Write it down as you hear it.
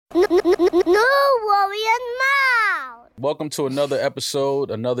Welcome to another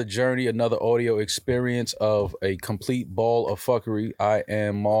episode, another journey, another audio experience of a complete ball of fuckery. I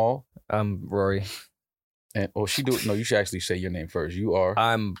am Maul. I'm Rory. And you should actually say your name first. You are.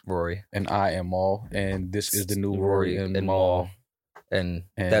 I'm Rory. And I am Maul. And this is the new Rory and Maul. And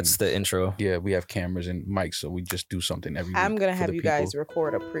that's the intro. Yeah, we have cameras and mics, so we just do something every week. I'm going to have you guys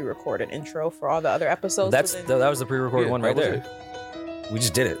record a pre-recorded intro for all the other episodes. That was the pre-recorded one right there. We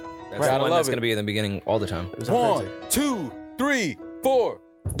just did it. That's the one that's going to be in the beginning all the time. 1, 2, 3, 4.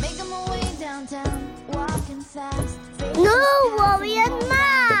 Making my way downtown, walking fast. No, Rory and Maul.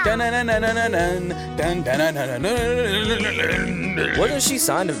 Wasn't she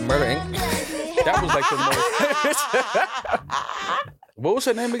signed to Murder Inc.? That was like the most. What was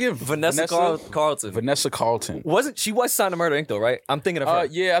her name again? Vanessa Carlton. Vanessa Carlton. She was signed to Murder Inc. though, right? I'm thinking of her.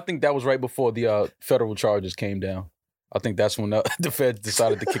 Yeah, I think that was right before the federal charges came down. I think that's when the Fed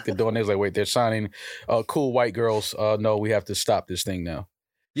decided to kick the door, and they was like, "Wait, they're signing cool white girls. No, we have to stop this thing now."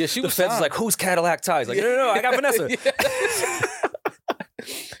 Yeah, she was. The Fed's like, "Who's Cadillac Ties?" Like, no, I got Vanessa.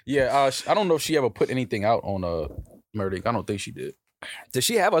 Yeah, I don't know if she ever put anything out on Murder Inc. I don't think she did. Does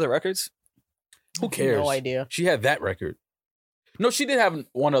she have other records? Who cares? No idea. She had that record. No, she did have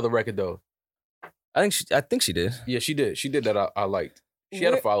one other record though. I think she did. Yeah, she did. She did that. I liked. She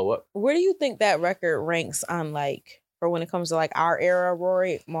had a follow up. Where do you think that record ranks on for when it comes to our era,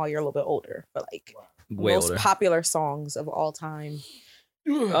 Rory? Maul, you're a little bit older, but way most older. popular songs of all time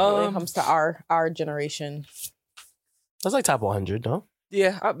when it comes to our generation. That's like top 100, no?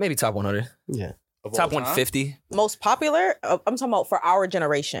 Yeah, maybe top 100. Yeah. Top 150. Most popular? I'm talking about for our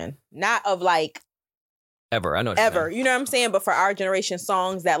generation, not of ever. I know. Ever. You know what I'm saying? But for our generation,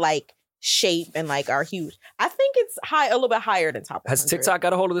 songs that shape and are huge. I think it's a little bit higher than top 100. Has TikTok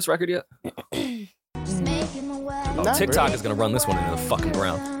got a hold of this record yet? Just making my way. Oh, TikTok is gonna run this one into the fucking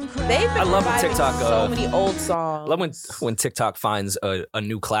ground. They've been I love when reviving TikTok, so many old songs. I love when TikTok finds a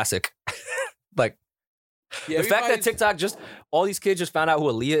new classic. Yeah, the fact that TikTok all these kids just found out who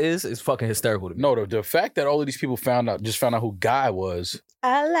Aaliyah is fucking hysterical to me. No, the fact that all of these people found out who Guy was.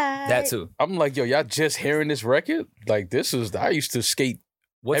 I like That too. I'm like, yo, y'all just hearing this record? I used to skate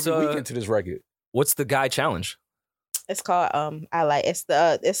every weekend to this record. What's the Guy challenge? It's called I like. It's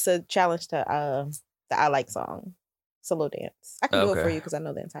a challenge to the I like song. Solo dance. I can do it for you because I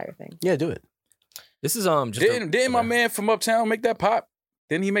know the entire thing. Yeah, do it. This is Didn't my man from Uptown make that pop?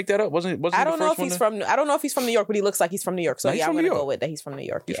 Didn't he make that up? Wasn't I don't know if he's from. I don't know if he's from New York, but he looks like he's from New York. So No, he's I'm from gonna New York. go with that. He's from New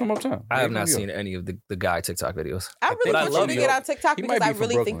York. He's from Uptown. I have not New York. seen any of the Guy TikTok videos. I really I want love you to New get York. on TikTok He because might be I from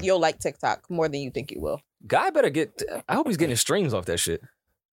really think Brooklyn. you'll like TikTok more than you think you will. Guy better get. I hope he's getting his streams off that shit.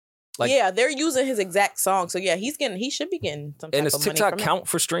 Yeah, they're using his exact song, so yeah, he should be getting some. And type does of money TikTok from it. count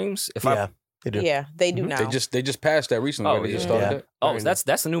for streams? Yeah, they do. Yeah, they do now. They just passed that recently. Oh, right? They just yeah. started Yeah. that. Oh,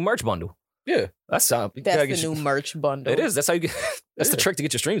 that's the new merch bundle. Yeah, That's That's the new merch bundle. It is. That's how you get. That's the Yeah. trick to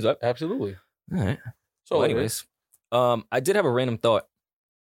get your streams up. absolutely. All right. So, Well, anyways, I did have a random thought.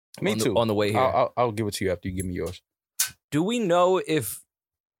 Me too. On the way here, I'll give it to you after you give me yours. do we know if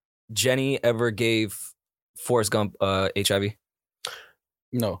Jenny ever gave Forrest Gump HIV?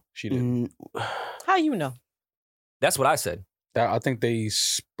 No, she didn't. How you know? That's what I said. I think they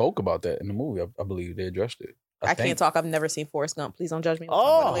spoke about that in the movie. I believe they addressed it. I think. can't talk. I've never seen Forrest Gump. Please don't judge me.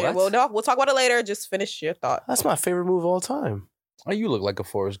 Oh, We'll talk about it later. Just finish your thought. That's my favorite move of all time. Oh, you look like a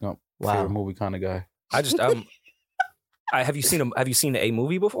Forrest Gump favorite movie kind of guy. I just have you seen a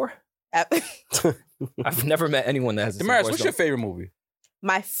movie before? I've never met anyone that has. Damaris, what's your favorite movie?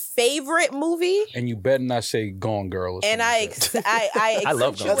 My favorite movie, And you better not say Gone Girl. Or and something like I I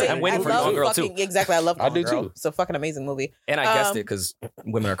love Gone Girl. I'm waiting for Gone Girl, too. Exactly, I love Gone I do, Girl. too. It's a fucking amazing movie. And I guessed it because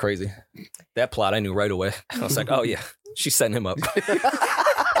women are crazy. That plot I knew right away. I was like, oh yeah, she's setting him up.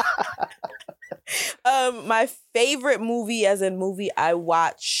 My favorite movie, as in movie I've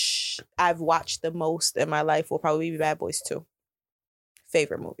watched the most in my life, will probably be Bad Boys 2.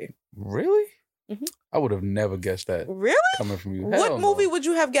 Favorite movie. Really? Mhm. I would have never guessed that Really? coming from you. What Hell movie no. would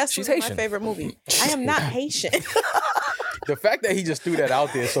you have guessed She's was my Haitian. favorite movie? I am not Haitian. The fact that he just threw that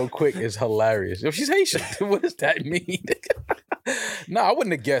out there so quick is hilarious. If she's Haitian, what does that mean? No, I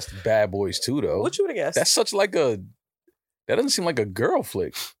wouldn't have guessed Bad Boys 2, though. What you would have guessed? That's such like a... That doesn't seem like a girl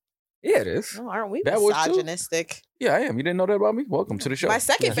flick. Yeah, it is. Oh, aren't we Bad Boys 2? misogynistic? Yeah, I am. You didn't know that about me? Welcome to the show. My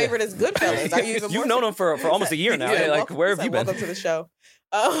second favorite is Goodfellas. Are you even You've more known him for almost a year now. Yeah, Like, welcome- where have you been? Welcome to the show.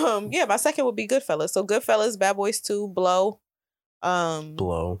 Yeah, my second would be Goodfellas. So Goodfellas, Bad Boys 2, Blow,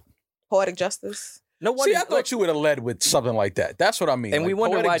 Blow. Poetic Justice. No wonder. See, I thought you would have led with something like that. That's what I mean. and we Like,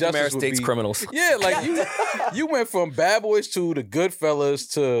 wonder Poetic why Justice Damaris would dates be- criminals. Yeah, like you went from Bad Boys 2 to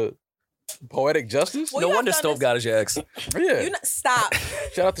Goodfellas to Poetic Justice. Well, No you have wonder to Stove got as your ex. Yeah. Stop.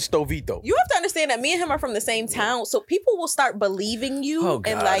 Shout out to Stovito. You have to understand understand that me and him are from the same town, so people will start believing you, Oh,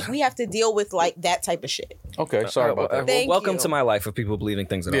 and God. like we have to deal with like that type of shit. Okay, sorry about that. Thank Welcome you. to my life of people believing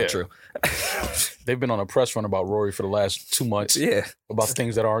things that Yeah. aren't true. They've been on a press run about Rory for the last 2 months Yeah. about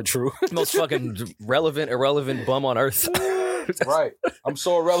things that aren't true. Most fucking irrelevant bum on earth. Right. I'm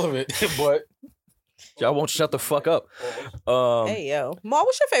so irrelevant, but Y'all won't shut the fuck up. Hey yo, Ma,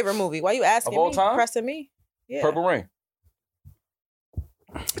 what's your favorite movie? Why you asking Of all me? time? Pressing me? Yeah. Purple Rain.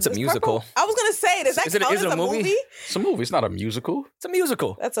 It's a Is musical. Purple- I was gonna say, does that Is it- count is it as a movie? It's a movie. It's not a musical. It's a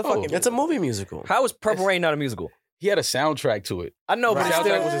musical. That's a Oh, fucking. It's a movie musical. How is Purple Rain not a musical? He had a soundtrack to it. I know, but The it's soundtrack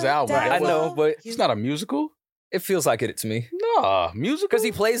still, was his album. I It was- know, but He's not a musical. it feels like it to me. Nah, musical. Because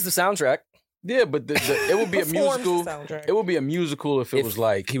he plays the soundtrack. Yeah, but it would be a Performs the musical. soundtrack. It would be a musical if it was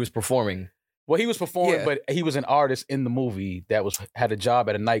like he was performing. well, he was performing, Yeah. but he was an artist in the movie that had a job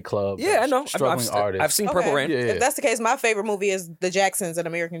at a nightclub. Yeah, I know. Struggling artist. I've seen Purple Rain. Yeah. If that's the case, my favorite movie is The Jacksons: An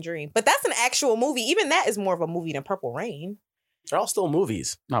American Dream. But that's an actual movie. Even that is more of a movie than Purple Rain. They're all still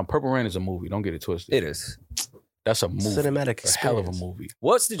movies. No, Purple Rain is a movie. Don't get it twisted. It is. That's a movie. Cinematic A hell of a experience. movie.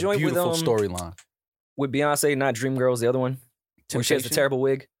 What's the joint with Beautiful storyline. with Beyonce, not Dreamgirls, the other one? Where she has the Temptation? terrible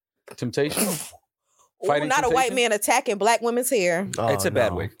wig. Temptation. Ooh, Fighting not a white Temptation? man attacking black women's hair. Oh, It's a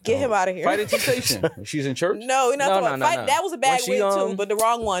bad wig. Get him out of here. Fighting Temptation. She's in church. No, we're not No, talking no, about no, fight. no. That was a bad When she, wig too, but the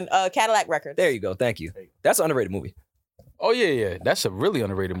wrong one. Cadillac Records. There you go. Thank you. That's an underrated movie. Oh yeah. That's a really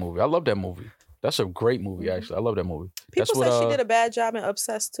underrated movie. I love that movie. That's a great movie. Actually, I love that movie. People That's said what, she did a bad job in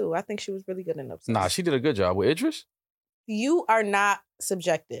Obsessed too. I think she was really good in Obsessed. Nah, she did a good job with Idris. You are not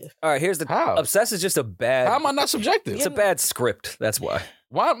subjective. All right, here's the How? Obsessed is just a bad. How am I not subjective? It's a bad script. That's why.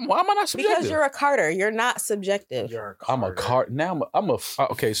 Why am I not subjective? Because you're a Carter. You're not subjective. I'm a Carter. Now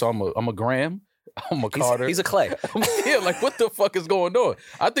okay. So I'm a Graham. I'm a Carter. He's a Clay. Yeah, like what the fuck is going on?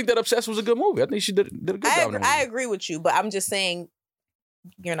 I think that Obsessed was a good movie. I think she did a good job. in that I movie. agree with you, but I'm just saying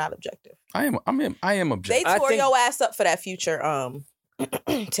you're not objective. I am They objective. I tore think- your ass up for that Future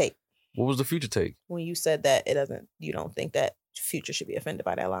tape What was the future take? when you said that you don't think that Future should be offended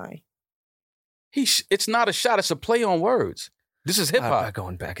by that line. It's not a shot. It's a play on words. This is hip I'm not hop.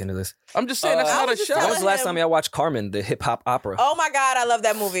 going back into this. I'm just saying that's I not a was just shot. When was the last him- time y'all watched Carmen, the hip hop opera? Oh my God, I love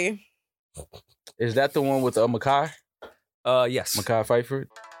that movie. Is that the one with Makai Yes. Pfeiffer?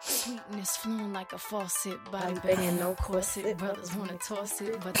 Sweetness flowing like a faucet, body Like banging, banging, no no corset. corset. Brothers wanna toss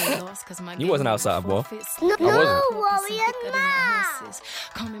it, but they lost cause my You wasn't outside, boy. No, wasn't.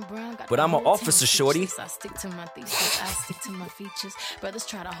 Warrior But I'm an officer, shorty. I stick to my thesis, I stick to my features. Brothers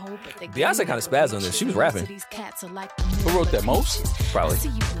try to hold, but they Beyonce kinda spazzed on this. She was rapping. Who wrote that, Most? Probably. I see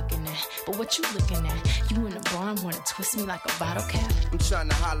you looking at, but what you looking at? You in the barn wanna twist me like a bottle cap? I'm trying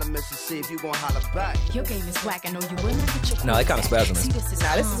to holler, Mr. See if you gon' holler back. Your game is whack, I know you willing to put your No, they kinda spazzed on this. See, this is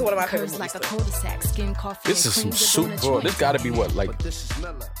Nah, this is one of my favorite curves like a movies, cul-de-sac, skin coffee This and is some cream, soup, you're doing a bro. This joint. got to be what, like But this is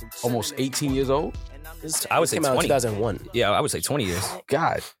Miller. almost 18 years old? I would say Came out in 20. 2001. Yeah, I would say 20 years.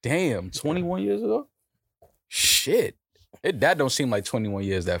 God damn, 21 years ago? Shit. That don't seem like 21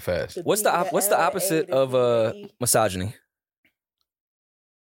 years that fast. What's the opposite of misogyny?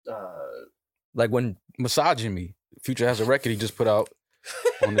 Like when Misogyny. Future has a record he just put out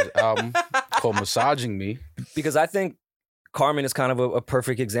on his album called Massaging Me. because I think Carmen is kind of a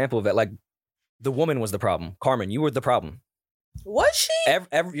perfect example of that. Like the woman was the problem. Carmen, you were the problem. Was she?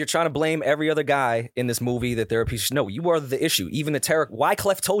 You're trying to blame every other guy in this movie that they're a piece of... No, you are the issue. Even the tarot...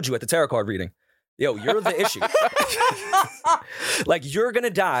 Wyclef told you at the tarot card reading. Yo, you're the issue. Like, you're going to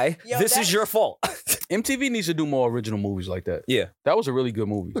die. Yo, this is that's- your fault. MTV needs to do more original movies like that. Yeah. That was a really good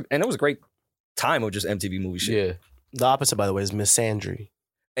movie. And it was a great time of just MTV movie shit. Yeah. The opposite, by the way, is Miss Sandry.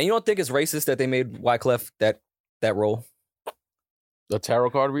 And you don't think it's racist that they made Wyclef that role? A tarot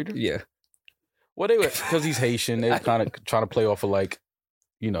card reader? Yeah. Well, they were, because he's Haitian, they were kind of trying to play off of like,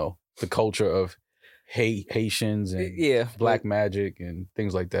 you know, the culture of Haitians and Yeah. black magic and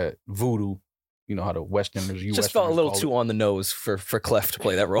things like that. Voodoo. You know how the Westerners, you Just felt a Westerners little call too it. on the nose for Clef to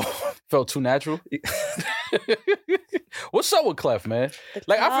play that role. Felt too natural. What's up with Clef, man?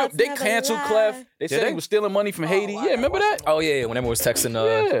 Like I feel clouds they never canceled lie. Clef. They Did said they? he was stealing money from Haiti. I Yeah, remember that? Oh, yeah. When everyone was texting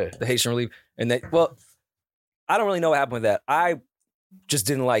Yeah. the Haitian relief. And they, well, I don't really know what happened with that. I just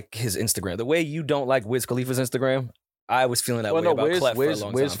didn't like his Instagram. The way you don't like Wiz Khalifa's Instagram, I was feeling that Well, way no, about Clef for a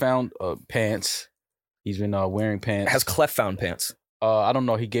long Wiz time. found pants. He's been wearing pants. Has Clef found pants? I don't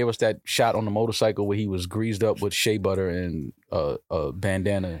know. He gave us that shot on the motorcycle where he was greased up with shea butter and a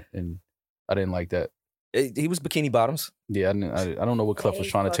bandana, and I didn't like that. He was bikini bottoms. Yeah, I don't know what Clef was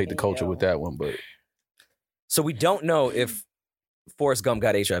trying to take the culture with that one, but So we don't know if Forrest Gump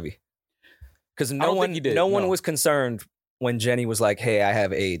got HIV. Because no don't one think he did, no one no. was concerned when Jenny was like, hey, I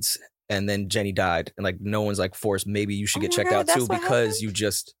have AIDS. And then Jenny died. And like no one's like, Forrest, maybe you should Oh get my checked God, out too that's what because happened? you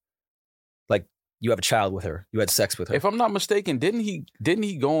just like you have a child with her. You had sex with her. If I'm not mistaken, didn't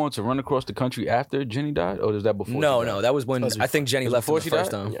he go on to run across the country after Jenny died, or is that before? No, that was when Supposed to be I think Jenny was left before the she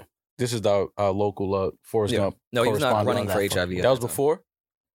first died? time. Yeah. This is the local Forrest Yeah. Gump. No, he was not correspondent running on for that. HIV. at That was time. before.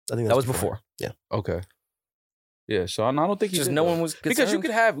 I think That was before. Yeah. Okay. Yeah, so I don't think he Just did no that. one was because you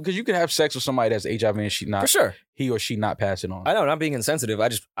concerned. could have sex with somebody that's HIV and For sure. he or she not pass it on. I know, not being insensitive.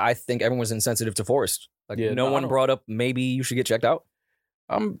 I think everyone's insensitive to Forrest. Like Yeah, no no, I one don't- brought up maybe you should get checked out.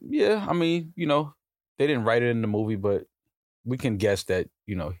 Yeah, I mean, they didn't write it in the movie, but we can guess that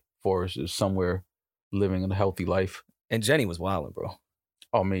Forrest is somewhere living a healthy life. And Jenny was wilding, bro.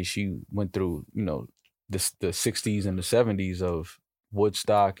 Oh man, she went through the 60s and the 70s of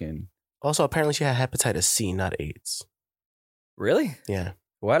Woodstock and Also, apparently she had hepatitis C, not AIDS. Really? Yeah.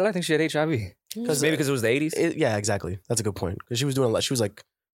 Why did I think she had HIV? Maybe because it was the 80s? Yeah, exactly. That's a good point. Because she was doing a lot. She was like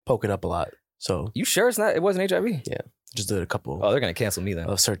poking up a lot. So You sure it wasn't HIV? just did a couple Oh, they're going to cancel me then.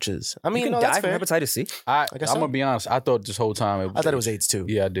 of searches. I You mean, can no, die that's from fair. hepatitis C? I'm guess so. gonna be honest. I thought this whole time I thought it was AIDS too.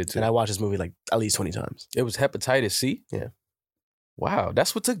 Yeah, I did too. And I watched this movie like at least 20 times. It was hepatitis C. Yeah. Wow,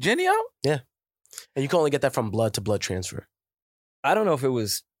 that's what took Jenny out. And you can only get that from blood to blood transfer. I don't know if it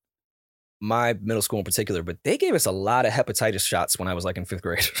was my middle school in particular, but they gave us a lot of hepatitis shots when I was like in 5th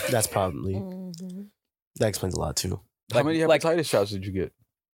grade. That's probably, Mhm. that explains a lot too. How many hepatitis shots did you get?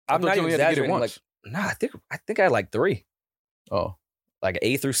 I I'm thought not you even only had to get it exaggerating. Like, once. nah, I think I had like 3, Oh like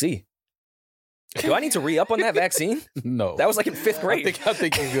A through C. Do I need to re-up on that vaccine? no, That was like in 5th grade. I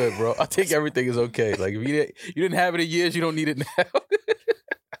think you're good, bro. I think everything is okay. Like if you didn't have it in years, you don't need it now.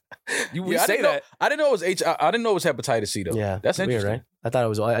 We I say didn't know- that. I didn't know it was I didn't know it was hepatitis C though. Yeah. that's weird, interesting. right?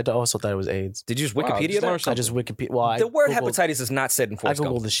 I also thought it was AIDS. Did you just Wow, Wikipedia just learned that? something. I just Wikipedia. Well, The word Googled- hepatitis is not said in I Forrest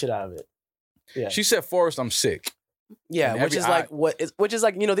Googled Gump. the shit out of it. Yeah. She said, "Forrest, I'm sick." Yeah, and which every- is like which is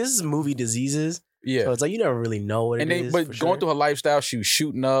like, this is movie diseases. Yeah, So it's like you never really know what and it then is. but for going sure. through her lifestyle, she was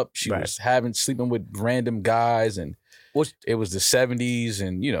shooting up. She Right. was sleeping with random guys, and it was the 70s,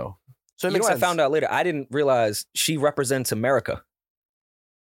 and So it You know makes what I sense. found out later? I didn't realize she represents America.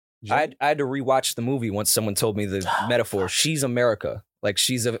 I had to rewatch the movie once someone told me the metaphor. She's America. Like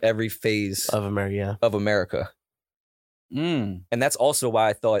she's of every phase of America. Yeah. of America. Mm. And that's also why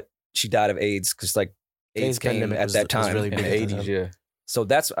I thought she died of AIDS, because like AIDS AIDS came pandemic at was- that was time. really In big the at that 80s, time. yeah. So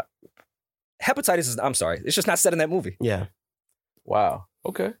that's hepatitis is, I'm sorry, it's just not said in that movie. Yeah. Wow.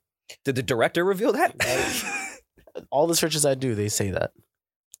 Okay. Did the director reveal that? All the searches I do, they say that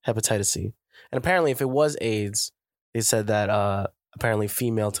hepatitis C, and apparently, if it was AIDS, they said that apparently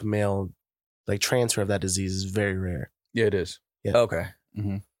female to male, like transfer of that disease is very rare. Yeah, it is. Okay.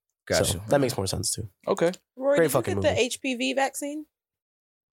 Mhm. Gotcha. So that makes more sense too. Okay. Rory, Great did you fucking get the movie. HPV vaccine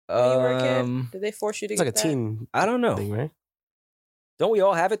when you were a kid? Did they force you to It's get like a that? teen I don't know. thing, right? Don't we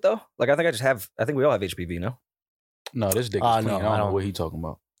all have it though? Like I think we all have HPV, no? No, this dick is No, clean. I I don't know don't- what he talking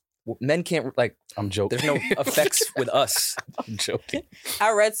about. Men can't, like, I'm joking. there's no effects with us. I'm joking. I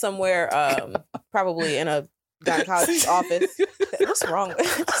read somewhere, probably in a gynecologist's office. What's wrong?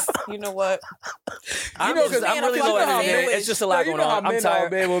 You know what? I'm know, just- 'cause I'm really I'm low like, energy. man, It's just a lot You going know how on. I'm men are,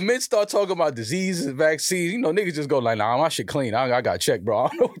 tired. man. When men start talking about diseases and vaccines, niggas just go like, "Nah, my shit clean. I got checked, bro." I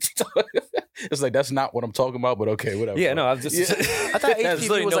don't know what you talking. It's like that's not what I'm talking about, but okay, whatever. Yeah, no, I'm just. Yeah. I thought There's HPV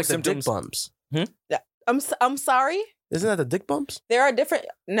literally was no like the symptoms. dick bumps. I'm sorry. Isn't that the dick bumps? There are different.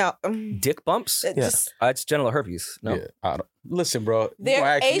 No, Dick bumps? it Yeah. just It's genital herpes. No. Yeah, I don't. Listen, bro. you their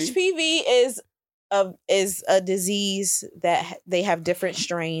gonna ask me? HPV is a disease that they have different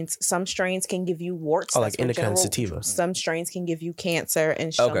strains. Some strains can give you warts. Oh, like that's what indica and general- sativa. Some strains can give you cancer,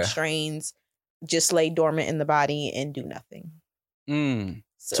 and some Okay. strains just lay dormant in the body and do nothing. Mm.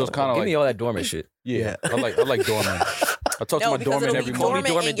 So it's kind of Give like me all that dormant shit. yeah. I like dormant. I talk to No, my because dormant it'll every be morning.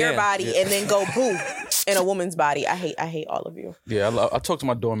 dormant in your Dan. body and then go poo in a woman's body. I hate all of you. Yeah, I talk to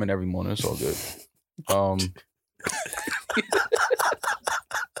my dormant every morning. It's all good.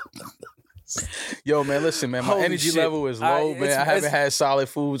 Yo, man, listen, man. My Holy energy shit. level is low, man. I haven't it's- had solid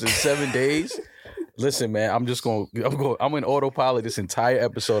foods in 7 days. Listen, man, I'm in autopilot this entire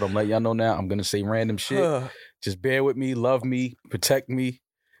episode. I'm letting y'all know now. I'm gonna say random shit. Just bear with me, love me, protect me.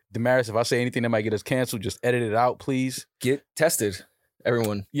 Damaris, if I say anything that might get us canceled, just edit it out, please. Get tested,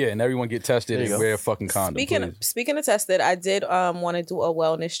 everyone. Yeah, and everyone get tested There you and go. wear a fucking condom. please. Speaking of tested, I did want to do a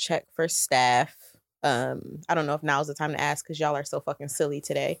wellness check for staff. I don't know if now's the time to ask because y'all are so fucking silly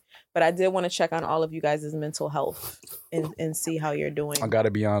today. But I did want to check on all of you guys' mental health and see how you're doing. I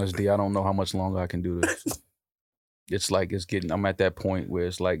gotta be honest, D. I don't know how much longer I can do this. I'm at that point where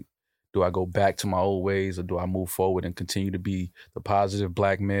it's like, do I go back to my old ways or do I move forward and continue to be the positive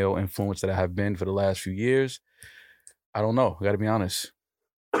black male influence that I have been for the last few years? I don't know. I gotta be honest.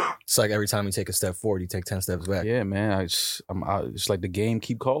 It's like every time you take a step forward, you take 10 steps back. Yeah, man. It's like the game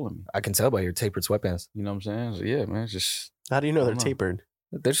keep calling me. I can tell by your tapered sweatpants. You know what I'm saying? So, yeah, man. It's just How do you know I they're don't know. tapered?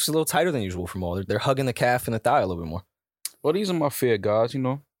 They're just a little tighter than usual from all. They're hugging the calf and the thigh a little bit more. well, these are my fair guys. You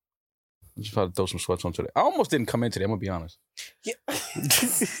know. I just tried to throw some sweats on today. I almost didn't come in today. I'm gonna be honest.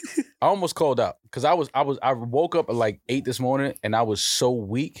 I almost called out because I woke up at like 8 this morning and I was so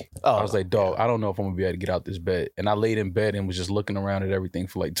weak. I was like, dog, I don't know if I'm gonna be able to get out this bed. And I laid in bed and was just looking around at everything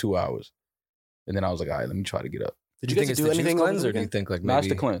for like 2 hours. And then I was like, all right, let me try to get up. Did you think guys it's do the anything juice over cleanse, the or do you weekend? think like Nah, it's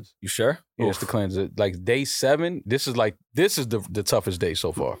maybe? the cleanse. You sure? Yeah, it's the cleanse. Like day 7, this is the toughest day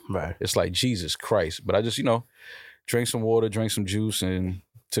so far. Right. It's like Jesus Christ. But I just, drank some water, drank some juice, and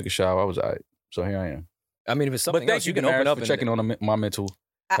took a shower. I was all right. So here I am. I mean, if it's something But else, thank you can open Damaris, up for and checking on my mental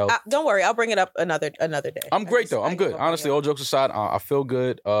health. Don't worry, I'll bring it up another day. I'm great though. I'm I good. give up on Honestly, it. all jokes aside, I feel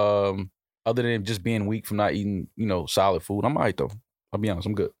good. Other than just being weak from not eating, solid food, I'm all right though. I'll be honest,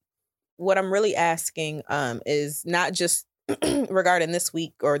 I'm good. What I'm really asking is not just regarding this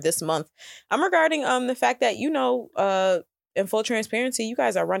week or this month. I'm regarding the fact that in full transparency, you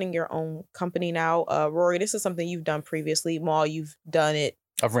guys are running your own company now. Rory, this is something you've done previously. Maul, you've done it.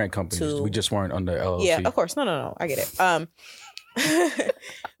 I've ran companies. We just weren't under LLC. Yeah, of course. No. I get it.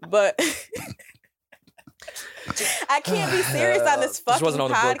 But I can't be serious on this fucking wasn't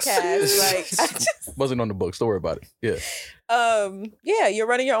on the books. podcast. Like, I just, Wasn't on the books. Don't worry about it. Yeah. you're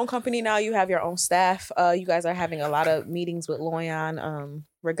running your own company now. You have your own staff. You guys are having a lot of meetings with Loyan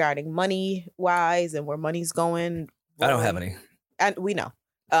regarding money wise and where money's going. I don't have any. And we know.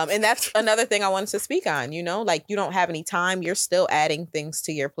 And that's another thing I wanted to speak on, like you don't have any time. You're still adding things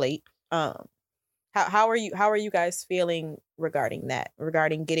to your plate. How are you guys feeling regarding that?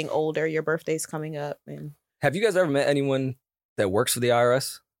 Regarding getting older, your birthday's coming up, and Have you guys ever met anyone that works for the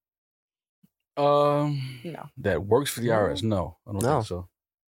IRS? no. That works for the IRS. No, I don't No. think so.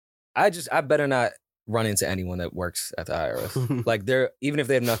 I better not run into anyone that works at the IRS. Like even if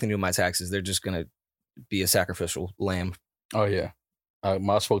they have nothing to do with my taxes, they're just gonna be a sacrificial lamb. Oh yeah. I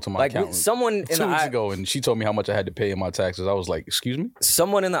spoke to my Like accountant someone in 2 the weeks ago, and she told me how much I had to pay in my taxes. I was like, "Excuse me."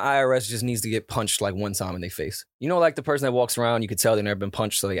 someone in the IRS just needs to get punched like one time in their face. Like the person that walks around, you could tell they've never been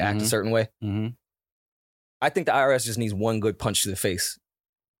punched, so they act a Mhm. certain way. Mm-hmm. I think the IRS just needs one good punch to the face.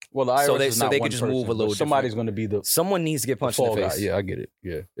 Well, the IRS So they- is so not they one could just person, move a but little somebody's different. going to be the Someone needs to get punched in fall the guy. face. Yeah, I get it.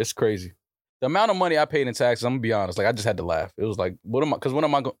 Yeah, it's crazy. The amount of money I paid in taxes, I'm gonna be honest. Like I just had to laugh. It was like, what am I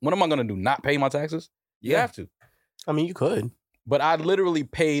going to do? Not pay my taxes? You have to. I mean, you could. But I literally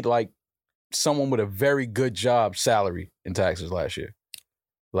paid like someone with a very good job salary in taxes last year.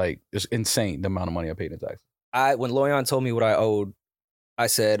 Like it's insane the amount of money I paid in taxes. When Loyan told me what I owed, I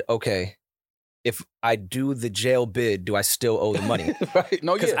said, okay, if I do the jail bid, do I still owe the money? Right?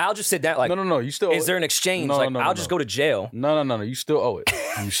 No, Because yeah. I'll just sit down like, No. You still owe is it. there an exchange? No, like, no, I'll no, just no. go to jail. No. You still owe it.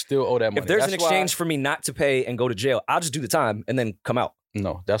 You still owe that money. If there's an That's why- exchange for me not to pay and go to jail, I'll just do the time and then come out.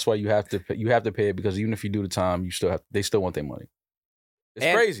 No, that's why you have to pay it, because even if you do the time, they still want their money. It's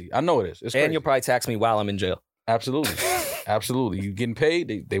And- crazy. I know it is. It's And crazy. you'll probably tax me while I'm in jail. Absolutely. Absolutely. You getting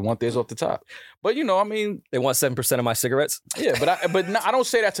paid, they want theirs off the top. But I mean, They want 7% of my cigarettes. yeah, but I don't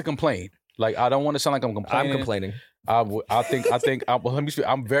say that to complain. Like I don't want to sound like I'm complaining. I'm complaining. Let me speak.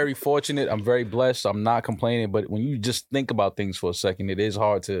 I'm very fortunate. I'm very blessed. I'm not complaining. But when you just think about things for a second, it is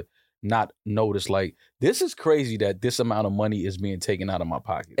hard to not notice. Like this is crazy that this amount of money is being taken out of my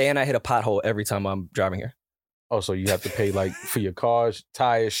pocket. And I hit a pothole every time I'm driving here. Oh, so you have to pay like for your cars,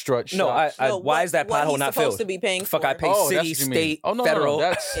 tires, strut. No, shocks? No, why is that what pothole he's not supposed filled? to be paying Fuck, for? I pay Oh, city, that's what you mean. state, Oh, no, federal.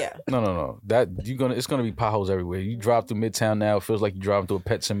 That's Yeah. no. It's gonna be potholes everywhere. You drive through Midtown now, it feels like you're driving through a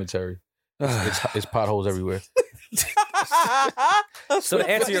pet cemetery. It's potholes everywhere. So to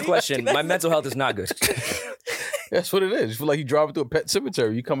answer your question, my mental health is not good. That's what it is. You feel like you're driving through a pet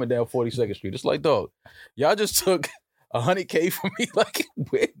cemetery. You coming down 42nd Street. It's like, dog, y'all just took $100K from me. Like,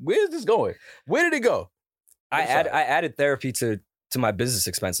 where's this going? Where did it go? I I'm sorry. added therapy to my business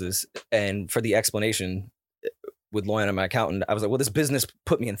expenses, and for the explanation with Loyan and my accountant, I was like, well, this business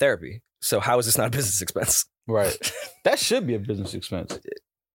put me in therapy, so how is this not a business expense? Right. That should be a business expense.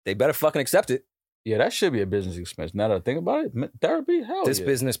 They better fucking accept it. Yeah, that should be a business expense. Now that I think about it, therapy, hell This yeah.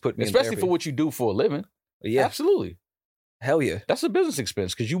 business put me Especially in for therapy. what you do for a living. Yeah, Absolutely. hell yeah. That's a business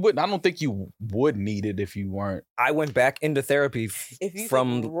expense because I don't think you would need it if you weren't. I went back into therapy If you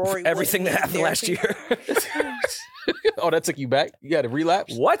from think Rory everything that wouldn't happened need last year. Oh, that took you back? You had a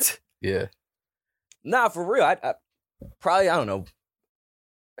relapse? What? Yeah. Nah, for real. I probably, I don't know,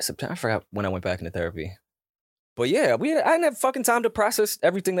 September. I forgot when I went back into therapy. But yeah, I didn't have fucking time to process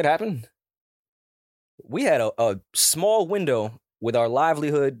everything that happened. We had a small window with our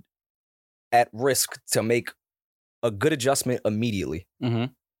livelihood at risk to make a good adjustment immediately. Mm-hmm.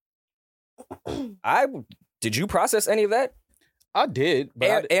 Did you process any of that? I did,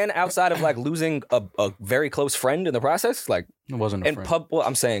 but And outside of like losing a very close friend in the process, like it wasn't a and friend. well,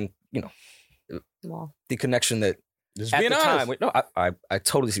 I'm saying, Well, the connection that Just at being the honest. time. No, I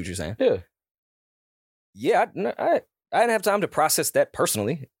totally see what you're saying. Yeah. Yeah, I didn't have time to process that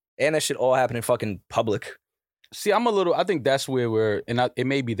personally, and that shit all happened in fucking public. See, I think that's where it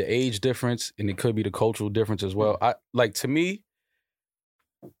may be the age difference and it could be the cultural difference as well. To me,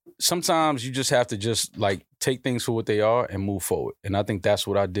 sometimes you just have to just like take things for what they are and move forward. And I think that's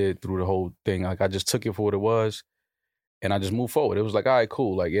what I did through the whole thing. Like I just took it for what it was and I just moved forward. It was like, all right,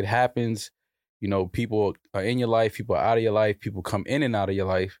 cool. Like it happens. You know, people are in your life, people are out of your life, people come in and out of your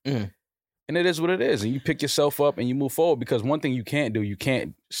life. Mhm. And it is what it is. And you pick yourself up and you move forward because one thing you can't do, you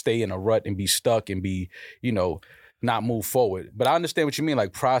can't stay in a rut and be stuck and be, not move forward. But I understand what you mean,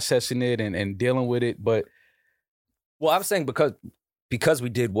 like processing it and dealing with it. But Well, I was saying because we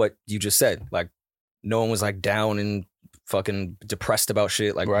did what you just said, like no one was like down and fucking depressed about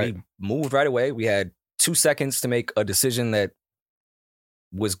shit. Like Right. we moved right away. We had 2 seconds to make a decision that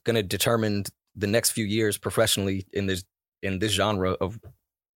was gonna determine the next few years professionally in this genre of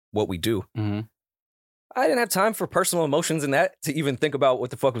what we do. Mhm. I didn't have time for personal emotions in that to even think about what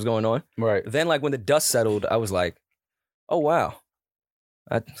the fuck was going on. right. Then, like when the dust settled, I was like, "Oh wow,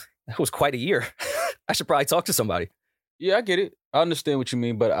 that was quite a year. I should probably talk to somebody." Yeah, I get it. I understand what you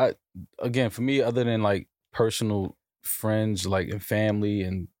mean. But for me, other than like personal friends, like and family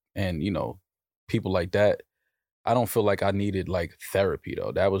and people like that, I don't feel like I needed like therapy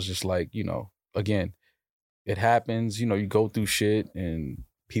though. That was just like, again, it happens, you go through shit and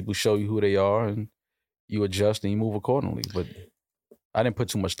people show you who they are and you adjust and you move accordingly. But I didn't put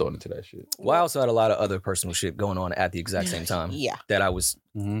too much thought into that shit. Well, I also had a lot of other personal shit going on at the exact same time yeah. that I was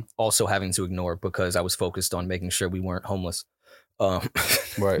Mm-hmm. also having to ignore because I was focused on making sure we weren't homeless.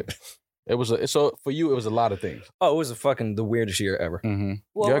 Right. So for you, it was a lot of things. Oh, it was the weirdest year ever. Mm-hmm.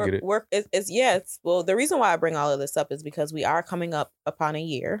 Well, Yeah, I get it. Well, the reason why I bring all of this up is because we are coming up upon a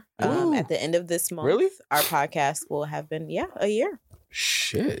year. Ooh. At the end of this month, Really? our podcast will have been a year.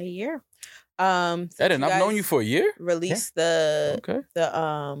 Shit. A year. Eden, I've known you for a year. Released Okay.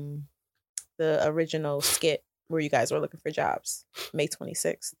 the original skit where you guys were looking for jobs, May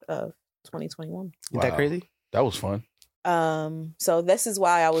 26th of 2021. Isn't that crazy? That was fun. So this is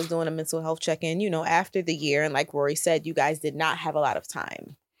why I was doing a mental health check-in, after the year. And like Rory said, you guys did not have a lot of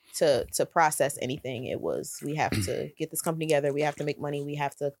time to process anything. It was, we have to get this company together. We have to make money. We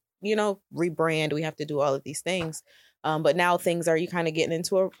have to, rebrand. We have to do all of these things. But now things are, you kind of getting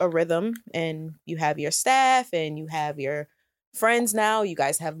into a rhythm and you have your staff and you have your friends now. You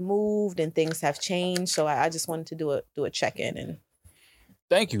guys have moved and things have changed. So I just wanted to do a check-in and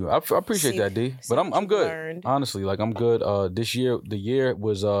Thank you. I appreciate See- that, D. see But what I'm you've good. learned. Honestly, like I'm good. The year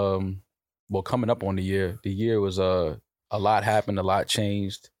was coming up on the year. The year was a lot happened, a lot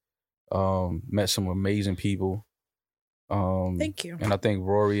changed. Met some amazing people. thank you. And I think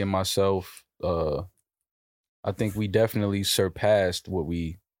Rory and myself, I think we definitely surpassed what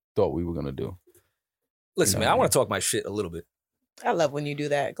we thought we were gonna do. Listen, man, I want to talk my shit a little bit. I love when you do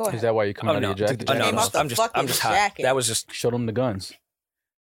that. Go ahead. Is that why you come out no, of your jacket? no, Came off the I'm just fucking hot. jacket. That was just Show them the guns.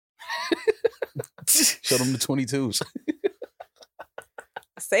 Show them the 22s.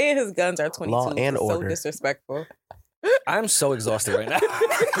 Saying his guns are 22 Law and is so order. disrespectful. I'm so exhausted right now.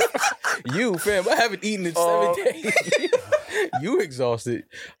 You, fam, I haven't eaten in 7 days. You exhausted.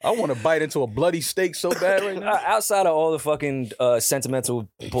 I want to bite into a bloody steak so bad right now. Outside of all the fucking sentimental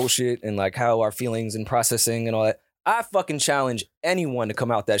bullshit and like how our feelings and processing and all that, I fucking challenge anyone to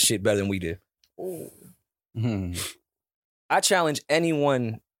come out that shit better than we did. Hmm. I challenge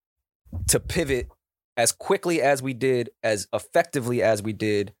anyone to pivot as quickly as we did, as effectively as we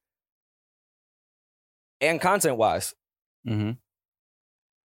did, and content-wise. Mm-hmm.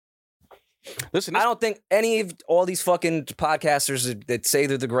 Listen, I don't think any of all these fucking podcasters that say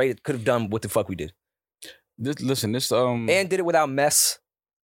they're the great could have done what the fuck we did. this And did it without mess.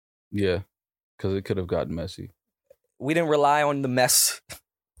 yeah, because it could have gotten messy. We didn't rely on the mess.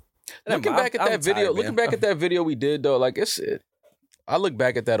 Looking back at that video, looking back at that video we did though, like I look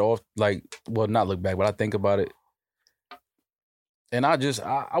back at that not look back, but I think about it, and I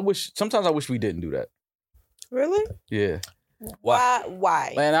wish sometimes I wish we didn't do that. Really? Yeah,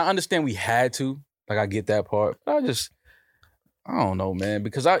 Why? man, I understand we had to, like I get that part, but I don't know, man,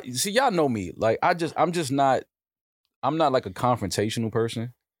 because y'all know me, like I'm not like a confrontational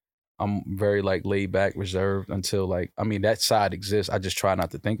person. I'm very like laid back, reserved until that side exists. I just try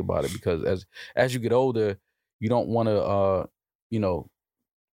not to think about it because as you get older, you don't want to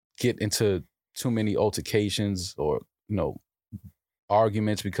get into too many altercations or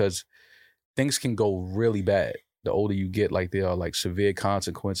arguments because things can go really bad. The older you get, like there are like severe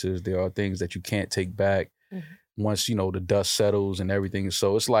consequences. There are things that you can't take back once, you know, the dust settles and everything.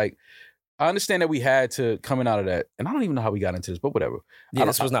 So it's like, I understand that we had to coming out of that, and I don't even know how we got into this, but whatever. Yeah,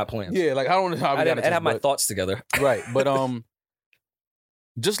 this was not planned. Yeah, like I don't know how we got into this. I have my thoughts together. Right, but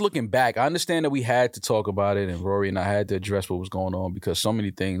just looking back, I understand that we had to talk about it, and Rory and I had to address what was going on because so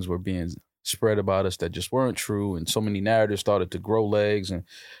many things were being spread about us that just weren't true, and so many narratives started to grow legs and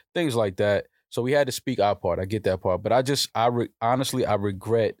things like that. So we had to speak our part. I get that part, but honestly, I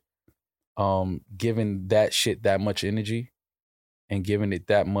regret giving that shit that much energy and giving it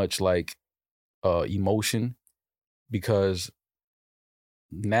that much like emotion, because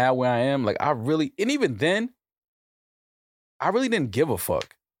now where I am, like and even then, I really didn't give a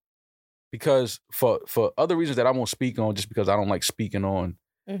fuck, because for other reasons that I won't speak on, just because I don't like speaking on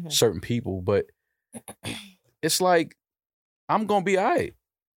certain people, but it's like I'm gonna be all right.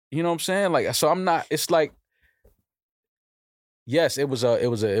 You know what I'm saying? Like, so I'm not. It's like, yes, it was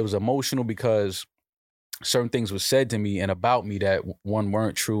emotional because certain things were said to me and about me that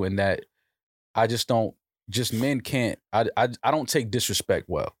weren't true, and that I just don't. Just men can't. I don't take disrespect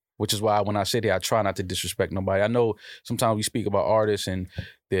well, which is why when I sit here, I try not to disrespect nobody. I know sometimes we speak about artists and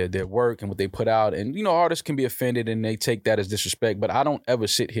their work and what they put out, and you know, artists can be offended and they take that as disrespect. But I don't ever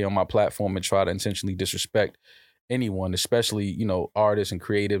sit here on my platform and try to intentionally disrespect anyone, especially, you know, artists and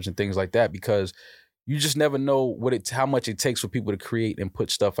creatives and things like that, because you just never know how much it takes for people to create and put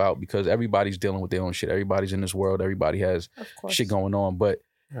stuff out, because everybody's dealing with their own shit. Everybody's in this world. Everybody has shit going on. But,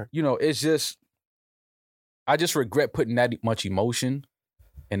 you know, it's just, I just regret putting that much emotion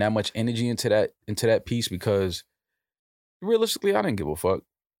and that much energy into that piece, because realistically, I didn't give a fuck.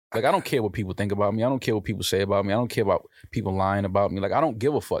 Like, I don't care what people think about me. I don't care what people say about me. I don't care about people lying about me. Like, I don't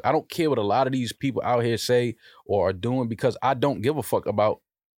give a fuck. I don't care what a lot of these people out here say or are doing, because I don't give a fuck about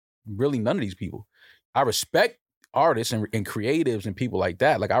really none of these people. I respect artists and creatives and people like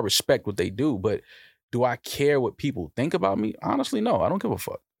that. Like, I respect what they do, but do I care what people think about me? Honestly, no. I don't give a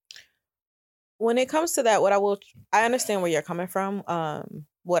fuck. When it comes to that, I understand where you're coming from.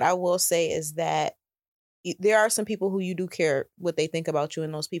 What I will say is that there are some people who you do care what they think about you,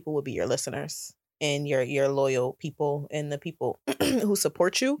 and those people will be your listeners and your loyal people and the people who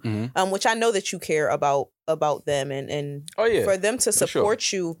support you, which I know that you care about them, and for them to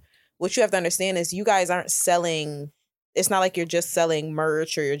support you, what you have to understand is you guys aren't selling. It's not like you're just selling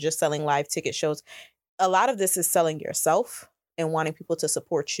merch or you're just selling live ticket shows. A lot of this is selling yourself and wanting people to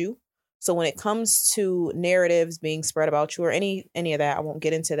support you. So when it comes to narratives being spread about you or any of that, I won't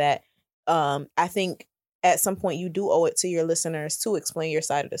get into that. I think at some point you do owe it to your listeners to explain your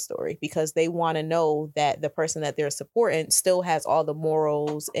side of the story, because they want to know that the person that they're supporting still has all the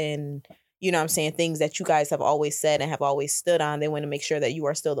morals and, you know what I'm saying, things that you guys have always said and have always stood on. They want to make sure that you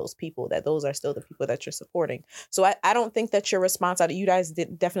are still those people, that those are still the people that you're supporting. So I don't think that your response out of you guys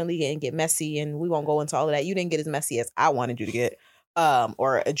definitely didn't get messy, and we won't go into all of that. You didn't get as messy as I wanted you to get.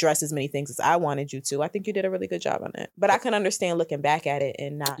 Or address as many things as I wanted you to. I think you did a really good job on it. But I can understand looking back at it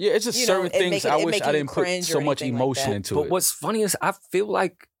and not. Yeah, it's just certain things I wish I didn't put so much emotion into it. But what's funny is I feel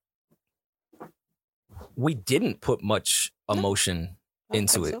like we didn't put much emotion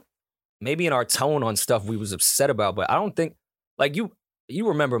into it. So. Maybe in our tone on stuff we was upset about, but I don't think, like you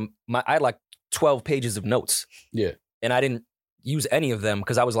remember I had like 12 pages of notes. Yeah. And I didn't use any of them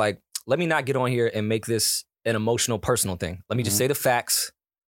because I was like, let me not get on here and make this an emotional, personal thing. Let me just say the facts.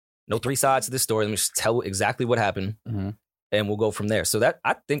 No three sides to this story. Let me just tell exactly what happened, and we'll go from there. So that,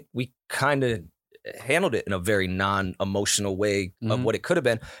 I think we kind of handled it in a very non-emotional way of what it could have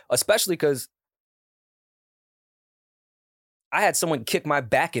been, especially because I had someone kick my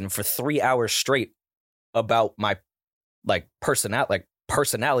back in for 3 hours straight about my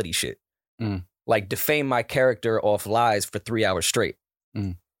personality shit. Like defame my character off lies for 3 hours straight.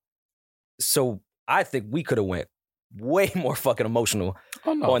 So I think we could have went way more fucking emotional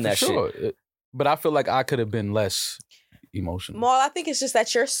on that shit. But I feel like I could have been less emotional. Well, I think it's just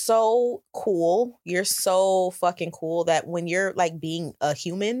that you're so cool. You're so fucking cool that when you're like being a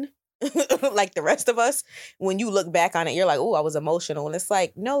human, like the rest of us, when you look back on it, you're like, oh, I was emotional. And it's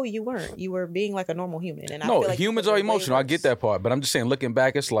like, no, you weren't. You were being like a normal human. And I feel like humans are emotional. I get that part. But I'm just saying, looking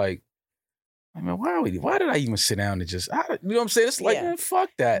back, it's like, I mean, why did I even sit down and just, you know what I'm saying? It's like, man, fuck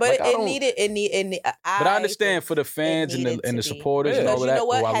that. But like, but I understand for the fans and the supporters and all of that. You know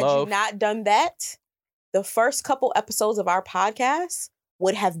what? Had you not done that, the first couple episodes of our podcast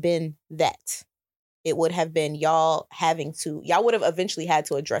would have been that. it would have been y'all would have eventually had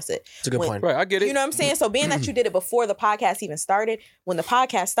to address it. It's a good point. Right, I get it. You know what I'm saying? So being that you did it before the podcast even started, when the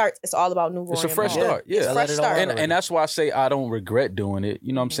podcast starts, it's all about new. It's a fresh start. Yeah, It's a fresh start. And that's why I say I don't regret doing it.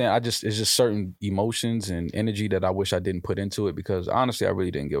 You know what I'm saying? It's just certain emotions and energy that I wish I didn't put into it, because honestly, I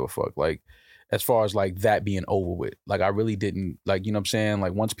really didn't give a fuck. Like, as far as like that being over with, like I really didn't, like, you know what I'm saying?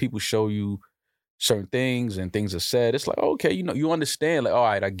 Like, once people show you certain things and things are said, it's like, okay, you understand, like, all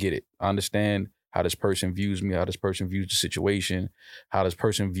right, I get it. I understand how this person views me, how this person views the situation, how this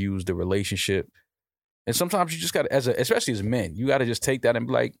person views the relationship. And sometimes you just got to, especially as men, you got to just take that and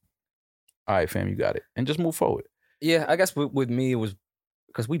be like, all right, fam, you got it. And just move forward. Yeah, I guess with me, it was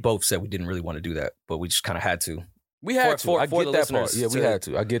because we both said we didn't really want to do that, but we just kind of had to. We had to. I for get the that part. listeners Yeah, we had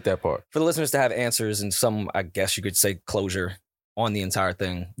to. I get that part. For the listeners to have answers and some, I guess you could say, closure on the entire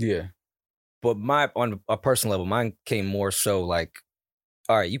thing. Yeah. But on a personal level, mine came more so like,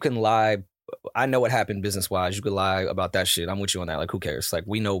 all right, you can lie. I know what happened business-wise. You could lie about that shit. I'm with you on that. Like, who cares? Like,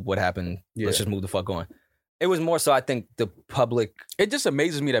 we know what happened. Yeah. Let's just move the fuck on. It was more so, I think, the public. It just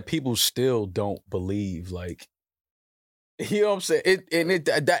amazes me that people still don't believe, like, you know what I'm saying?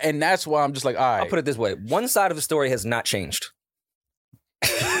 And that's why I'm just like, all right. I'll put it this way. One side of the story has not changed.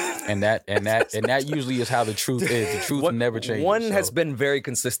 and that usually is how the truth is. The truth never changes. One has been very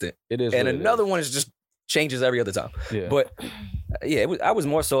consistent. It is. And another one is just changes every other time. Yeah. But yeah, I was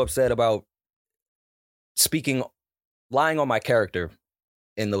more so upset about lying on my character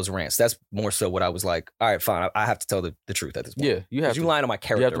in those rants. That's more so what I was like, all right, fine. I have to tell the truth at this point. Yeah, you have to. You lying on my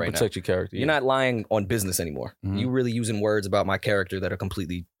character You have to right protect now. your character. You're not lying on business anymore. Mhm. You really using words about my character that are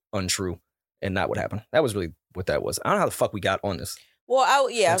completely untrue and not what happened. That was really what that was. I don't know how the fuck we got on this. Well,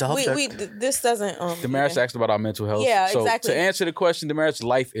 Mental health we this doesn't. Damaris asked about our mental health. Yeah, so exactly. To answer the question, Damaris,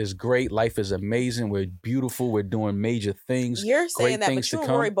 life is great. Life is amazing. We're beautiful. We're doing major things. You're saying that, things but you to and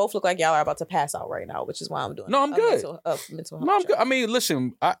come. Rory both look like y'all are about to pass out right now, which is why I'm doing. No, I'm good. Mental health No, I'm check. good. I mean,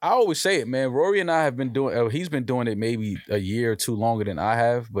 listen, I always say it, man. Rory and I have been doing. He's been doing it maybe a year or two longer than I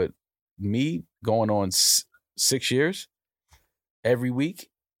have, but me going on 6 years every week,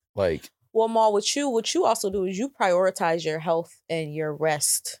 like. Well, Maul, what you also do is you prioritize your health and your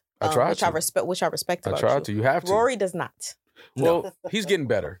rest. I try which to. I respect I about try you. to. You have to. Rory does not. Well, he's getting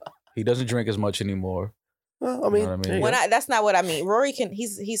better. He doesn't drink as much anymore. Well, I mean, You know what I mean? there you When go. that's not what I mean. Rory can.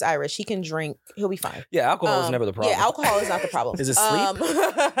 He's Irish. He can drink. He'll be fine. Yeah, alcohol is never the problem. Yeah, alcohol is not the problem. Is it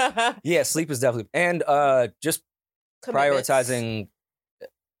sleep? Yeah, sleep is definitely. And just Commitments. prioritizing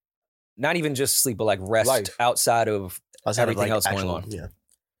not even just sleep, but like rest Life. outside of Outside of, everything else going on. Yeah.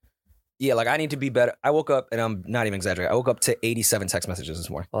 Yeah, like I need to be better. I woke up, and I'm not even exaggerating. I woke up to 87 text messages this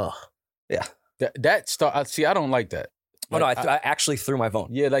morning. Oh, That start. See, I don't like that. Oh no, I Like, actually threw my phone.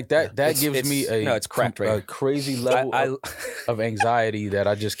 yeah, like that. That It's- gives me a it's cracked right a here. crazy level I of anxiety that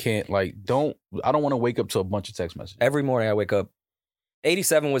I just can't like. I don't want to wake up to a bunch of text messages. every morning I wake up.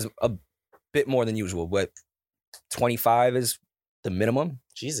 87 was a bit more than usual, but 25 is the minimum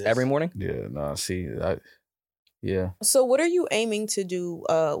Jesus. every morning. Yeah, no. See, yeah. So, what are you aiming to do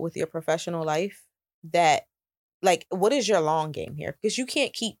with your professional life? That, like, what is your long game here? Because you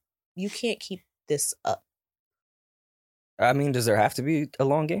can't keep this up. I mean, does there have to be a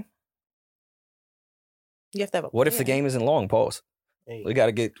long game? You have to have a. What if the plan. game isn't long? Pause. Hey. We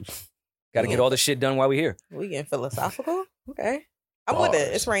gotta get all this shit done while we're here. We getting philosophical? Okay, I'm with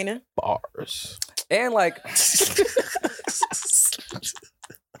it. It's raining. Bars. And like, I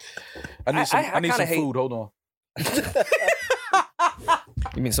need some. I, need kinda some hate- food. Hold on.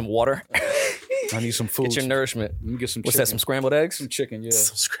 you mean some water? I need some food. Get your nourishment. Let me get some. What's chicken. that? Some scrambled eggs? Some chicken. Yeah.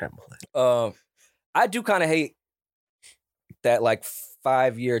 Some scrambled. I do kind of hate that like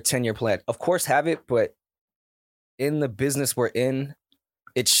 5-year, 10-year plan. Of course, have it, but in the business we're in,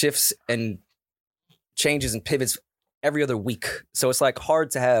 it shifts and changes and pivots every other week. So it's like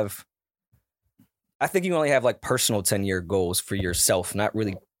hard to have. I think you only have like personal 10-year goals for yourself, not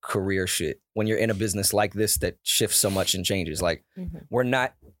really career shit. When you're in a business like this that shifts so much and changes, like Mhm. we're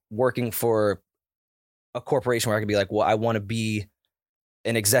not working for a corporation where I could be like, well, I want to be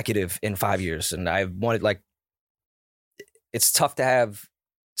an executive in 5 years, and I wanted like. It's tough to have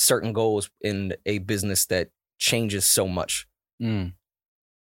certain goals in a business that changes so much. Mm.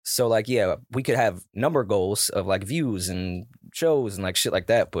 So like, yeah, we could have number goals of like views and shows and like shit like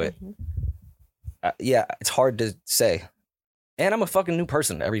that, but Mhm. yeah, it's hard to say. And I'm a fucking new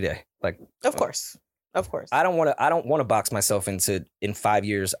person every day. Like, Of course. I don't want to box myself into in 5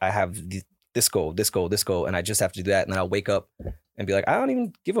 years I have this goal, and I just have to do that, and then I'll wake up and be like, I don't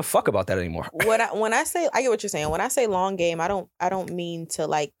even give a fuck about that anymore. When I say, I get what you're saying. When I say long game, I don't mean to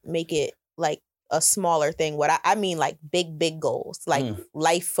like make it like a smaller thing. What I mean, like big goals, like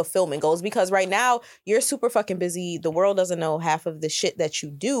life fulfillment goals. Because right now you're super fucking busy. The world doesn't know half of the shit that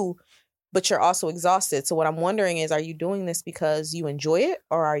you do, but you're also exhausted. So what I'm wondering is, are you doing this because you enjoy it,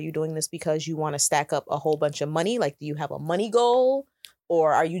 or are you doing this because you want to stack up a whole bunch of money? Like, do you have a money goal,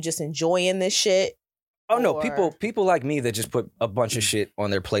 or are you just enjoying this shit? Oh no, people like me that just put a bunch of shit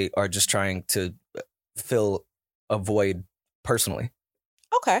on their plate are just trying to fill a void personally.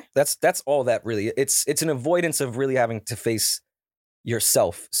 Okay. That's all that really. It's an avoidance of really having to face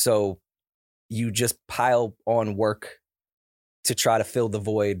yourself. So you just pile on work to try to fill the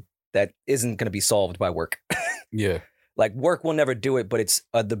void that isn't going to be solved by work. Yeah. Like work will never do it, but it's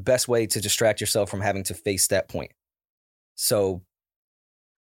the best way to distract yourself from having to face that point. So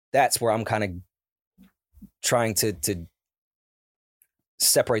that's where I'm kind of trying to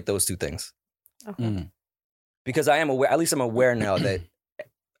separate those two things. Okay. Because I am aware, at least I'm aware now that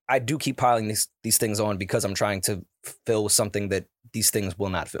I do keep piling these things on because I'm trying to fill something that these things will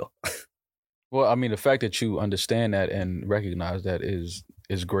not fill. Well, I mean, the fact that you understand that and recognize that is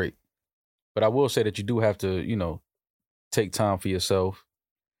great. But I will say that you do have to, you know, take time for yourself.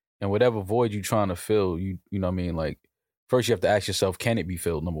 And whatever void you're trying to fill, you know what I mean? Like, first you have to ask yourself, can it be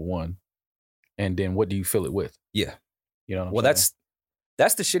filled, number one? And then what do you fill it with? Yeah. You know what I'm well, saying?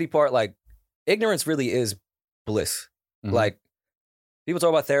 that's the shitty part. Like, ignorance really is bliss. Mm-hmm. Like, people talk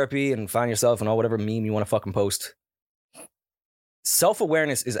about therapy and find yourself and all whatever meme you want to fucking post.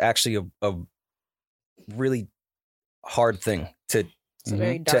 Self-awareness is actually a really hard thing to... It's a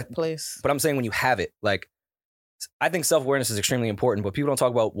very dark place. But I'm saying when you have it, like, I think self-awareness is extremely important, but people don't talk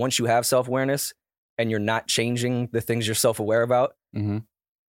about once you have self-awareness and you're not changing the things you're self-aware about,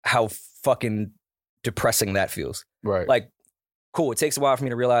 how fucking depressing that feels. Right. Like, cool, it takes a while for me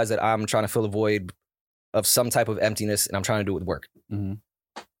to realize that I'm trying to fill a void of some type of emptiness and I'm trying to do it with work.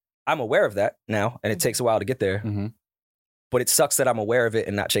 I'm aware of that now, and it takes a while to get there, but it sucks that I'm aware of it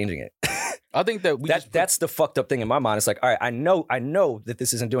and not changing it. I think that that's the fucked up thing in my mind. It's like, all right, I know that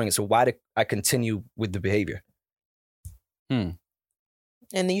this isn't doing it, so why do I continue with the behavior? And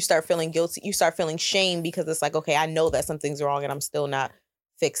then you start feeling guilty. You start feeling shame because it's like, okay, I know that something's wrong and I'm still not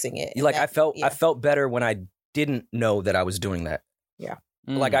fixing it. Like, I felt better when I didn't know that I was doing that. Yeah.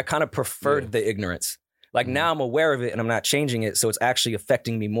 Like, I kind of preferred the ignorance. Like, now I'm aware of it and I'm not changing it, so it's actually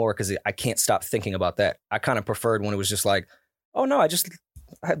affecting me more because I can't stop thinking about that. I kind of preferred when it was just like, oh no,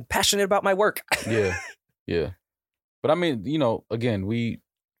 I'm passionate about my work. Yeah. But I mean, you know, again, we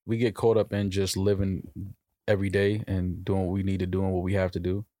get caught up in just living every day and doing what we need to do and what we have to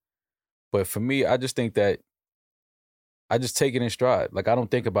do. But for me, I just think that I just take it in stride. Like, I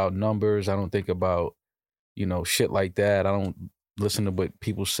don't think about numbers. I don't think about, you know, shit like that. I don't listen to what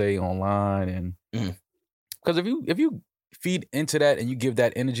people say online. And because if you feed into that and you give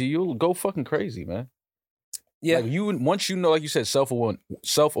that energy, you'll go fucking crazy, man. Yeah. Like, once you know, like you said,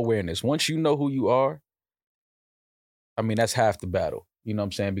 self-awareness, once you know who you are, I mean, that's half the battle. You know what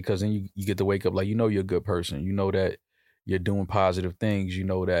I'm saying? Because then you get to wake up like, you know, you're a good person. You know that you're doing positive things. You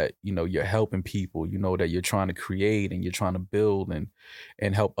know that, you know, you're helping people. You know that you're trying to create and you're trying to build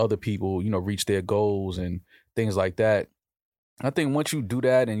and help other people, you know, reach their goals and things like that. I think once you do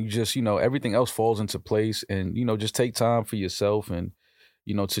that and you just, you know, everything else falls into place and, you know, just take time for yourself and,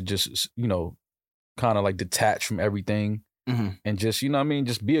 you know, to just, you know, kind of like detach from everything and just, you know what I mean?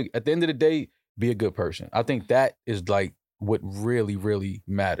 Just at the end of the day, be a good person. I think that is like what really, really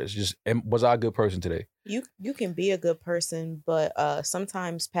matters. Just, was I a good person today? You can be a good person, but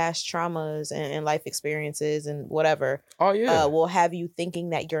sometimes past traumas and life experiences and whatever will have you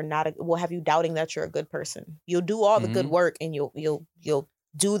thinking that you're not will have you doubting that you're a good person. You'll do all the good work and you'll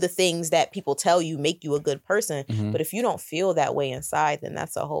do the things that people tell you make you a good person. But if you don't feel that way inside, then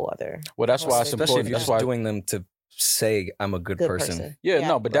that's a whole other. Well, that's why it's especially important. if you're just doing them to say I'm a good person. Yeah,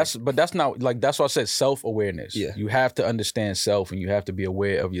 no, but that's not like, that's why I said self-awareness. Yeah, you have to understand self and you have to be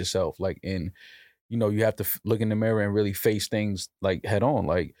aware of yourself. Like, in, you know, you have to look in the mirror and really face things like head on.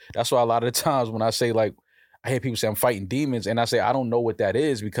 Like, that's why a lot of the times when I say, like, I hear people say I'm fighting demons and I say I don't know what that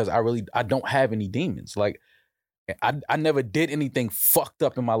is because I don't have any demons. Like, I never did anything fucked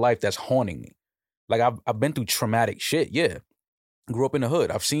up in my life that's haunting me. Like, I've been through traumatic shit. Yeah. Grew up in the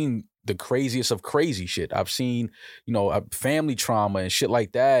hood. I've seen the craziest of crazy shit. I've seen, you know, family trauma and shit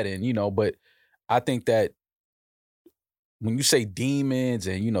like that. And, you know, but I think that when you say demons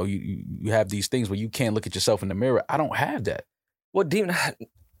and, you know, you have these things where you can't look at yourself in the mirror, I don't have that. Well,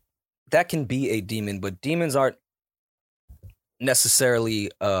 that can be a demon, but demons aren't necessarily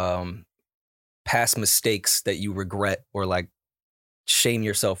past mistakes that you regret or like shame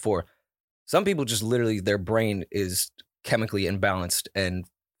yourself for. Some people just literally, their brain is chemically imbalanced and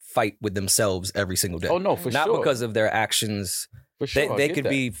fight with themselves every single day. Oh no, for Not sure. because of their actions. For sure, I They get could that.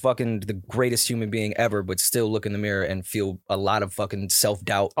 be fucking the greatest human being ever, but still look in the mirror and feel a lot of fucking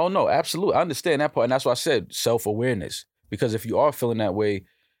self-doubt. Oh no, absolutely. I understand that part, and that's why I said self-awareness. Because if you are feeling that way,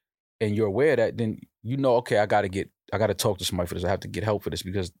 and you're aware of that, then you know, okay, I got to talk to somebody for this. I have to get help for this,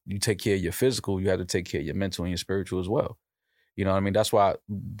 because you take care of your physical, you have to take care of your mental and your spiritual as well. You know what I mean? That's why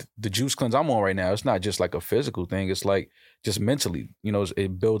the juice cleanse I'm on right now, it's not just like a physical thing. It's like just mentally, you know,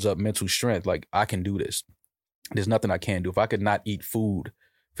 it builds up mental strength. Like, I can do this. There's nothing I can't do. If I could not eat food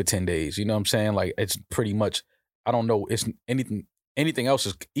for 10 days, you know what I'm saying? Like, it's pretty much, I don't know, it's anything else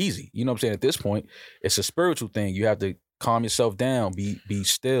is easy. You know what I'm saying? At this point, it's a spiritual thing. You have to calm yourself down, be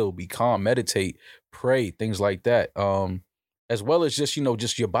still, be calm, meditate, pray, things like that. As well as just, you know,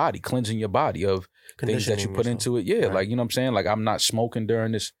 just your body, cleansing your body of things that you put into it. Yeah, Right. like, you know what I'm saying? Like, I'm not smoking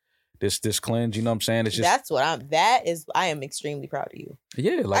during this cleanse, you know what I'm saying? It's just I am extremely proud of you.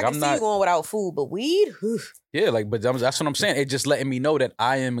 yeah, like I can I'm see not you going without food, but weed, whew. yeah, like, but that's what I'm saying. It just letting me know that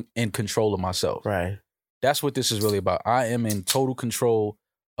I am in control of myself. Right. That's what this is really about. I am in total control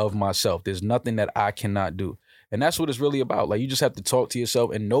of myself. There's nothing that I cannot do. And that's what it's really about. Like, you just have to talk to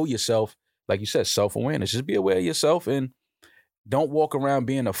yourself and know yourself. Like you said, self-awareness. Just be aware of yourself and don't walk around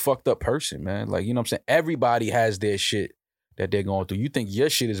being a fucked up person, man. Like, you know what I'm saying? Everybody has their shit that they're going through. You think your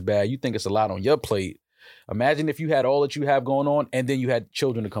shit is bad. You think it's a lot on your plate. Imagine if you had all that you have going on and then you had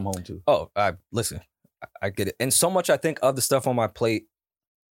children to come home to. Oh, listen, I get it. And so much I think of the stuff on my plate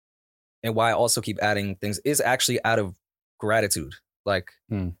and why I also keep adding things is actually out of gratitude. Like,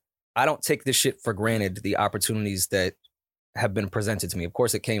 I don't take this shit for granted, the opportunities that have been presented to me. Of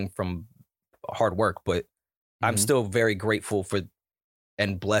course, it came from hard work, but I'm still very grateful for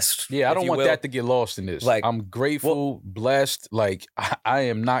and blessed. Yeah, I don't want that to get lost in this. Like, I'm grateful, blessed. Like, I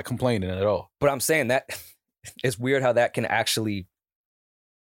am not complaining at all. But I'm saying that it's weird how that can actually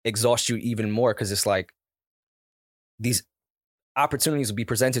exhaust you even more, because it's like these opportunities will be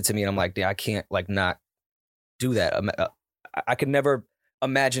presented to me and I'm like, I can't like not do that. I could never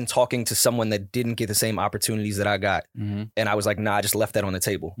imagine talking to someone that didn't get the same opportunities that I got. Mm-hmm. And I was like, nah, I just left that on the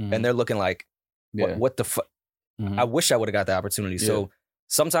table. Mhm. And they're looking like, Yeah. what the fuck? Mhm. I wish I would have got the opportunity. Yeah. So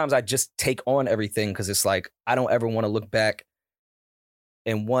sometimes I just take on everything because it's like, I don't ever want to look back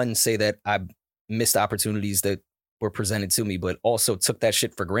and one, say that I missed opportunities that were presented to me, but also took that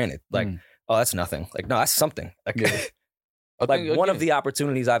shit for granted. Like, oh, that's nothing. Like, no, that's something. Like, Yeah. I like think, one of again, the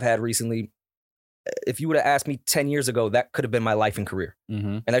opportunities I've had recently, if you would have asked me 10 years ago, that could have been my life and career.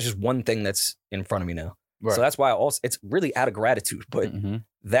 Mhm. And that's just one thing that's in front of me now. Right. So that's why it's really out of gratitude, but Mhm.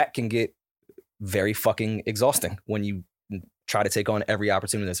 that can get very fucking exhausting when you try to take on every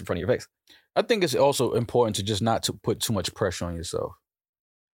opportunity that's in front of your face. I think it's also important to just not to put too much pressure on yourself.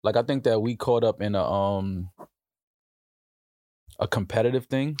 Like, I think that we caught up in a competitive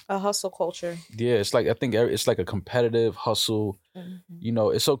thing. A hustle culture. Yeah, it's like, I think it's like a competitive hustle. Mhm. You know,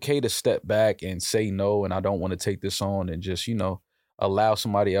 it's okay to step back and say no, and I don't want to take this on, and just, you know, allow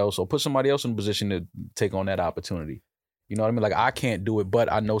somebody else or put somebody else in a position to take on that opportunity. You know what I mean? Like, I can't do it,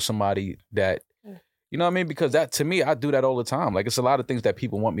 but I know somebody that, you know what I mean? Because that, to me, I do that all the time. Like, it's a lot of things that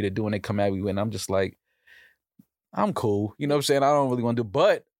people want me to do and they come at me with, and I'm just like, I'm cool. You know what I'm saying? I don't really want to do,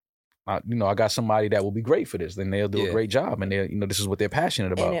 but you know, I got somebody that will be great for this. Then they'll do a great job, and they, you know, this is what they're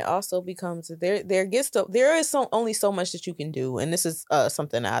passionate about. And it also becomes there is only so much that you can do, and this is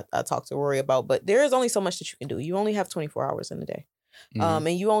something I talked to Rory about. But there is only so much that you can do. You only have 24 hours in a day, Mhm.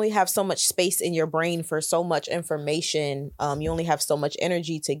 and you only have so much space in your brain for so much information. You only have so much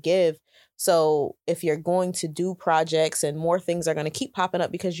energy to give. So if you're going to do projects, and more things are going to keep popping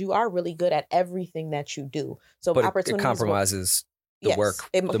up because you are really good at everything that you do. So But it opportunities compromises the work.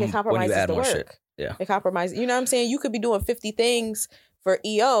 It when compromises you add the more work. shit. Yeah. It compromises. You know what I'm saying? You could be doing 50 things for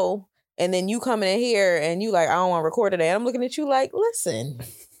EO, and then you coming in here and you like, I don't want to record today. And I'm looking at you like, listen,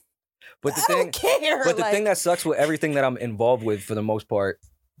 But the I thing, don't care. but the Like, thing that sucks with everything that I'm involved with, for the most part,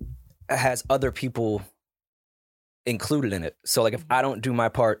 has other people included in it. So like, if I don't do my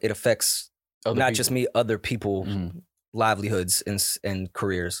part, it affects Other not people. just me, other people's Mhm. livelihoods and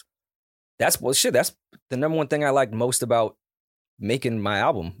careers. That's That's the number one thing I liked most about making my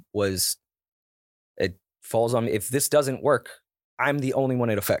album was it falls on me. If this doesn't work, I'm the only one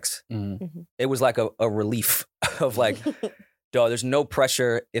it affects. Mhm. It was like a relief of like, dog, there's no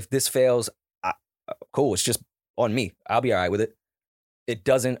pressure. If this fails, cool. It's just on me. I'll be all right with it. It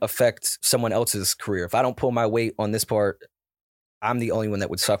doesn't affect someone else's career. If I don't pull my weight on this part, I'm the only one that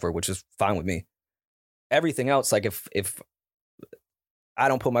would suffer, which is fine with me. Everything else, like if I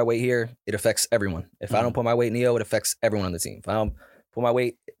don't pull my weight here, it affects everyone. If I don't pull my weight in EO, it affects everyone on the team. If I don't pull my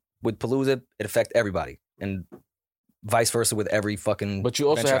weight with Palooza, it affects everybody. And vice versa with every fucking. But you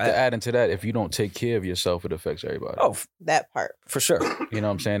also venture have to I- add into that, if you don't take care of yourself, it affects everybody. Oh, That part. for sure. You know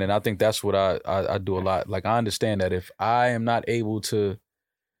what I'm saying? And I think that's what I do a lot. Like, I understand that if I am not able to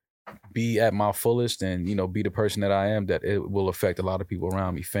be at my fullest and, you know, be the person that I am, that it will affect a lot of people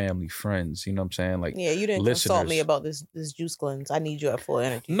around me, family, friends. You know what I'm saying? Like, Yeah, you didn't consult me listeners. about this juice cleanse. I need you at full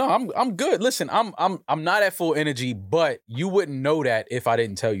energy. no, I'm good. Listen, I'm not at full energy, but you wouldn't know that if I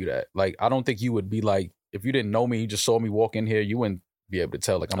didn't tell you that. Like, I don't think you would be like, if you didn't know me, you just saw me walk in here, you wouldn't be able to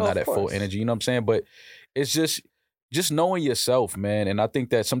tell like I'm Oh, not of at full course. energy. You know what I'm saying? But it's just knowing yourself, man. And I think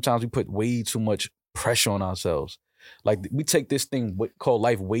that sometimes we put way too much pressure on ourselves. Like, we take this thing called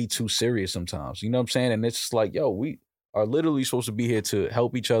life way too serious sometimes. You know what I'm saying? And it's just like, yo, we are literally supposed to be here to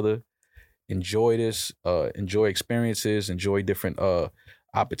help each other, enjoy this, enjoy experiences, enjoy different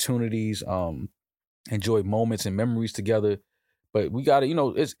opportunities, enjoy moments and memories together. But we gotta, you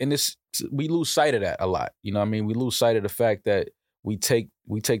know, we lose sight of that a lot. You know what I mean? We lose sight of the fact that we take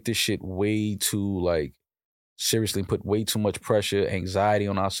this shit way too like seriously and put way too much pressure, anxiety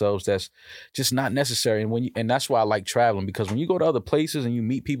on ourselves. That's just not necessary. And that's why I like traveling, because when you go to other places and you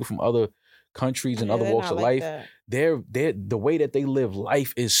meet people from other countries and Yeah, other they're walks not of like life, that. they're the way that they live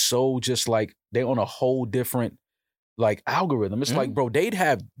life is so just like they're on a whole different like algorithm. It's like, bro, they'd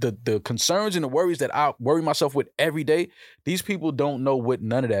have the concerns and the worries that I worry myself with every day. These people don't know what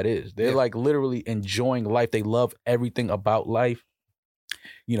none of that is. They're like literally enjoying life. They love everything about life.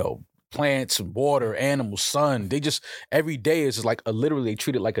 You know, plants, water, animals, sun. They just every day is just like literally they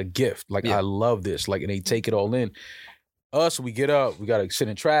treat it like a gift. Like, I love this. Like, and they take it all in. Us, we get up, we gotta sit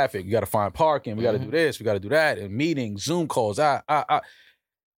in traffic, we gotta find parking, we gotta do this, we gotta do that, and meetings, Zoom calls.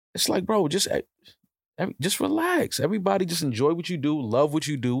 It's like, bro, just relax. Everybody just enjoy what you do, love what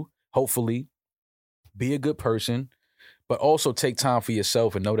you do, hopefully, be a good person, but also take time for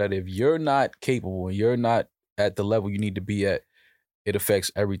yourself and know that if you're not capable and you're not at the level you need to be at, it affects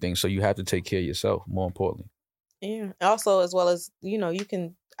everything. So you have to take care of yourself, more importantly. Yeah. Also, as well as, you know,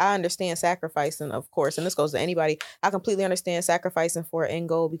 I understand sacrificing, of course, and this goes to anybody. I completely understand sacrificing for an end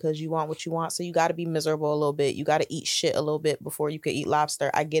goal because you want what you want. So you got to be miserable a little bit. You got to eat shit a little bit before you could eat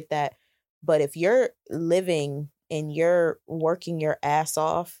lobster. I get that. But if you're living and you're working your ass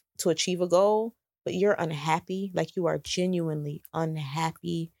off to achieve a goal, but you're unhappy, like you are genuinely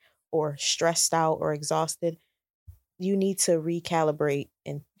unhappy or stressed out or exhausted, you need to recalibrate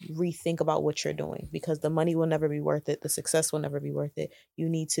and rethink about what you're doing, because the money will never be worth it. The success will never be worth it. You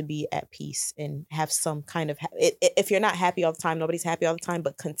need to be at peace and have some kind of, if you're not happy all the time, nobody's happy all the time,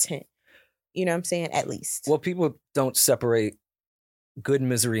 but content. You know what I'm saying? At least. Well, people don't separate good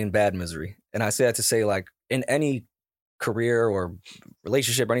misery and bad misery. And I say that to say, like, in any career or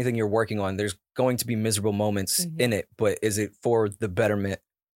relationship or anything you're working on, there's going to be miserable moments in it, but is it for the betterment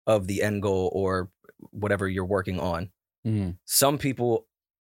of the end goal or whatever you're working on? Some people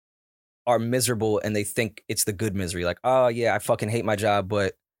are miserable and they think it's the good misery. Like, oh yeah, I fucking hate my job,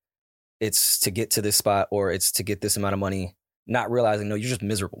 but it's to get to this spot or it's to get this amount of money. Not realizing, no, you're just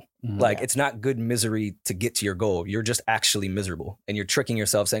miserable. Like, it's not good misery to get to your goal. You're just actually miserable. And you're tricking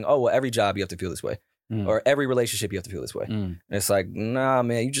yourself saying, oh, well, every job you have to feel this way. Or every relationship you have to feel this way. And it's like, nah,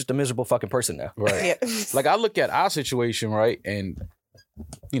 man, you're just a miserable fucking person now. Right. Like, I look at our situation, right? And,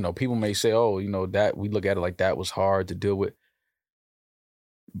 you know, people may say, oh, you know, that we look at it like that was hard to deal with.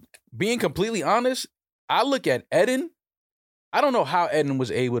 Being completely honest, I look at Eden. I don't know how Eden was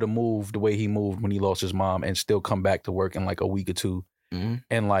able to move the way he moved when he lost his mom and still come back to work in like a week or two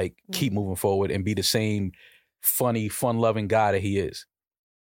and like keep moving forward and be the same funny, fun-loving guy that he is.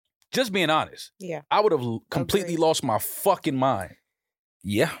 Just being honest. Yeah. I would have completely lost my fucking mind.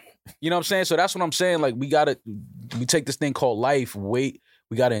 Yeah. You know what I'm saying? So that's what I'm saying. Like, we take this thing called life, we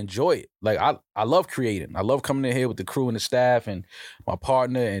got to enjoy it. Like, I love creating. I love coming in here with the crew and the staff and my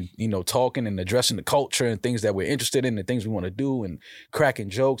partner and, you know, talking and addressing the culture and things that we're interested in and things we want to do and cracking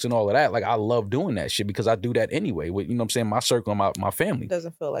jokes and all of that. Like, I love doing that shit because I do that anyway with, you know what I'm saying, my circle and my family. It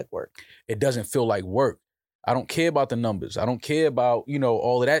doesn't feel like work. It doesn't feel like work. I don't care about the numbers. I don't care about, you know,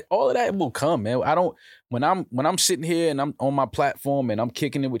 all of that. All of that will come, man. When I'm sitting here and I'm on my platform and I'm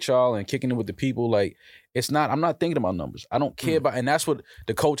kicking it with y'all and kicking it with the people, like, I'm not thinking about numbers. I don't care about, and that's what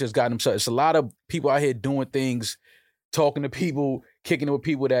the coach has gotten himself. It's a lot of people out here doing things, talking to people, kicking it with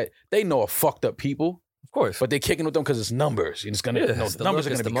people that they know are fucked up people. Of course. But they're kicking with them because it's numbers. And it's gonna, the numbers are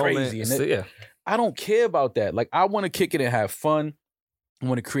gonna be crazy. And I don't care about that. Like, I want to kick it and have fun. I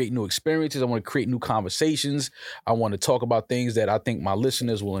want to create new experiences. I want to create new conversations. I want to talk about things that I think my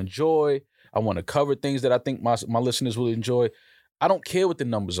listeners will enjoy. I want to cover things that I think my listeners will enjoy. I don't care what the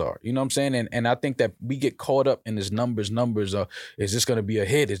numbers are. You know what I'm saying? And I think that we get caught up in this numbers. Is this going to be a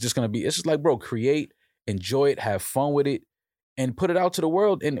hit? Is this going to be? It's just like, bro, create enjoy it, have fun with it, and put it out to the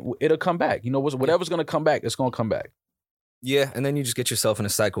world, and it'll come back. You know, whatever's gonna come back, it's gonna come back. Yeah, and then you just get yourself in a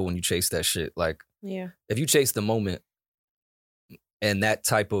cycle when you chase that shit. Like, Yeah. if you chase the moment and that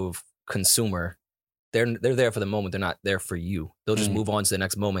type of consumer, they're there for the moment. They're not there for you. They'll just move on to the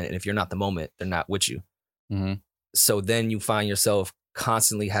next moment. And if you're not the moment, they're not with you. Mm-hmm. So then you find yourself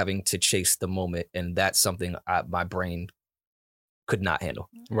constantly having to chase the moment. And that's something my brain could not handle.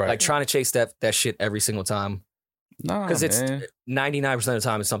 Right. Like trying to chase that shit every single time. Nah, Because it's man. 99% of the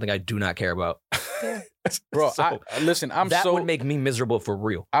time, it's something I do not care about. Bro, So listen, that would make me miserable for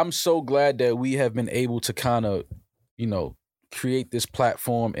real. I'm so glad that we have been able to kind of, you know, create this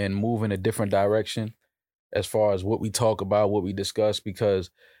platform and move in a different direction as far as what we talk about, what we discuss, because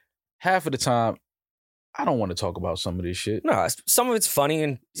half of the time, I don't want to talk about some of this shit. No, some of it's funny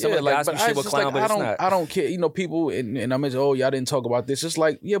and some of the gossip shit will clown, but it's not. I don't care. You know, people, and I'm just, oh, y'all didn't talk about this. It's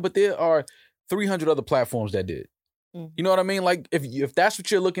like, yeah, but there are 300 other platforms that did. Mhm. You know what I mean? Like, if that's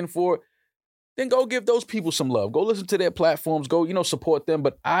what you're looking for, then go give those people some love. Go listen to their platforms. Go, you know, support them.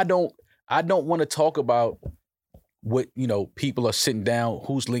 But I don't want to talk about what, you know, people are sitting down,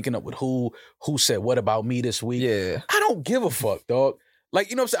 who's linking up with who said what about me this week. Yeah. I don't give a fuck, dog. Like,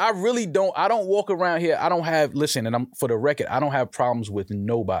 you know what I'm saying? I really don't. I don't walk around here. I don't have, listen, and I'm for the record, I don't have problems with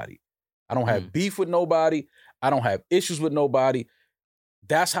nobody. I don't have beef with nobody. I don't have issues with nobody.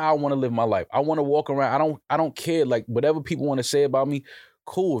 That's how I want to live my life. I want to walk around. I don't care. Like, whatever people want to say about me,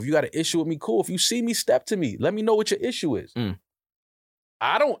 cool. If you got an issue with me, cool. If you see me, step to me. Let me know what your issue is.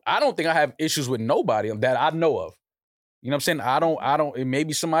 I don't think I have issues with nobody that I know of. You know what I'm saying? I don't, and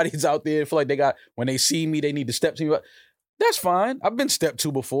maybe somebody's out there feel like when they see me, they need to step to me. But that's fine. I've been stepped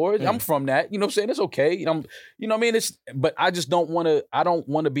to before. I'm from that. You know what I'm saying? It's okay. You know what I mean? But I just don't want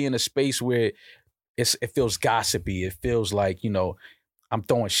to be in a space where it feels gossipy. It feels like, you know, I'm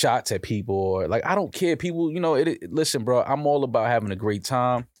throwing shots at people, or like, I don't care. People, you know, listen, bro, I'm all about having a great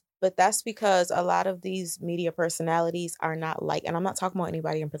time. But that's because a lot of these media personalities are not and I'm not talking about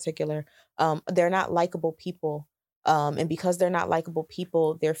anybody in particular. They're not likable people. And because they're not likable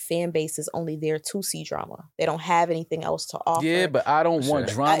people, their fan base is only there to see drama. They don't have anything else to offer. Yeah, but I don't want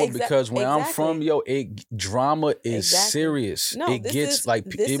drama because when I'm from, drama is serious. No, it gets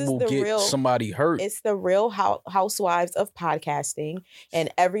it will get somebody hurt. It's the real housewives of podcasting, and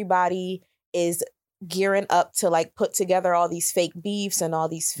everybody is gearing up to like put together all these fake beefs and all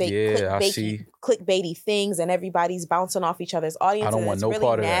these fake clickbaity things, and everybody's bouncing off each other's audiences. I don't want no really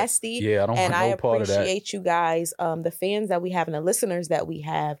part of nasty. that. Yeah, I don't want no part of that. And I appreciate you guys. The fans that we have and the listeners that we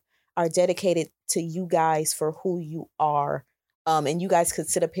have are dedicated to you guys for who you are. And you guys could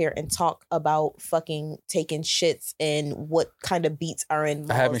sit up here and talk about fucking taking shits and what kind of beats are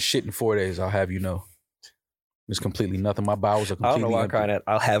in. I haven't shit in 4 days. I'll have you know. It's completely nothing. My bowels are completely I don't know why I'm empty. crying at.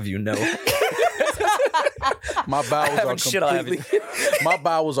 I'll have you know. My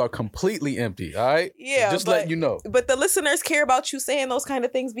bowels are completely empty. All right. Yeah. Just letting you know. But the listeners care about you saying those kind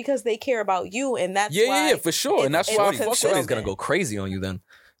of things because they care about you, and that's why. Yeah, for sure. And that's why I fuck with Shorty's gonna go crazy on you then.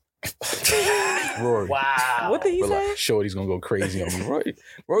 Rory. Wow. What did he say? Shorty's gonna go crazy on me.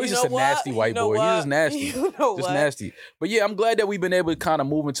 Rory's You just know a what? nasty white You know boy. what? He's just nasty. You know just what? nasty. But yeah, I'm glad that we've been able to kind of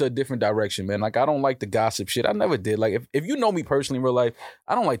move into a different direction, man. Like, I don't like the gossip shit. I never did. Like, if you know me personally in real life,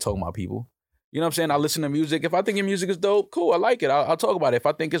 I don't like talking about people. You know what I'm saying? I listen to music. If I think your music is dope, cool, I like it. I'll talk about it. If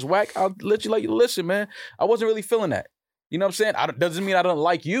I think it's whack, I'll let you listen, man. I wasn't really feeling that. You know what I'm saying? Doesn't mean I don't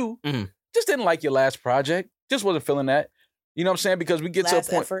like you. Just didn't like your last project. Just wasn't feeling that. You know what I'm saying? Because we get to a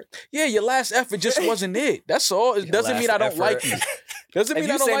point. Effort. Yeah, your last effort just wasn't it. That's all. It doesn't mean I don't like you. Doesn't mean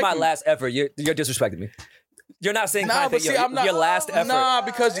I don't like you. If you say my last effort, you're disrespecting me. You're not saying your last effort. Nah,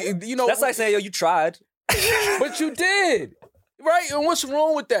 because you know that's like saying, yo, you tried. But you did. Right? And what's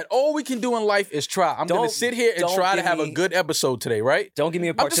wrong with that? All we can do in life is try. I'm going to sit here and try to have a good episode today, right? Don't give me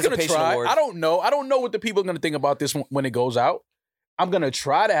a participation I'm just gonna try. award. I don't know what the people are going to think about this when it goes out. I'm going to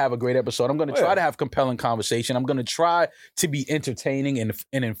try to have a great episode. I'm going to try to have compelling conversation. I'm going to try to be entertaining and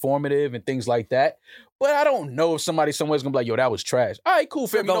informative and things like that. But I don't know if somebody somewhere's going to be like, yo, that was trash. All right, cool,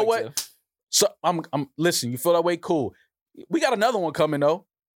 fam. You know what? So listen, you feel that way? Cool. We got another one coming, though.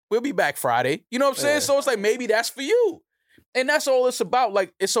 We'll be back Friday. You know what I'm saying? So it's like, maybe that's for you. And that's all it's about.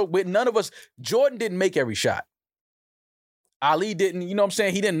 Like, it's so with none of us, Jordan didn't make every shot. Ali didn't, you know what I'm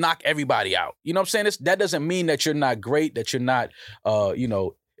saying? He didn't knock everybody out. You know what I'm saying? That doesn't mean that you're not great, that you're not,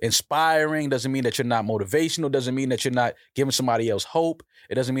 inspiring. Doesn't mean that you're not motivational. Doesn't mean that you're not giving somebody else hope.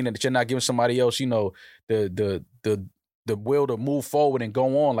 It doesn't mean that you're not giving somebody else, you know, the will to move forward and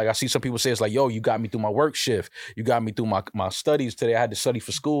go on. Like, I see some people say, it's like, yo, you got me through my work shift. You got me through my studies today. I had to study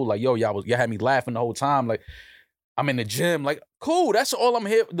for school. Like, yo, y'all had me laughing the whole time. Like, I'm in the gym. Like, cool. That's all I'm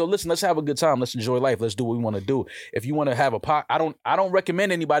here. No, listen, let's have a good time. Let's enjoy life. Let's do what we want to do. If you want to have a I don't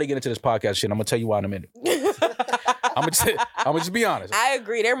recommend anybody get into this podcast shit. I'm gonna tell you why in a minute. I'm gonna just be honest. I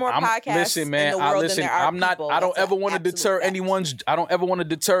agree. There are more podcasts listen, man, in the world than there are people. I don't ever want to deter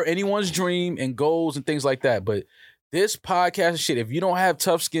anyone's dream and goals and things like that. But this podcast shit, if you don't have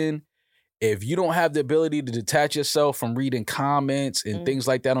tough skin, if you don't have the ability to detach yourself from reading comments and things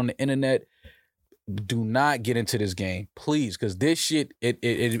like that on the internet, do not get into this game, please, because this shit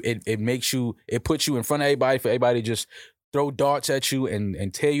it makes you, it puts you in front of everybody for everybody to just throw darts at you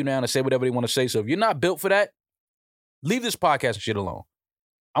and tear you down and say whatever they want to say. So if you're not built for that, leave this podcast and shit alone.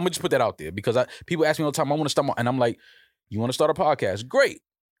 I'm gonna just put that out there because people ask me all the time, I want to start, and I'm like, you want to start a podcast? Great.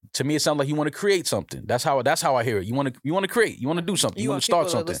 To me, it sounds like you want to create something. That's how I hear it. You want to create. You want to do something. You want to start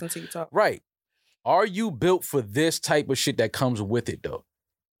something. Listen to you talk. Right. Are you built for this type of shit that comes with it though?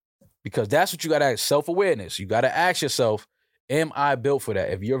 Because that's what you got to ask. Self-awareness. You got to ask yourself, am I built for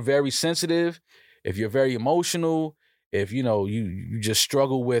that? If you're very sensitive, if you're very emotional, if, you just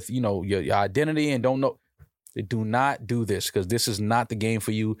struggle with, your identity and don't know, do not do this because this is not the game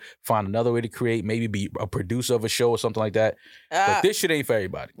for you. Find another way to create, maybe be a producer of a show or something like that. But this shit ain't for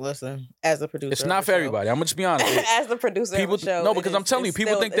everybody. Listen, as a producer, it's not for everybody. I'm gonna just be honest. As the producer of the show, no, because I'm telling you,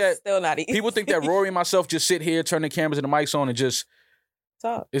 people think that still not easy. People think that Rory and myself just sit here, turn the cameras and the mics on, and just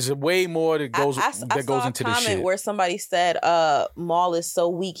talk. There's way more that goes I into this saw a shit. comment where somebody said, Maul is so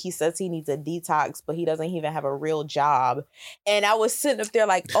weak, he says he needs a detox, but he doesn't even have a real job. And I was sitting up there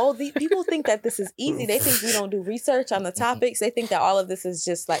like, oh, the people think that this is easy. They think we don't do research on the topics. They think that all of this is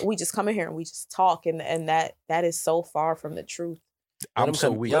just like, we just come in here and we just talk. And that is so far from the truth. I'm so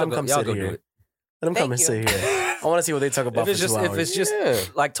weak. Let them come sit here. Let them come and sit here. I want to see what they talk about. If it's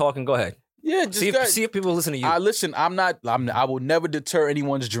just like talking, go ahead. Yeah, just see if people listen to you. I will never deter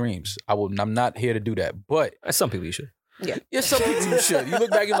anyone's dreams. I'm not here to do that. But some people you should. Yeah, some people you should. You look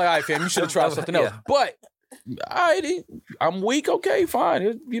back and you're like, all right, fam, you should have tried something else. But I'm weak. Okay,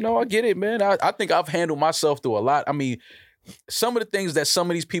 fine. I get it, man. I think I've handled myself through a lot. I mean, some of the things that some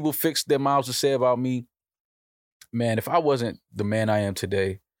of these people fixed their mouths to say about me, man, if I wasn't the man I am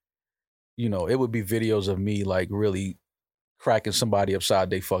today, it would be videos of me like really cracking somebody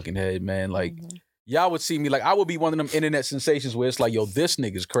upside their fucking head, man. Like, y'all would see me, like, I would be one of them internet sensations where it's like, yo, this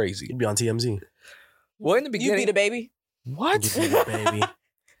nigga's crazy. You'd be on TMZ. Well, in the beginning... You be the baby? What? You be the baby.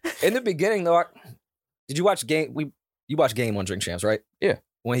 In the beginning, though, did you watch Game? You watched Game on Drink Champs, right? Yeah.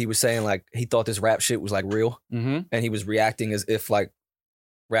 When he was saying, like, he thought this rap shit was, like, real. Mm-hmm. And he was reacting as if, like,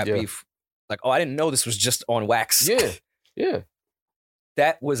 rap beef. Like, oh, I didn't know this was just on wax. Yeah. Yeah.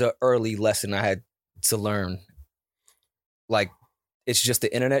 That was an early lesson I had to learn. Like, it's just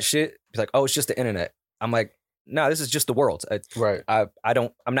the internet shit. It's like, oh, it's just the internet. I'm like, no, this is just the world. Right. I'm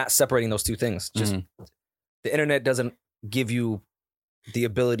not separating those two things. Just the internet doesn't give you the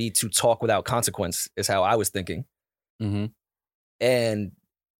ability to talk without consequence, is how I was thinking. Mm-hmm. And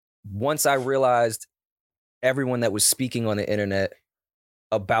once I realized everyone that was speaking on the internet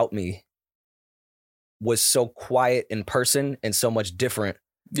about me was so quiet in person and so much different.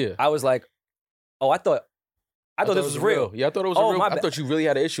 Yeah. I was like, oh, I thought this was real. Yeah, I thought it was real. I thought you really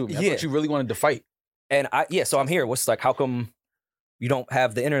had an issue with me. I thought you really wanted to fight. And so I'm here. What's like, how come you don't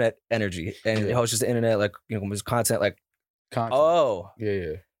have the internet energy? And it's just the internet, like, there's content, like, oh.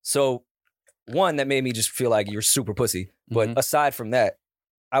 Yeah. So one, that made me just feel like you're super pussy. But aside from that,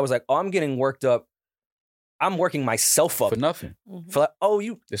 I was like, oh, I'm getting worked up. I'm working myself up. For nothing. For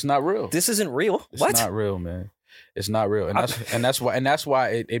like, it's not real. This isn't real. It's not real, man. It's not real. And that's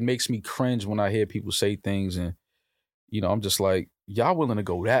why it makes me cringe when I hear people say things and I'm just like, y'all willing to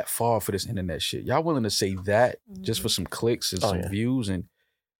go that far for this internet shit. Y'all willing to say that just for some clicks and some views. And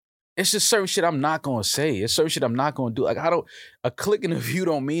it's just certain shit I'm not going to say. It's certain shit I'm not going to do. Like, a click and a view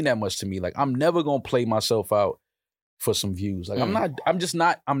don't mean that much to me. Like, I'm never going to play myself out for some views. Like, I'm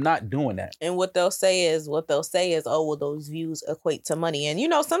not doing that. And what they'll say is, oh, well, those views equate to money.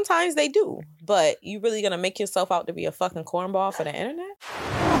 And, sometimes they do. But you really going to make yourself out to be a fucking cornball for the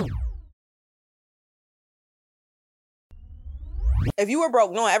internet? If you were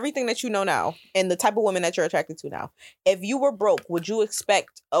broke, knowing everything that you know now and the type of woman that you're attracted to now, if you were broke, would you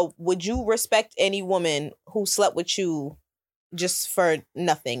respect any woman who slept with you just for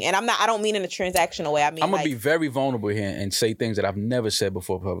nothing? And I don't mean in a transactional way. I mean, I'm going to be very vulnerable here and say things that I've never said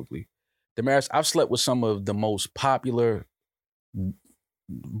before publicly. Damaris, I've slept with some of the most popular,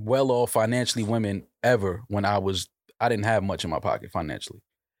 well-off financially women ever when I didn't have much in my pocket financially.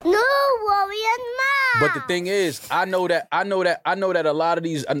 No worry, Ma. But the thing is, I know that a lot of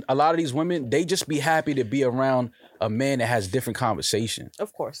these women, they just be happy to be around a man that has different conversation.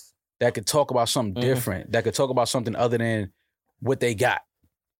 Of course. that could talk about something different, that could talk about something other than what they got.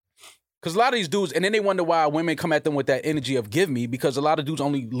 Because a lot of these dudes, and then they wonder why women come at them with that energy of give me, because a lot of dudes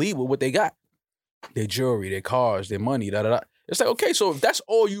only lead with what they got. Their jewelry, their cars, their money, da-da-da. It's like, okay, so if that's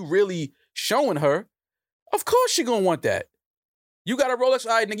all you really showing her, of course she gonna want that. You got a Rolex,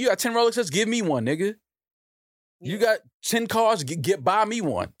 all right, nigga, you got 10 Rolexes, give me one, nigga. You got 10 cars, buy me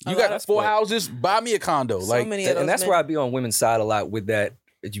one. You got 4 houses, buy me a condo. So like, many of those And that's men. where I be on women's side a lot with that.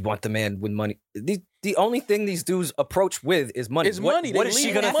 You want the man with money. The only thing these dudes approach with is money. It's money. What They is she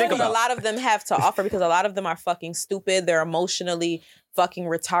lead gonna with think money. A about? lot of them have to offer because a lot of them are fucking stupid. They're emotionally fucking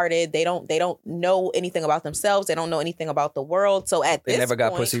retarded. They don't know anything about themselves. They don't know anything about the world. So at They this never got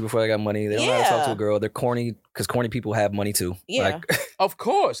point, pussy before they got money. They don't know how to talk to Yeah. a girl. They're corny because corny people have money too. Yeah. Like, of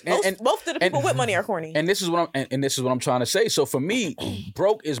course. Most of the people and- with money are corny. And this is what and this is what I'm trying to say. So for me,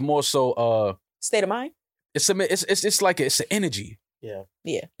 broke is more so State of mind. it's an energy. Yeah.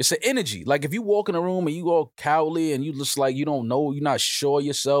 Yeah. It's an energy. Like if you walk in a room and you all cowardly and you just like you don't know, you're not sure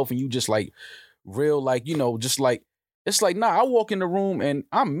yourself, and you just like real like, just like it's like, nah, I walk in the room and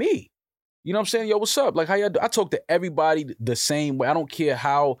I'm me. You know what I'm saying? Yo, what's up? Like how y'all do? I talk to everybody the same way. I don't care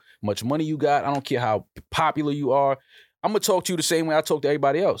how much money you got. I don't care how popular you are. I'm gonna talk to you the same way I talk to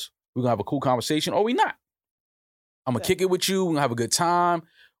everybody else. We're gonna have a cool conversation or we not. I'm gonna kick it with you. We're gonna have a good time.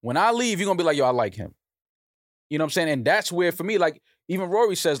 When I leave, you're gonna be like, yo, I like him. You know what I'm saying? And that's where for me, like, even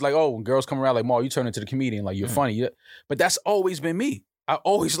Rory says, like, oh, when girls come around, like, Mar, you turn into the comedian, like, you're funny. Yeah. But that's always been me. I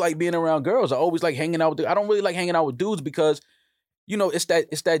always like being around girls. I always like hanging out with I don't really like hanging out with dudes because, it's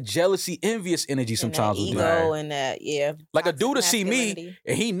that jealousy, envious energy sometimes and with that dudes. ego and that, yeah. Like a toxic dude to see me masculinity.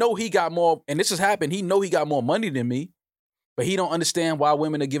 and he know he got more, and this has happened, he know he got more money than me, but he don't understand why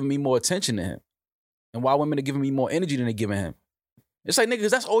women are giving me more attention than him and why women are giving me more energy than they're giving him. It's like, niggas,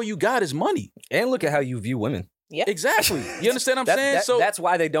 that's all you got is money. and look at how you view women. Yeah. Exactly. You understand what I'm saying? So that's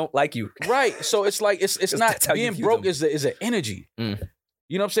why they don't like you. Right. So it's like it's not that's how you being view broke them. is an energy. Mm.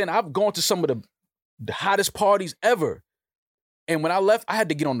 You know what I'm saying? I've gone to some of the hottest parties ever. And when I left, I had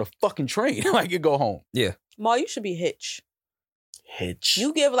to get on the fucking train. Like, you go home. Ma, you should be Hitch. Hitch.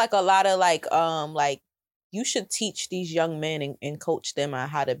 You give like a lot of like you should teach these young men and coach them on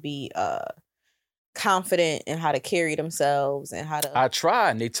how to be confident and how to carry themselves and how to I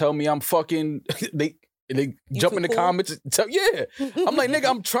try and they tell me I'm fucking they jump too in the cool? comments and tell I'm like, nigga,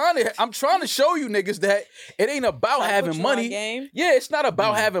 I'm trying to show you niggas that it ain't about Try to put having you on money. game. Yeah, it's not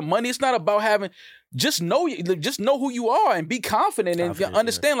about having money. It's not about having. Just know who you are and be confident and Confident,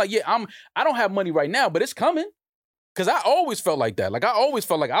 understand. Like, I don't have money right now, but it's coming. Cause I always felt like that. Like I always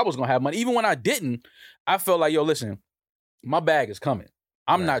felt like I was gonna have money, even when I didn't. I felt like, yo, listen, my bag is coming.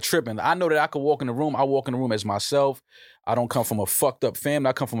 I'm not tripping. I know that I could walk in the room. I walk in the room as myself. I don't come from a fucked up family.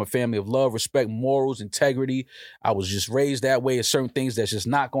 I come from a family of love, respect, morals, integrity. I was just raised that way. There's certain things that's just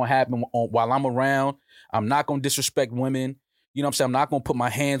not gonna happen while I'm around. I'm not gonna disrespect women. You know what I'm saying? I'm not gonna put my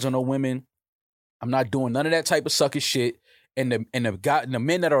hands on no women. I'm not doing none of that type of sucker shit. And the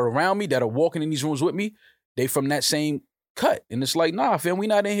men that are around me that are walking in these rooms with me, they from that same cut. And it's like, nah, fam, we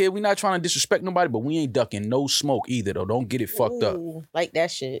not in here. We not trying to disrespect nobody, but we ain't ducking no smoke either, though. Don't get it fucked up. Ooh, like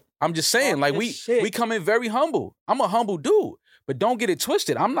that shit. I'm just saying, like, we come in very humble. I'm a humble dude, but don't get it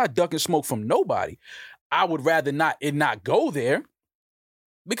twisted. I'm not ducking smoke from nobody. I would rather not go there.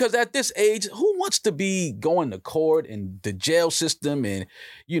 Because at this age, who wants to be going to court and the jail system and,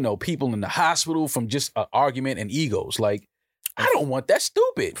 people in the hospital from just an argument and egos? Like, I don't want that.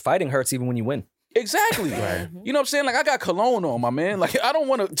 Stupid. Fighting hurts even when you win. Exactly. Right. You know what I'm saying? Like, I got cologne on, my man. Like, I don't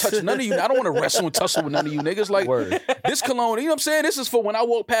want to touch none of you. I don't want to wrestle and tussle with none of you niggas. Like, Word. this cologne, you know what I'm saying? This is for when I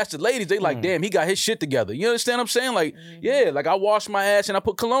walk past the ladies, they like, damn, he got his shit together. You understand what I'm saying? Like, yeah, like I wash my ass and I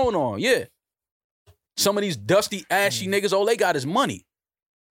put cologne on. Yeah. Some of these dusty, ashy niggas, all they got is money.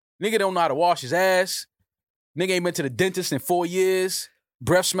 Nigga don't know how to wash his ass. Nigga ain't been to the dentist in 4 years.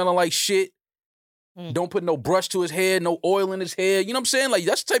 Breath smelling like shit. Don't put no brush to his hair, no oil in his hair. You know what I'm saying? Like,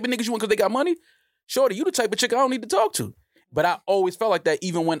 that's the type of niggas you want because they got money? Shorty, you the type of chick I don't need to talk to. But I always felt like that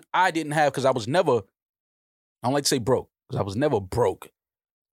even when I didn't have, because I was never, I don't like to say broke, because I was never broke.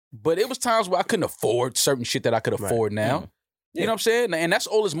 But it was times where I couldn't afford certain shit that I could afford now. You know what I'm saying? And that's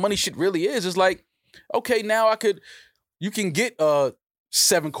all this money shit really is. It's like, okay, now you can get a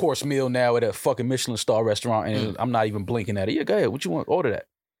 7-course meal now at a fucking Michelin star restaurant and I'm not even blinking at it. Yeah, go ahead. What you want? Order that.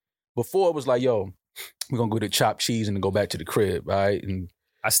 Before it was like, yo, we're going to go to chopped cheese and then go back to the crib, right? And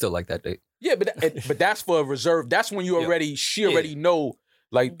I still like that date. yeah, but that's for a reserve. That's when you she already know,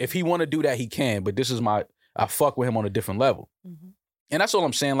 like, if he want to do that, he can. But this is I fuck with him on a different level. And that's all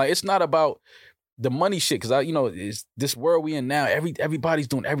I'm saying. Like, it's not about the money shit. Because, it's this world we in now, everybody's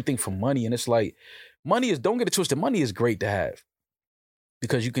doing everything for money. And it's like, money is, don't get it twisted, money is great to have.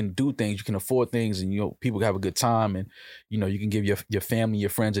 because you can do things, you can afford things, and people can have a good time, and you can give your family, your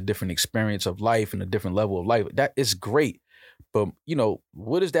friends a different experience of life and a different level of life. That is great. But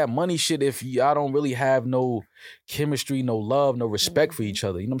what is that money shit if y'all don't really have no chemistry, no love, no respect for each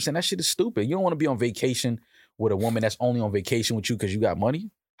other? You know what I'm saying? That shit is stupid. You don't want to be on vacation with a woman that's only on vacation with you because you got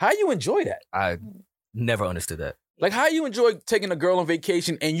money. How you enjoy that? I never understood that. Like, how you enjoy taking a girl on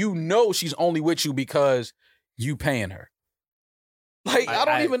vacation and she's only with you because you paying her? Like, I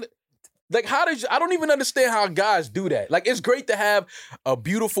don't even understand how guys do that. Like, it's great to have a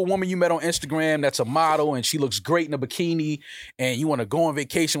beautiful woman you met on Instagram that's a model and she looks great in a bikini and you want to go on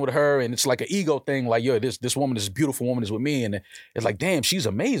vacation with her and it's like an ego thing. Like, yo, this woman, this beautiful woman is with me. And it's like, damn, she's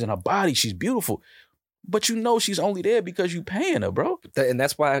amazing. Her body, she's beautiful. But she's only there because you paying her, bro. And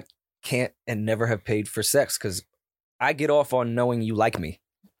that's why I can't and never have paid for sex, because I get off on knowing you like me.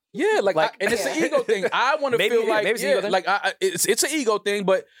 Yeah, and it's an ego thing. I want to feel like, maybe it's an ego thing. like it's an ego thing,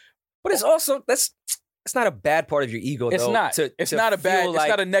 but it's also it's not a bad part of your ego. It's though, not. It's not a bad. It's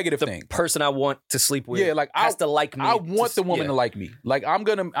not a negative the thing. Person I want to sleep with, yeah, like has to like me. I want the woman to like me. Like I'm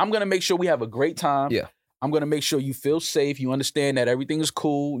gonna make sure we have a great time. Yeah. I'm gonna make sure you feel safe. You understand that everything is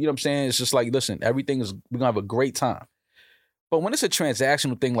cool. You know what I'm saying? It's just like, listen, we're gonna have a great time. But when it's a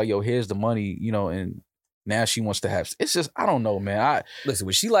transactional thing, like, yo, here's the money, and now she wants to have. It's just, I don't know, man. Listen,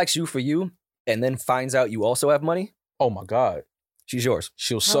 when she likes you for you, and then finds out you also have money, oh my God, she's yours.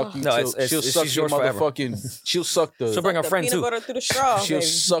 She'll suck you. No, she'll suck she's your yours forever. motherfucking. She'll suck the. She'll bring her friend peanut too. butter through the straw. She'll baby.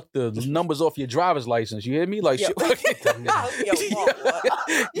 suck the numbers off your driver's license. You hear me? Like, Yo,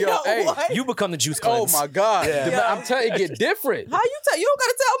 hey, what? You become the juice oh cleanse. my God, Yeah. I'm telling you, it get different. How you tell? You don't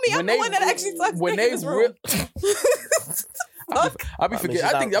gotta tell me. I'm the one that actually sucks when dick in this room. I be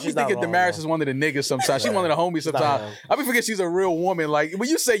forgetting. I be thinking Damaris is one of the niggas sometimes. She's one of the homies sometimes. I be forgetting she's a real woman. Like, when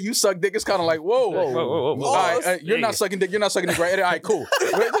you say you suck dick, it's kind of like, whoa. All right, you're not sucking dick. You're not sucking dick, right? All right, cool.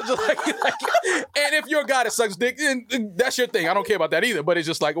 And if you're a guy that sucks dick, then that's your thing. I don't care about that either. But it's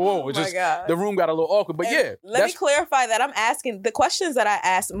just like, whoa. It's just the room got a little awkward. But yeah, let me clarify that I'm asking the questions that I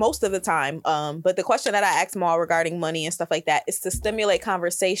ask most of the time. But the question that I ask Maul regarding money and stuff like that is to stimulate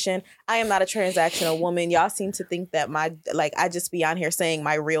conversation. I am not a transactional woman. Y'all seem to think that I just be on here saying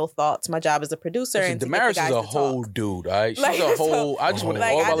my real thoughts. My job as a producer. Listen, and Damaris is a whole dude, all right? She's a whole. I just want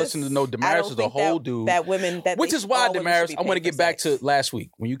all of our listeners to know Damaris is a whole dude. That women that which is why Damaris. I want to get back to last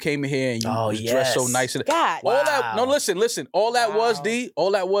week when you came in here and you was dressed so nice. God, all that. No, listen. All that was D.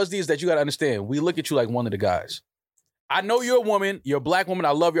 All that was D is that you got to understand. We look at you like one of the guys. I know you're a woman. You're a black woman.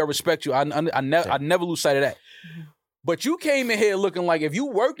 I love you. I respect you. I never lose sight of that. But you came in here looking like if you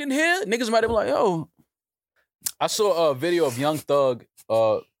worked in here, niggas might have been like, yo. I saw a video of Young Thug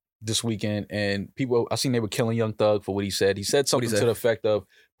this weekend, and I seen they were killing Young Thug for what he said. He said something to the effect of,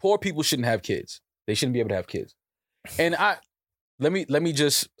 poor people shouldn't have kids. They shouldn't be able to have kids. And I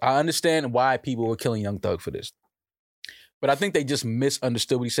understand why people were killing Young Thug for this. But I think they just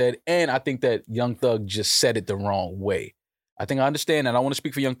misunderstood what he said, and I think that Young Thug just said it the wrong way. I think I understand, and I want to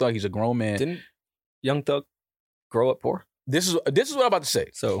speak for Young Thug. He's a grown man. Didn't Young Thug grow up poor? This is what I'm about to say.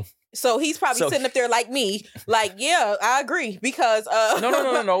 So he's probably sitting up there like me, like, yeah, I agree, because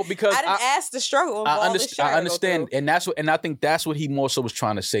no, because I didn't ask the struggle. I understand, and I think that's what he more so was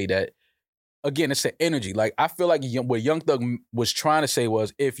trying to say. That again, it's the energy. Like, I feel like what Young Thug was trying to say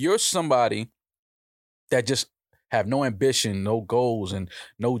was, if you're somebody that just have no ambition, no goals, and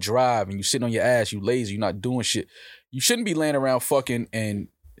no drive, and you sitting on your ass, you lazy, you're not doing shit, you shouldn't be laying around fucking and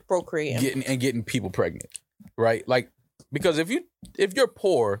procreating, getting people pregnant, right? Like, because if you're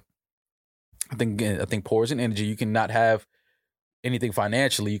poor. I think poor is an energy. You cannot have anything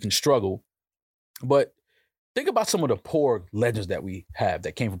financially. You can struggle. But think about some of the poor legends that we have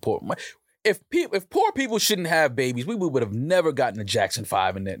that came from poor. If poor people shouldn't have babies, we would have never gotten the Jackson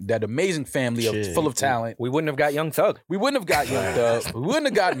 5 and that amazing family full of talent. We wouldn't have got Young Thug. We wouldn't have got Young Thug. We wouldn't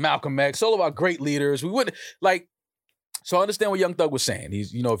have got Malcolm X. All of our great leaders. We wouldn't So I understand what Young Thug was saying.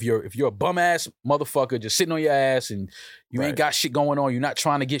 He's, if you're a bum ass motherfucker just sitting on your ass and you ain't got shit going on, you're not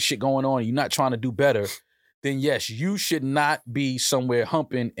trying to get shit going on, you're not trying to do better, then yes, you should not be somewhere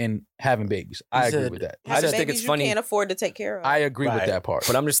humping and having babies. I agree with that. I just think it's funny. You can't afford to take care of. I agree with that part.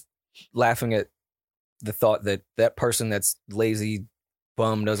 But I'm just laughing at the thought that person that's lazy,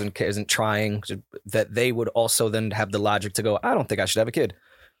 bum, doesn't care, isn't trying, that they would also then have the logic to go, I don't think I should have a kid.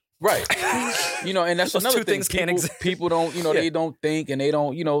 Right. And that's Those another two thing. things can't exist. People don't, they don't think and they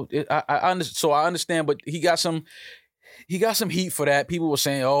don't, so I understand, but he got some heat for that. People were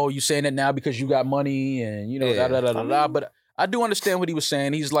saying, oh, you saying that now because you got money and, da. But I do understand what he was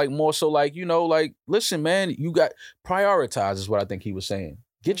saying. He's like more so like, listen, man, you got prioritize is what I think he was saying.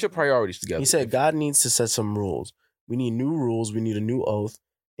 Get your priorities together. He said God needs to set some rules. We need new rules. We need a new oath.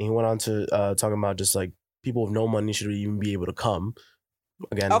 And he went on to talking about just like people with no money should even be able to come.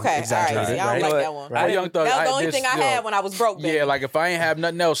 Again, Okay, all right. exaggerated, See, I don't right? like Right. that one. Right. Young Thug, That was the only this- thing I yo, had when I was broke. Yeah, like if I ain't have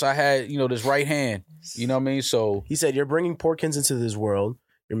nothing else, I had, this right hand. You know what I mean? So He said, "You're bringing poor kids into this world.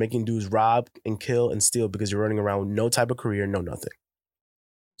 You're making dudes rob and kill and steal because you're running around with no type of career, no nothing."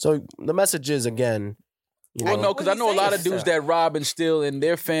 So the message is again, well, no, because I know a lot of dudes that rob and steal, and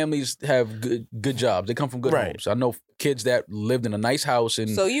their families have good jobs. They come from good Right. homes. I know kids that lived in a nice house, and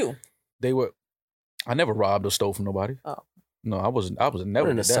So you. they were. I never robbed or stole from nobody. Oh. No, I was never what an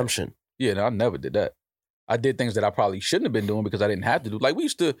did that. assumption. Yeah, no, I never did that. I did things that I probably shouldn't have been doing because I didn't have to do. Like we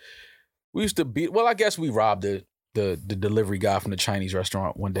used to beat. Well, I guess we robbed the delivery guy from the Chinese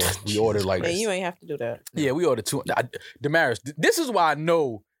restaurant one day. We ordered like, Man, you ain't have to do that. yeah, we ordered two. Damaris, this is why I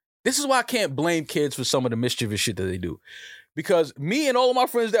know. This is why I can't blame kids for some of the mischievous shit that they do, because me and all of my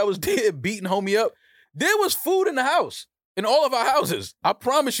friends that was there beating homie up, there was food in the house in all of our houses. I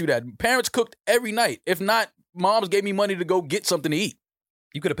promise you that parents cooked every night. If not, moms gave me money to go get something to eat.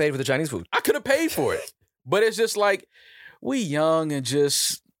 You could have paid for the Chinese food. I could have paid for it. But it's just like, we young and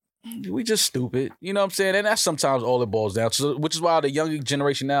we just stupid. You know what I'm saying? And that's sometimes all it boils down to, which is why the younger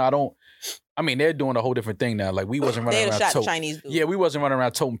generation now, they're doing a whole different thing now. Like we wasn't running They'd have around shot the toting. Chinese dude. Yeah, we wasn't running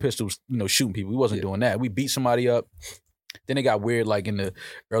around toting pistols, shooting people. We wasn't doing that. We beat somebody up. Then it got weird, like in the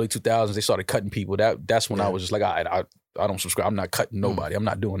early 2000s, they started cutting people. That's when I was just like, I don't subscribe. I'm not cutting nobody. I'm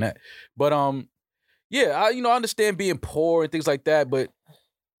not doing that. But yeah, I understand being poor and things like that, but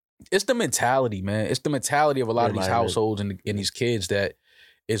it's the mentality, man. It's the mentality of a lot of these households and these kids that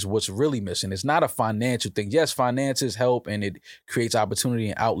is what's really missing. It's not a financial thing. Yes, finances help and it creates opportunity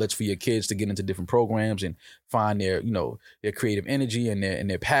and outlets for your kids to get into different programs and find their creative energy and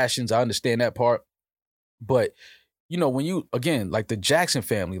their passions. I understand that part. But, when you, again, like the Jackson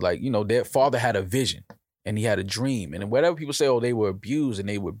family, like, their father had a vision and he had a dream. And whatever people say, they were abused and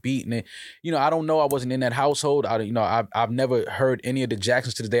they were beaten. And, I don't know. I wasn't in that household. I've never heard any of the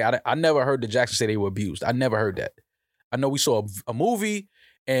Jacksons to this day. I never heard the Jacksons say they were abused. I never heard that. I know we saw a movie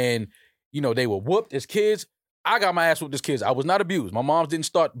and, they were whooped as kids. I got my ass whooped as kids. I was not abused. My mom didn't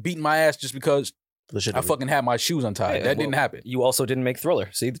start beating my ass just because I fucking had my shoes untied. That didn't happen. You also didn't make Thriller.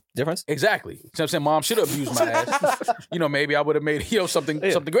 See the difference? Exactly. You know what I'm saying? Mom should have abused my ass. Maybe I would have made something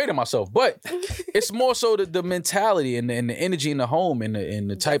great of myself. But it's more so the mentality and the energy in the home and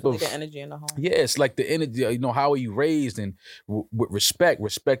the type of the energy in the home. Yeah, it's like the energy. How are you raised and with respect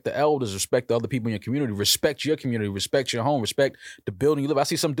the elders, respect the other people in your community, respect your home, respect the building you live. I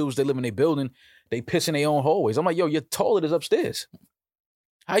see some dudes, they live in their building, they piss in their own hallways. I'm like, yo, your toilet is upstairs.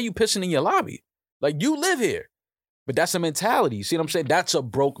 How you pissing in your lobby? Like, you live here. But that's a mentality. You see what I'm saying? That's a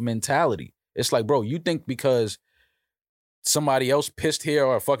broke mentality. It's like, bro, you think because somebody else pissed here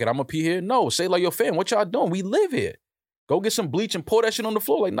or fuck it, I'm gonna pee here? No, say like, yo, fam, what y'all doing? We live here. Go get some bleach and pour that shit on the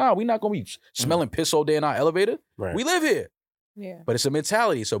floor. Like, nah, we not gonna be smelling piss all day in our elevator. Right. We live here. Yeah. But it's a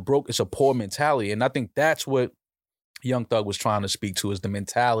mentality. It's a poor mentality. And I think that's what Young Thug was trying to speak to, is the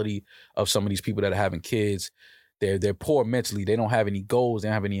mentality of some of these people that are having kids. They're poor mentally. They don't have any goals. They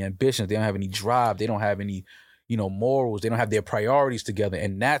don't have any ambitions. They don't have any drive. They don't have any, morals. They don't have their priorities together.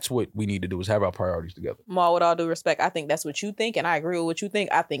 And that's what we need to do, is have our priorities together. Ma, with all due respect, I think that's what you think, and I agree with what you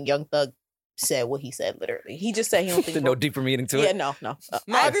think. I think Young Thug said what he said, literally. He just said he don't think No deeper meaning to it. Yeah, no.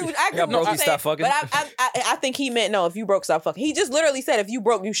 I agree with got broke, what you you're stop saying, fucking. but I think he meant, no, if you broke, stop fucking. He just literally said, if you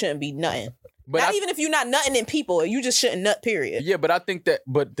broke, you shouldn't be nothing. But even if you're not nothing in people, you just shouldn't nut, period. Yeah, but I think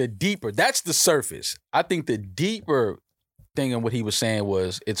the deeper, that's the surface. I think the deeper thing in what he was saying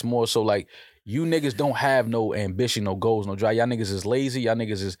was, it's more so like, you niggas don't have no ambition, no goals, no drive. Y'all niggas is lazy. Y'all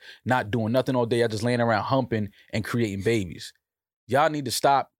niggas is not doing nothing all day. Y'all just laying around humping and creating babies. Y'all need to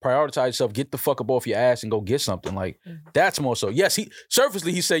stop, prioritize yourself, get the fuck up off your ass and go get something. Like, that's more so. Yes,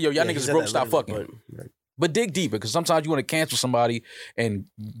 surfacely he said, yo, y'all niggas is broke, stop fucking. But dig deeper, because sometimes you want to cancel somebody and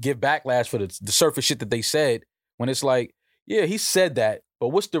give backlash for the surface shit that they said, when it's like, yeah, he said that, but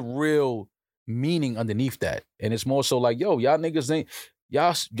what's the real meaning underneath that? And it's more so like, yo, y'all niggas ain't,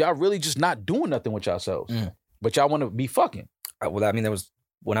 y'all really just not doing nothing with yourselves. But y'all want to be fucking. Well, I mean, that was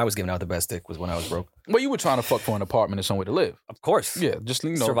when I was giving out the best dick, was when I was broke. Well, you were trying to fuck for an apartment and somewhere to live. Of course. Yeah, just,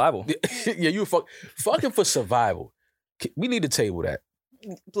 survival. Yeah, you were fucking for survival. We need to table that.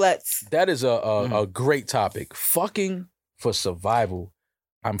 Let's. That is a great topic. Fucking for survival.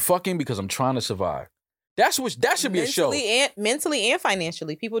 I'm fucking because I'm trying to survive. That should be a show. Mentally and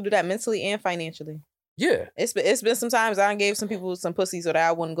financially. People do that mentally and financially. Yeah. It's been some times I gave some people some pussy so that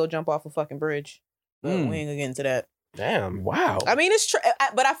I wouldn't go jump off a fucking bridge. But we ain't gonna get into that. Damn. Wow. I mean, it's true,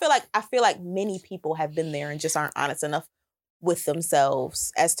 but I feel like many people have been there and just aren't honest enough with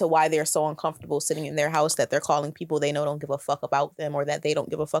themselves as to why they're so uncomfortable sitting in their house that they're calling people they know don't give a fuck about them or that they don't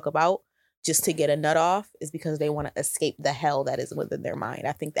give a fuck about just to get a nut off is because they want to escape the hell that is within their mind.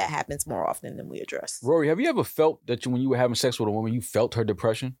 I think that happens more often than we address. Rory, have you ever felt that when you were having sex with a woman, you felt her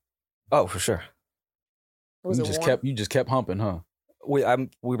depression? Oh, for sure. Was You it just warm? kept humping, huh? We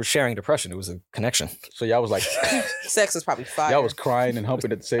were sharing depression. It was a connection. So y'all was like, Sex was probably fire. y'all was crying and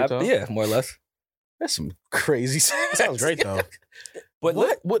humping at the same time. Yeah, more or less. That's some crazy sex. Sounds great though. But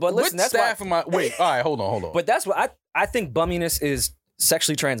but listen, that's why. staff am I? Wait, all right, hold on. But that's what I think. Bumminess is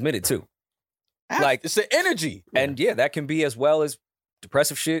sexually transmitted too. Like it's the energy, and yeah, that can be as well as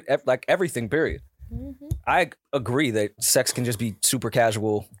depressive shit, like everything. Period. Mm-hmm. I agree that sex can just be super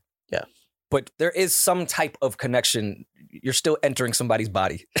casual. Yeah. But there is some type of connection. You're still entering somebody's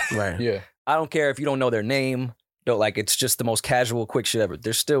body. Right. Yeah, I don't care if you don't know their name. Don't like it's just the most casual, quick shit ever.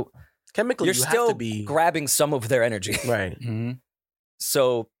 There's still Chemically, you're you still have to be grabbing some of their energy. right. mm-hmm.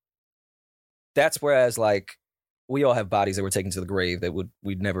 So that's whereas like we all have bodies that we're taking to the grave that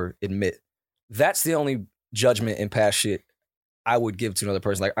we'd never admit. That's the only judgment and past shit I would give to another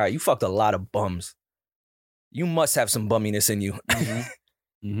person. Like, all right, you fucked a lot of bums. You must have some bumminess in you.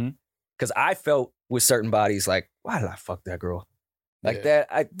 Mm-hmm. Because I felt with certain bodies like, why did I fuck that girl? Like that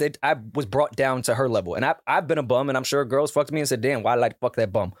I was brought down to her level. And I've been a bum and I'm sure girls fucked me and said, damn, why did I fuck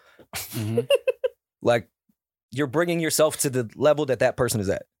that bum? Mm-hmm. Like, you're bringing yourself to the level that person is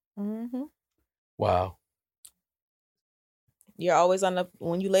at. Mm-hmm. Wow. You're always on the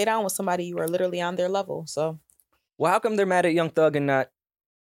when you lay down with somebody, you are literally on their level. So Well, how come they're mad at Young Thug and not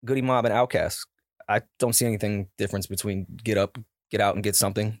Goody Mob and Outkast? I don't see anything difference between get up, get out, and get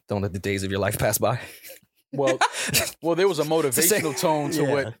something. Don't let the days of your life pass by. Well, there was a motivational tone to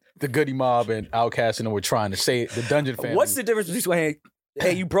Yeah. what the Goody Mob and Outkast and them were trying to say. The Dungeon Family. What's the difference between,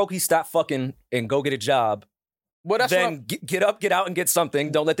 hey, you broke, stop fucking and go get a job? Well, that's Then get up, get out, and get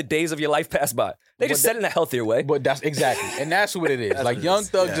something. Don't let the days of your life pass by. They just said it in a healthier way. But that's exactly, and that's what it is. That's Like what it Young is,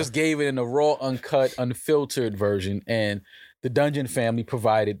 Thug yeah. just gave it in a raw, uncut, unfiltered version, and the Dungeon Family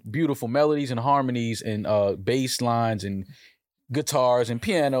provided beautiful melodies and harmonies and bass lines and guitars and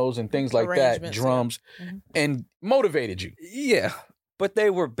pianos and things like that, Arrangements, drums, yeah. Mhm. and motivated you. Yeah, but they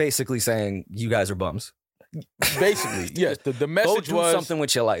were basically saying you guys are bums. Basically, yes. The Go message do was something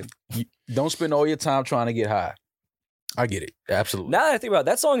with your life. don't spend all your time trying to get high. I get it, absolutely. Now that I think about it,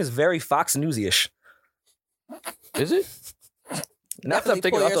 that song is very Fox News-ish. Is it? Now that I'm definitely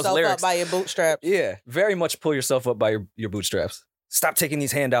thinking pull about those yourself lyrics. up by your bootstraps. Yeah, very much pull yourself up by your bootstraps. Stop taking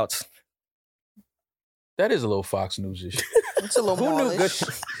these handouts. That is a little Fox News-ish. It's a little Who knew good?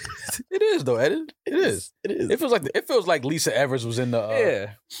 mallish. It is though, Ed. It is. It is. It feels like Lisa Evers was in the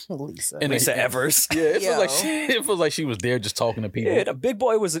Yeah, Lisa. in the- Lisa Evers. Yeah, it feels like Yo. it feels like she was there just talking to people. Yeah, the big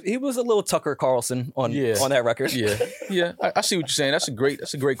boy was a little Tucker Carlson on that record. Yeah. I see what you're saying. That's a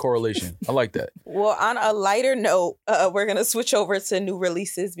great correlation. I like that. Well, on a lighter note, we're gonna switch over to new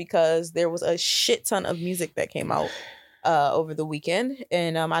releases because there was a shit ton of music that came out over the weekend,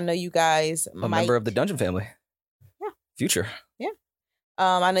 and I know you guys A might. member of the Dungeon family. Yeah. Future.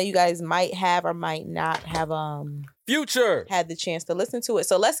 I know you guys might have or might not have Future. had the chance to listen to it.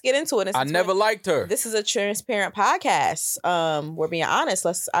 So let's get into it. And I since never liked her. This is a transparent podcast. We're being honest.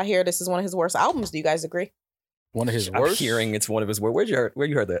 I hear this is one of his worst albums. Do you guys agree? One of his I'm worst. hearing it's one of his worst. Where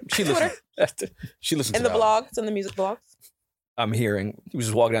you heard that? She listened. She listened In to the blog, it's in the music blogs. I'm hearing. He was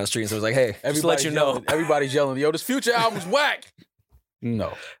just walking down the street and so I was like, hey, just to let you know. Everybody's yelling, yo, this Future album's whack.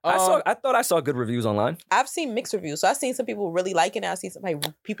 No. I thought I saw good reviews online. I've seen mixed reviews. So I've seen some people really liking it. I've seen some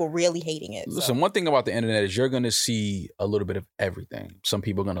people really hating it. Listen, one thing about the internet is you're going to see a little bit of everything. Some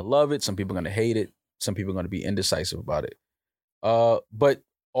people are going to love it. Some people are going to hate it. Some people are going to be indecisive about it. But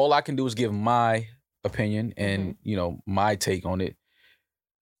all I can do is give my opinion and, my take on it.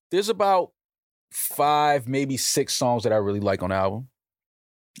 There's about 5, maybe 6 songs that I really like on the album.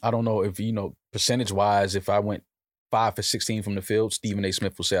 I don't know if, percentage-wise, if I went 5 for 16 from the field, Stephen A.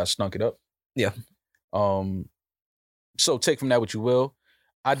 Smith will say I stunk it up. Yeah. So take from that what you will.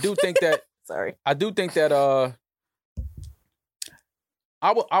 I do think that Sorry. I do think that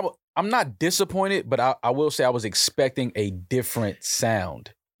I'm not disappointed, but I will say I was expecting a different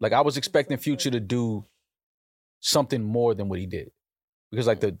sound. Like I was expecting Future to do something more than what he did. Because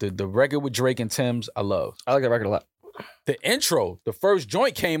like the record with Drake and Tim's, I love. I like that record a lot. The intro, the first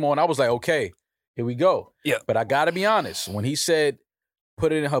joint came on, I was like, okay, here we go. Yeah. But I gotta be honest, when he said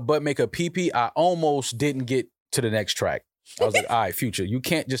put it in her butt, make her pee-pee, I almost didn't get to the next track. I was like, all right, Future, you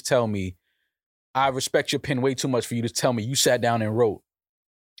can't just tell me, I respect your pen way too much for you to tell me you sat down and wrote,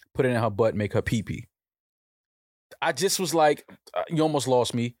 put it in her butt, make her pee-pee. I just was like, you almost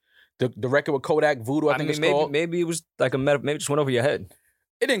lost me. The record with Kodak, Voodoo, I think it's called. Maybe it was like maybe it just went over your head.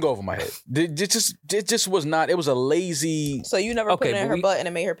 It didn't go over my head. It just was not. It was a lazy. So you never put it in her butt and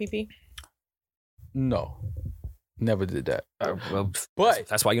it made her pee pee? No, never did that. Well, But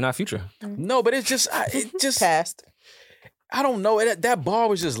that's why you're not Future. no, but it just Passed. I don't know. That bar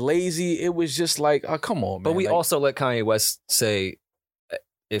was just lazy. It was just like, oh, come on, man. But we Like, also let Kanye West say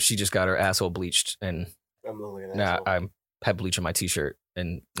if she just got her asshole bleached and I'm looking at now I had bleach on my t-shirt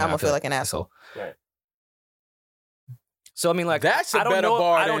and now I'm gonna I feel like an asshole. Right. So I mean, like that's a I don't better know,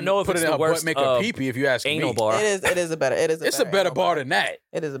 bar I don't than know if put it's it in the a butt, worst make a pee-pee, if you ask anal me. bar. It is a better It's a better anal bar than that.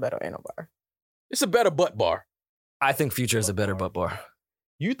 It is a better anal bar. It's a better butt bar. I think Future is a better butt bar.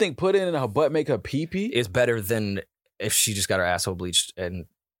 You think put it in her butt make her pee-pee? It's better than if she just got her asshole bleached and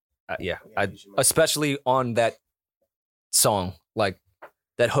especially on that song, like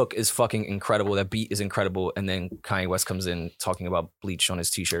that hook is fucking incredible. That beat is incredible, and then Kanye West comes in talking about bleach on his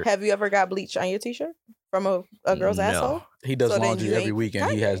t-shirt. Have you ever got bleach on your t-shirt from a girl's No. asshole? He does So then laundry you every ain't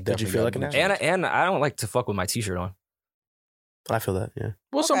weekend. He Kanye. has Did definitely you feel like an got asshole? bleach. And I don't like to fuck with my t-shirt on. I feel that. Yeah.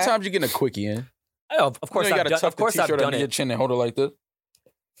 Well, Okay. sometimes you're getting a quickie in. Oh, of course, you know, you I've gotta done, tuck of course the I've t-shirt done under your it. chin and hold it like this.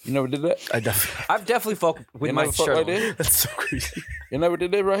 You never did that? I definitely. I've definitely fucked with You my never fuck shirt like on. that? That's so crazy. You never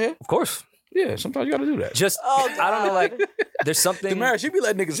did that right here? Of course. Yeah, sometimes you gotta do that. Just Oh, I don't know, like God. there's something. Damaris, you be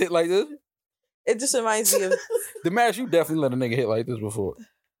letting niggas hit like this? It just reminds me of Damaris, you definitely let a nigga hit like this before.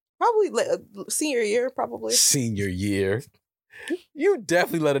 probably like senior year, probably. Senior year. You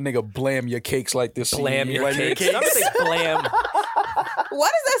definitely let a nigga blam your cakes like this. Blam senior your year. cakes. Don't say blam. Why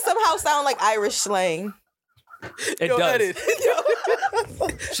does that somehow sound like Irish slang? It Yo, does. edit.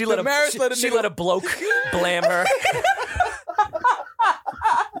 She let Damaris let a she nigga- let a bloke blam her.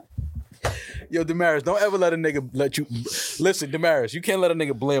 Yo, Damaris, don't ever let a nigga let you. Listen, Damaris, you can't let a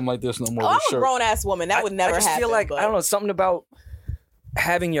nigga blam like this no more. Oh, with I'm a shirt. grown ass woman. That would never I just happen. feel like but- I don't know something about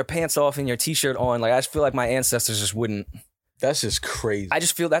having your pants off and your t-shirt on. Like I just feel like my ancestors just wouldn't. That's just crazy. I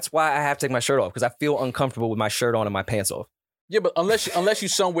just feel that's why I have to take my shirt off because I feel uncomfortable with my shirt on and my pants off. Yeah, but unless you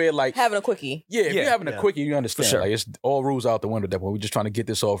somewhere like Having a quickie. yeah, if Yeah. you're having a Yeah. quickie, you understand. For sure. Like it's all rules out the window. That point, we're just trying to get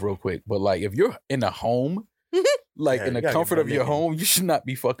this off real quick. But like if you're in the home, like Yeah, in you the gotta comfort get of your butt naked. home, you should not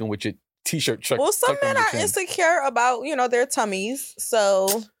be fucking with your t-shirt. Well, some tucked men under your are chin. insecure about, their tummies. So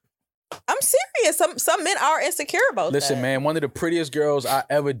I'm serious. Some men are insecure about Listen, that. man, one of the prettiest girls I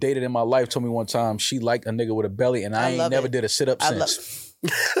ever dated in my life told me one time she liked a nigga with a belly, and I I ain't love never it. did a sit up I love since.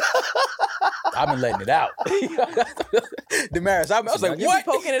 I've been letting it out. Damaris, I was like, You what?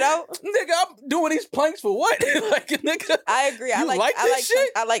 be poking it out? Nigga, I'm doing these planks for what? Like, nigga, I agree. I You like like I this like shit?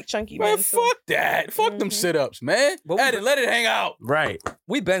 I like chunky man, men. too. fuck that. Fuck them Mhm. sit-ups, man. But we- Let it hang out. Right.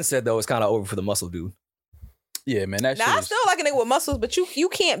 We been said though it's kind of over for the muscle dude. Yeah, man, that Now shit I is- still like a nigga with muscles, but you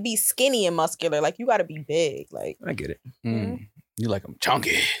can't be skinny and muscular. Like you got to be big. Like I get it. You like them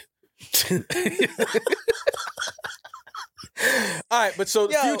chunky. All right, but so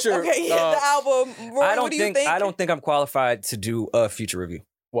the yo, future. okay, the album. Rory, I don't what do you think? I don't think I'm qualified to do a Future review.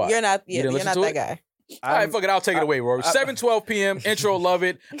 Why? You're not. You Yeah, didn't you're listen not to that it? guy. All right, fuck it. I'll take it away, Rory. 7:12 p.m. Intro, love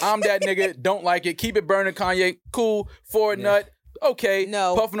it. I'm that nigga. Don't like it. Keep it burning. Kanye, cool. Forward nut. Okay.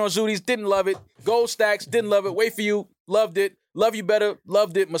 No. Puffin' on Zooties. Didn't love it. Gold Stacks. Didn't love it. Wait for you. Loved it. Love You Better.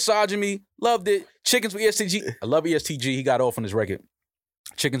 Loved it. Massaging Me. Loved it. Chickens with ESTG. I love ESTG. He got off on his record.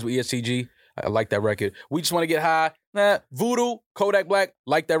 Chickens with ESTG. I like that record. We Just Want to Get High. Nah. Voodoo. Kodak Black.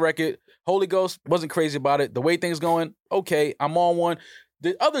 Like that record. Holy Ghost. Wasn't crazy about it. The way things going. Okay. I'm on one.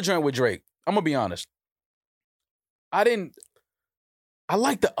 The other joint with Drake. I'm gonna be honest. I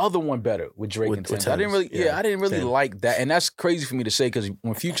like the other one better with Drake With- and with Thames. I didn't really, Thames, yeah, I didn't really same. like that, and that's crazy for me to say because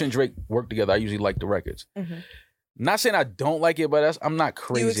when Future and Drake work together, I usually like the records. Mhm. Not saying I don't like it, but I'm not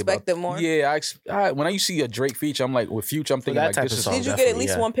crazy. expect about it more? Yeah, when I see a Drake feature, I'm like with Future, I'm thinking that like type this of is. song. Did you get at definitely,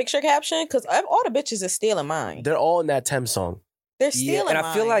 least yeah. one picture caption? Because all the bitches are stealing mine. They're all in that Thames song. They're Yeah, stealing and mine.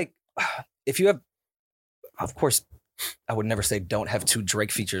 I feel like if you have, of course, I would never say don't have two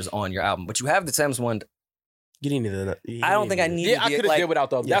Drake features on your album, but you have the Thames one. You didn't need that. I don't think I need. Yeah, I could have did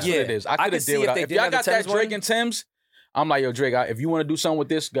without those. That's Yeah. what it is. I I could could have see did if without. they If did y'all have the got that Thames Drake one. and Tim's, I'm like, yo, Drake. If you want to do something with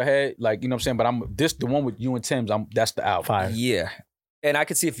this, go ahead. Like, you know what I'm saying. But the one with you and Tim's. That's the album. Fire. Yeah, and I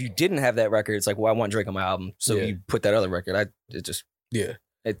could see if you didn't have that record, it's like, well, I want Drake on my album, so Yeah. you put that other record. I Yeah.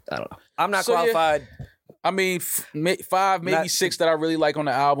 don't know. I'm not So, yeah. qualified. I mean, 5, maybe Not- 6 that I really like on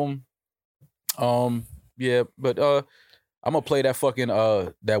the album. Yeah, but I'm gonna play that fucking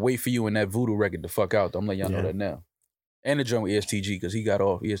that Wait For You and that Voodoo record the fuck out. I'm letting y'all know Yeah. that now. And the joint with ESTG because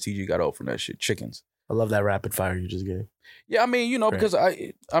ESTG got off from that shit. Chickens. I love that rapid fire you just gave. Yeah, I mean, Great. because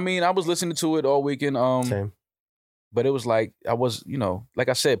I was listening to it all weekend. Same. But it was like I was, like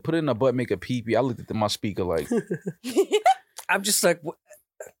I said, put it in a butt, make a pee pee. I looked at my speaker like, I'm just like,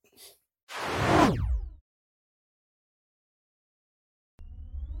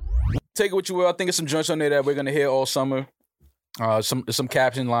 Take it what you will. I think it's some joints on there that we're gonna hear all summer. Some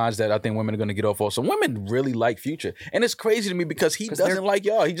caption lines that I think women are gonna get off on. So women really like Future, and it's crazy to me because he doesn't like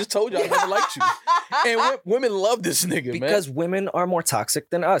y'all. He just told y'all he never liked you, and women love this nigga, Because man. women are more toxic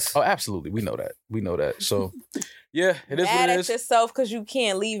than us. Oh, absolutely, we know that. We know that. So, yeah, it is Mad what it at is. yourself because you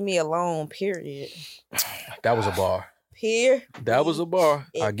can't leave me alone. Period. That was a bar. Period. That was a bar.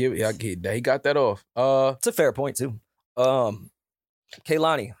 I give. He got that off. It's a fair point too.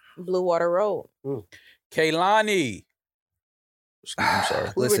 Kehlani. Blue Water Road. Kehlani. I'm sorry.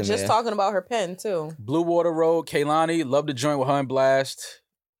 We Listen, were just man. talking about her pen too. Blue Water Road. Kehlani. Love the joint with her and Blast.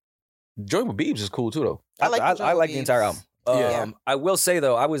 The joint with Biebs is cool too though. I like the I like the Beats. entire album. Yeah. I will say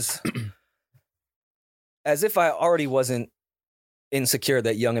though, I was as if I already wasn't insecure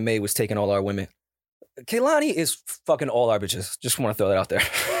that Young M.A was taking all our women. Kehlani is fucking all our bitches. Just want to throw that out there.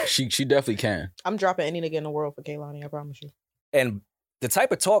 She definitely can. I'm dropping any nigga in the world for Kehlani. I promise you. And the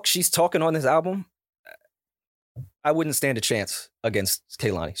type of talk she's talking on this album, I wouldn't stand a chance against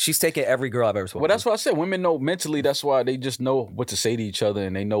Kehlani. She's taken every girl I've ever spoken Well, that's to. what I said. Women know mentally. That's why they just know what to say to each other,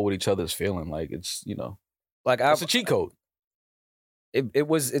 and they know what each other's feeling. Like it's Like it's a cheat code.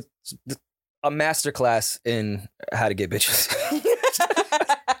 it's a masterclass in how to get bitches.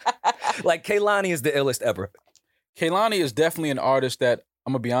 Like Kehlani is the illest ever. Kehlani is definitely an artist that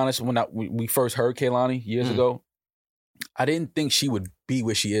I'm gonna be honest. When we first heard Kehlani years ago, I didn't think she would be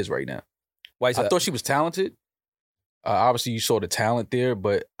where she is right now. Why is I that? thought she was talented. Obviously, you saw the talent there,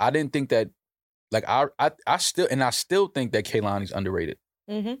 but I didn't think that. Like I still think that Kehlani's underrated.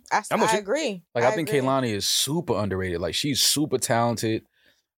 Mm-hmm. I'm I agree. Like I think agree. Kehlani is super underrated. Like she's super talented.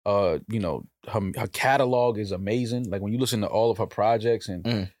 Her catalog is amazing. Like when you listen to all of her projects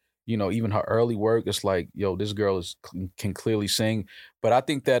and even her early work, it's like, yo, this girl can clearly sing. But I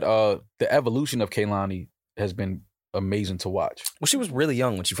think that the evolution of Kehlani has been amazing to watch. Well, she was really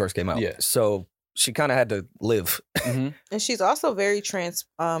young when she first came out. Yeah. So she kind of had to live. And she's also very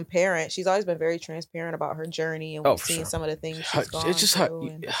transparent. She's always been very transparent about her journey, and Oh, we've for seen sure. some of the things she's gone It's just through.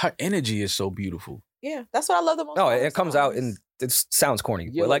 And her energy is so beautiful. yeah, that's what I love the most. No, about her it comes out songs. and it sounds corny,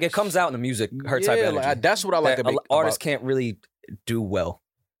 Yeah, but like it comes out in the music, her type of energy. That's what I like that about artists can't really do well.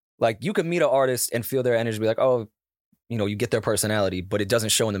 Like you can meet an artist and feel their energy, be like, oh, you get their personality, but it doesn't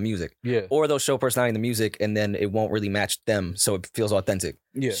show in the music. Yeah, Or they'll show personality in the music and then it won't really match them, so it feels authentic.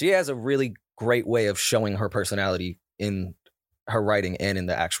 yeah. She has a really great way of showing her personality in her writing and in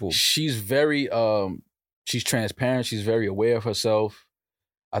the actual. She's very she's transparent. She's very aware of herself.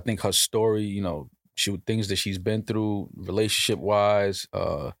 I think her story, things that she's been through, relationship wise,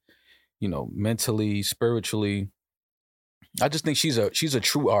 mentally, spiritually. I just think she's a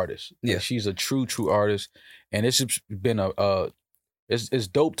true artist. Yeah. Like, she's a true artist, and it's just been it's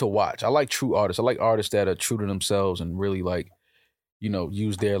dope to watch. I like true artists. I like artists that are true to themselves and really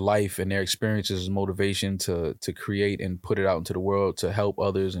use their life and their experiences as motivation to create and put it out into the world to help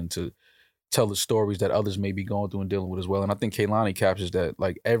others and to tell the stories that others may be going through and dealing with as well. And I think Kehlani captures that.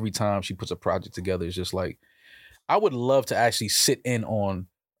 Like every time she puts a project together, it's just like, I would love to actually sit in on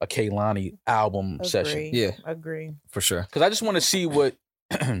a Kehlani album session. Yeah. Agree. For sure. Because I just want to see what,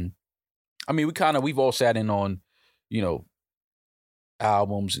 I mean, we've all sat in on,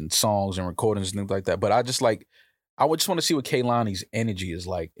 albums and songs and recordings and things like that. But I just would just want to see what Kehlani's energy is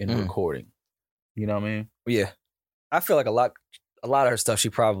like in recording. You know what I mean? Yeah. I feel like a lot of her stuff she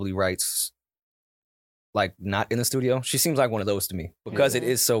probably writes like not in the studio. She seems like one of those to me because it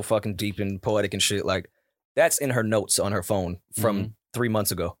is so fucking deep and poetic and shit. Like that's in her notes on her phone from 3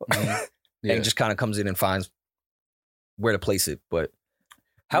 months ago. Yeah. And just kind of comes in and finds where to place it. But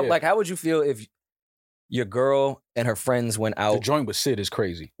how would you feel if your girl and her friends went The out? joint with Sid is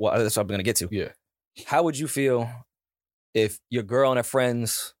crazy. Well, that's what I'm gonna get to. Yeah. How would you feel if your girl and her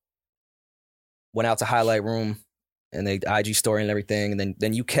friends went out to Highlight Room and they IG story and everything, and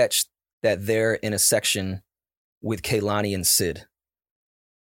then you catch that they're in a section with Kehlani and Sid?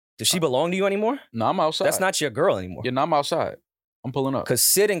 Does she belong to you anymore? No, I'm outside. That's not your girl anymore. Yeah, no, I'm outside. I'm pulling up. Because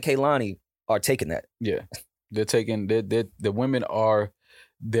Sid and Kehlani are taking that. Yeah. They're taking, the women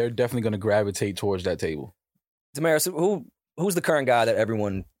they're definitely going to gravitate towards that table. Damaris, who's the current guy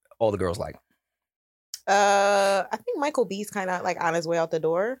that all the girls like? I think Michael B's kind of like on his way out the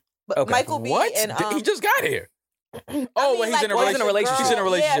door. But Okay. Michael B What? and He just got here. I Oh, mean, well, he's like, in a what's relationship. your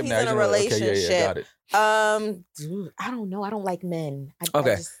Relationship. He's in a girl? relationship Yeah, now. he's in a relationship. Okay, got it. I don't know. I don't like men. I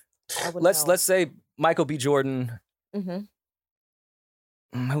Okay. wouldn't Let's know. say Michael B. Jordan. Mhm.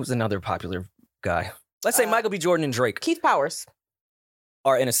 Who's another popular guy? Let's say Michael B. Jordan and Drake Keith Powers.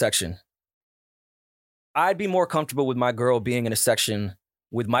 are in a section. I'd be more comfortable with my girl being in a section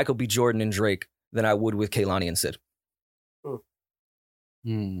with Michael B. Jordan and Drake than I would with Kehlani and Sid.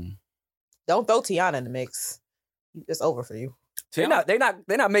 Don't throw Tiana in the mix. It's over for you. They're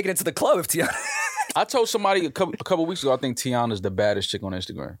not making it to the club if Tiana. I told somebody a couple weeks ago, I think Tiana's the baddest chick on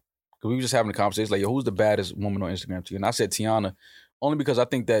Instagram. Because we were just having a conversation, like, yo, who's the baddest woman on Instagram to you? And I said Tiana, only because I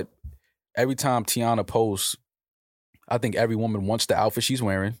think that every time Tiana posts, I think every woman wants the outfit she's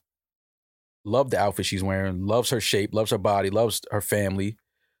wearing, love the outfit she's wearing, loves her shape, loves her body, loves her family,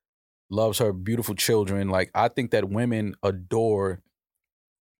 loves her beautiful children. Like, I think that women adore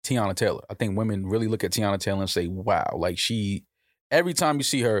Tiana Taylor. I think women really look at Tiana Taylor and say, wow, like every time you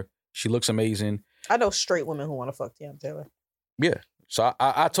see her, she looks amazing. I know straight women who want to fuck Tiana Taylor. Yeah. So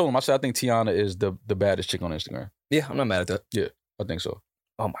I told him, I said, I think Tiana is the baddest chick on Instagram. Yeah, I'm not mad at that. Yeah, I think so.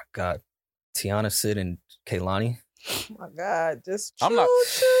 Oh my God. Tiana, Sid, and Kehlani. Oh my God. Just I'm not-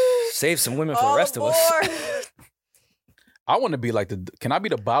 Save some women for the rest of us. I want to be like can I be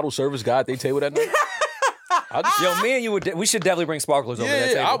the bottle service guy at their table that night? Yo, me and you we should definitely bring sparklers over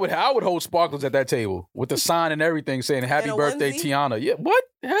that table. I would hold sparklers at that table with the sign and everything saying "Happy And a Birthday, onesie? Tiana." Yeah, what?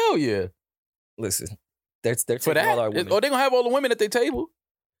 Hell yeah! Listen, they're For taking that, all our women. or they gonna have all the women at their table.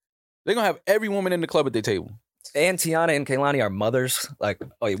 They gonna have every woman in the club at their table. And Tiana and Kehlani are mothers. Like,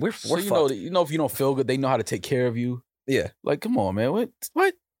 oh yeah, we're So fucked. you know if you don't feel good, they know how to take care of you. Yeah. Like, come on, man.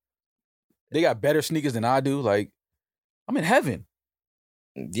 What? They got better sneakers than I do. Like, I'm in heaven.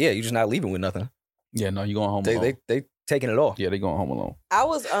 Yeah, you're just not leaving with nothing. Yeah, no, you going home alone. They taking it all. Yeah, they going home alone. I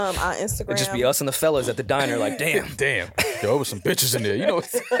was on Instagram. It just be us and the fellas at the diner like, damn. Yo, there was some bitches in there. You know,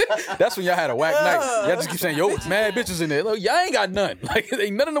 that's when y'all had a whack night. Y'all just keep saying, yo, it's mad bitches in there. Look, y'all ain't got none. Like,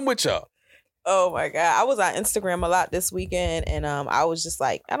 ain't none of them with y'all. Oh my God. I was on Instagram a lot this weekend and I was just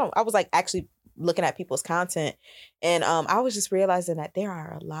like, I was like actually looking at people's content and I was just realizing that there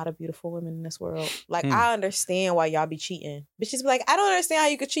are a lot of beautiful women in this world. Like I understand why y'all be cheating. Bitches be like, I don't understand how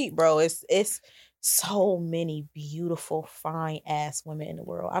you could cheat, bro. It's so many beautiful, fine ass women in the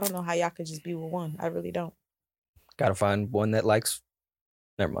world. I don't know how y'all could just be with one. I really don't. Gotta find one that likes.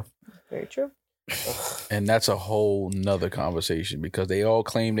 Never mind. Very true. And that's a whole nother conversation because they all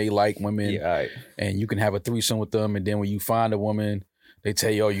claim they like women Yeah, all right. and you can have a threesome with them. And then when you find a woman, they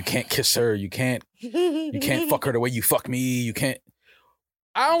tell you, oh, you can't kiss her. You can't fuck her the way you fuck me. You can't.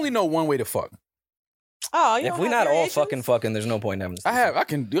 I only know one way to fuck. Oh, you If don't we're have not all variations? fucking, there's no point in having this. I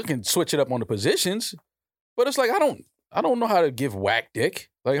can switch it up on the positions, but it's like I don't know how to give whack dick.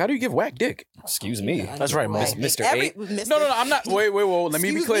 Like, how do you give whack dick? Excuse me. That's right, Mo. Mr. Every- Eight? Mr. No, I'm not. Wait. Let me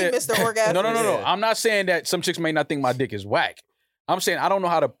be Excuse clear. me, Mr. Orgasm. No. Yeah. I'm not saying that some chicks may not think my dick is whack. I'm saying I don't know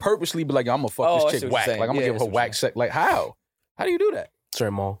how to purposely be like, I'm gonna fuck Oh, I see this what chick you're whack. saying. Like, I'm gonna Yeah, give I her see what whack you're sex. Like, how? How do you do that?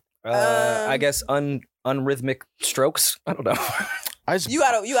 Sorry, Mo. I guess unrhythmic strokes. I don't know. I just, You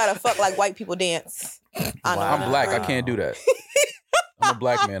gotta fuck like white people dance. I'm black. I can't do that. I'm a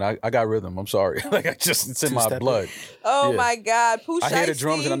black man. I got rhythm. I'm sorry. Like, it's in my Two-stepping. blood. Oh Yeah. my God, Pooh I hear the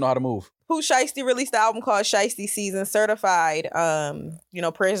drums and I know how to move. Pooh Shiesty released the album called Shiesty Season Certified.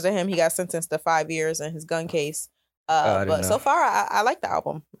 Praise to him. He got sentenced to 5 years in his gun case. I didn't But know. so far, I like the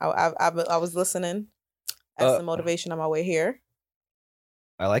album. I was listening as some motivation on my way here.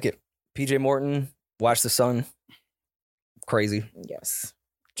 I like it. PJ Morton, Watch the Sun. Crazy. Yes.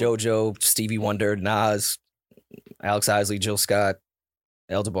 JoJo, Stevie Wonder, Nas, Alex Isley, Jill Scott,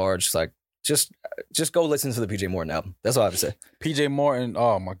 El DeBarge. Just go listen to the PJ Morton album. That's all I have to say. PJ Morton,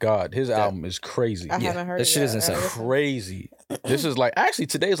 oh my God, his album is crazy. I haven't heard this it shit yet. is insane. Crazy. This is like, actually,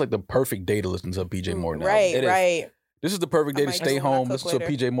 today is like the perfect day to listen to a PJ Morton album. Right, It is. right. This is the perfect day I to might stay do it when I home, cook listen to a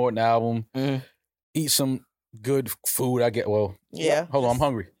later. PJ Morton album, Mhm. eat some good food. Yeah. Hold on, I'm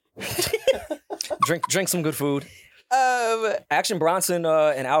hungry. Drink some good food. Um, Action Bronson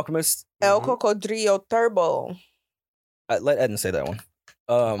and Alchemist. El Cocodrillo Turbo. Let Eden say that one.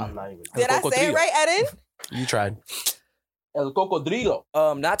 I'm not even. Did I say it Cocodrillo. right, Eden? You tried. El Cocodrillo.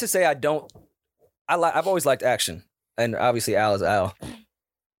 Not to say I don't. I've always liked Action, and obviously Al is Al.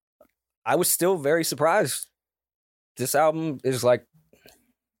 I was still very surprised. This album is like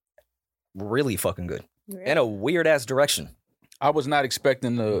really fucking good in a weird ass direction. I was not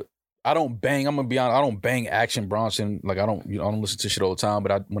expecting I'm gonna be honest, I don't bang Action Bronson. Like, I don't listen to shit all the time,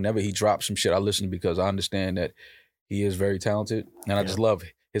 but whenever he drops some shit, I listen because I understand that he is very talented and I just love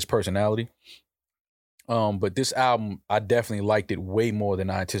his personality. But this album, I definitely liked it way more than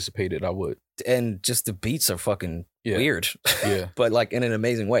I anticipated I would. And just the beats are fucking Yeah. weird, Yeah. but like in an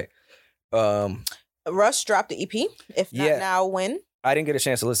amazing way. Rush dropped the EP. If not Yeah. now, when? I didn't get a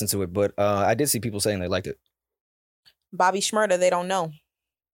chance to listen to it, but I did see people saying they liked it. Bobby Shmurda, they don't know.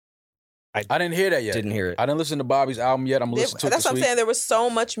 I didn't hear that yet. Didn't hear it. I didn't listen to Bobby's album yet. I'm gonna listen to it That's this what I'm week. saying. There was so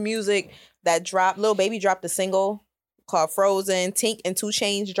much music that dropped. Lil Baby dropped a single called Frozen. Tink and 2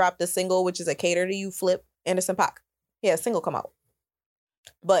 Chainz dropped a single, which is a Cater to You flip. Anderson .Paak. Yeah, a single come out.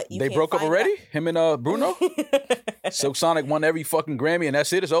 But They broke up already? Him and Bruno? Silk Sonic won every fucking Grammy and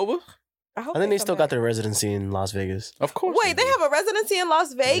that's it? It's over? I think they still got their residency in Las Vegas. Of course. Wait, they have a residency in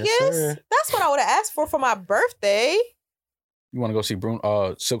Las Vegas? sir. That's what I would have asked for my birthday. You want to go see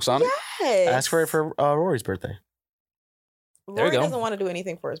Silk Sonic? Yes. Ask for it for Rory's birthday. There you Rory go. doesn't want to do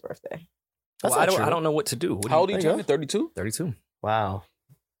anything for his birthday. That's Well, not true. I don't know what to do. What do How old are There you you turning? 32? 32. Wow.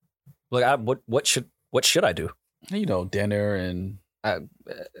 Like, what should I do? You know, dinner and Rory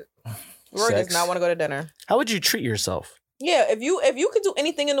sex. does not want to go to dinner. How would you treat yourself? Yeah, if you could do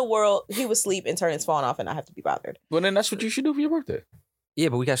anything in the world, he would sleep and turn his phone off and not have to be bothered. Well, then that's what you should do for your birthday. Yeah,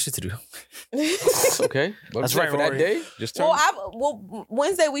 but we got shit to do. It's okay. But That's I'm saying right, for that Rory. day. Just turn. well,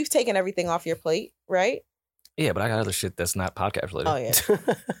 Wednesday we've taken everything off your plate, right? Yeah, but I got other shit that's not podcast related. Oh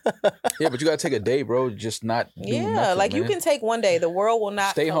yeah, Yeah, but you gotta take a day, bro. Just not do yeah. nothing, Like you man. can take one day. The world will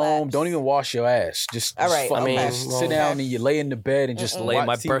not Stay collapse. home. Don't even wash your ass. Just All right, fucking okay. just Well, sit down and you lay in the bed and just Lay in my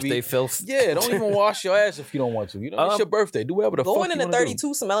watch TV. birthday filth. Yeah, don't even wash your ass if you don't want to. You know, it's your birthday. Do whatever the fuck Going you into want to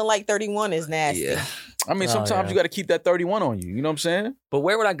 32 smelling like 31 is nasty. Yeah. I mean, Oh, sometimes yeah. you got to keep that 31 on you. You know what I'm saying? But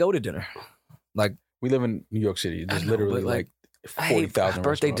where would I go to dinner? Like, We live in New York City. There's I know, literally but, like, like 40,000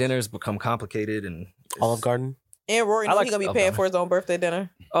 birthday restaurants. dinners become complicated and Olive Garden? And Rory I knows like he's gonna be Olive paying Garden. for his own birthday dinner.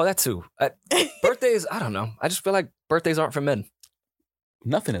 Oh, that too. Birthdays, I don't know. I just feel like birthdays aren't for men.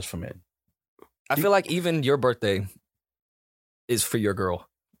 Nothing is for men. I feel like even your birthday is for your girl.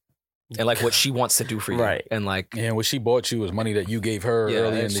 And like what she wants to do for you. Right. And like, And what she bought you was money that you gave her Yeah,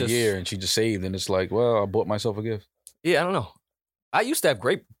 early in it's the just- year, and she just saved. And it's like, well, I bought myself a gift. yeah, I don't know. I used to have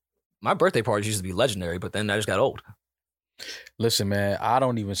my birthday parties used to be legendary, but then I just got old. Listen, man, I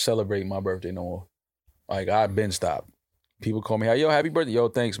don't even celebrate my birthday no more. Like, I've been stopped. People call me, yo, happy birthday. Yo,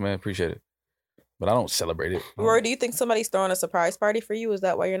 thanks, man. Appreciate it. But I don't celebrate it. Rory, do you think somebody's throwing a surprise party for you? Is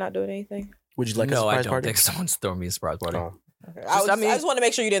that why you're not doing anything? Would you like a no, I surprise don't party? think someone's throwing me a surprise party. Oh. Okay. Just- I mean- I just want to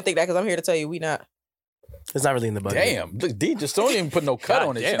make sure you didn't think that because I'm here to tell you we not. It's not really in the budget. Damn. Look, D just don't even put no cut God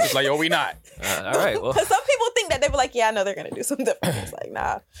on it. damn. She's just like, yo, we not. All right, well, Because some people think that they be like, yeah, I know they're gonna do something different. It's like,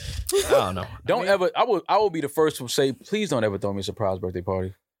 nah. I don't know. Don't ever, I will be the first to say, please don't ever throw me a surprise birthday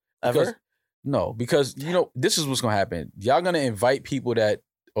party. Because- Ever? No, because, you know, this is what's going to happen. Y'all going to invite people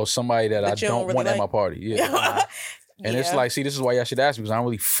or somebody that I That you don't don't really want at like? my party. Yeah. And it's Yeah. like, see, this is why y'all should ask me because I don't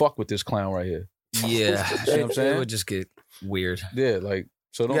really fuck with this clown right here. Yeah, You know what I'm it saying? would just get weird. Yeah, like,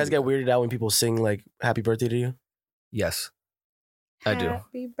 so You don't guys get weirded out when people sing like happy birthday to you? Yes, I do.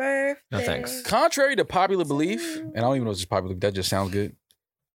 Happy birthday. No, thanks. Contrary to popular belief, and I don't even know if it's popular, that just sounds good.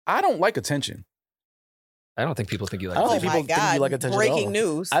 I don't like attention. I don't think people think you like. I don't Oh think my people think God. you like attention at Breaking all.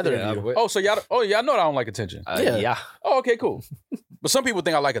 news. Either Yeah, of you. but- Oh, so y'all know that I don't like attention. Yeah. yeah. Oh, okay, cool. But some people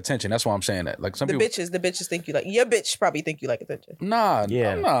think I like attention. That's why I'm saying that. Like some The people, bitches think you like. Your bitch probably think you like attention. nah,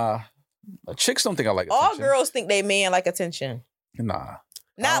 Yeah. nah. Chicks don't think I like All attention. girls think they man like attention. Nah.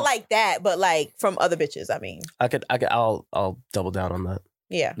 Not Oh. like that, but like from other bitches. I mean, I'll double down on that.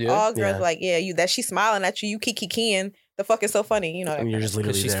 yeah. Yeah? All girls Yeah. like, yeah, you that she's smiling at you. You kiki the fuck is so funny, you know. And you're just Because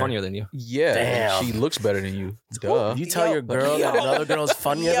literally she's there. funnier than you. Yeah, Damn. she looks better than you. Duh. You tell Yo. your girl that Yo. another girl's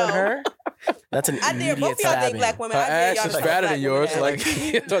funnier Yo. than her? That's an I dare immediate both y'all date stabbing. black women. Her I dare ass y'all is to fuck fatter black than yours. women. Like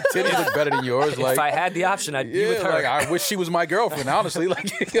her titties look better than yours. Like if I had the option, I'd be with yeah, her. like I wish she was my girlfriend. Honestly, like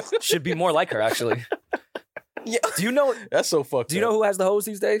Should be more like her, actually. Yeah. Do you know? that's so fucked. Do you know who has the hose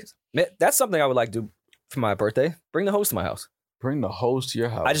these days? Man, that's something I would like to do for my birthday. Bring the hose to my house. Bring the hose to your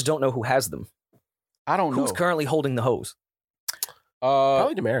house. I just don't know who has them. I don't know. Who's currently holding the hose?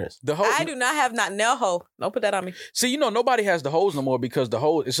 Probably Damaris. the hose. I do not have not nail hoe. Don't put that on me. See, you know, nobody has the hose no more because the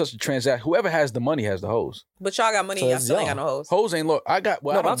hose is such a transaction. Whoever has the money has the hose. But y'all got money. So Y'all that's still ain't got y'all. no hoes. Hose ain't look. I got.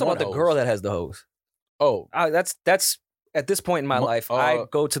 Well, no, I but I'm don't talking about want the a hose. girl that has the hose. Oh, That's at this point in my Mu- life, I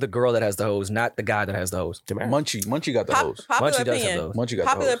go to the girl that has the hose, not the guy that has the hose. Damaris. Munchie got the hose. Popular Munchie does have opinion. those. Munchie got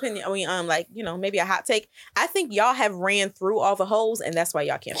Popular the hose. opinion. I mean, like, you know, maybe a hot take. I think y'all have ran through all the hoes, and that's why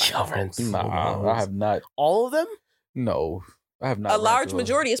y'all can't find Y'all no ran hoes. through all the Nah, hoes. I have not. All of them? No, I have not. A ran large through them.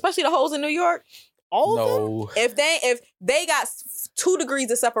 majority, especially the hoes in New York. All of them? No, If they got 2 degrees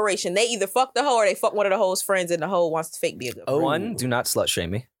of separation, they either fuck the hoe or they fuck one of the hoe's friends, and the hoe wants to fake be a good. Oh. friend. One, do not slut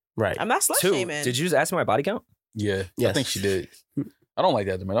shame me. Right. I'm not slut 2, shaming. did you just ask me my body count? yeah, I Yes. think she did. I don't like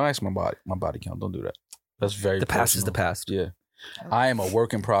that, man. Don't ask my body count. Don't do that. That's very. The past is the personal. past. Yeah, I am a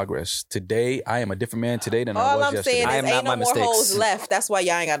work in progress. Today, I am a different man today than I All was I'm yesterday. saying I is am ain't not no my more mistakes. hoes left. That's why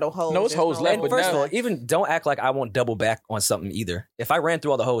y'all ain't got no hoes. No, it's There's hoes left, And but first of now- all, even don't act like I won't double back on something either. If I ran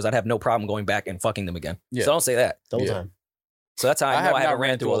through all the hoes, I'd have no problem going back and fucking them again. Yeah. So don't say that. The whole Yeah. time. So that's how I know have I haven't not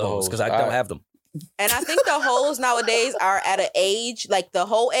ran through all the hoes because I don't have them. And I think the hoes nowadays are at an age, like the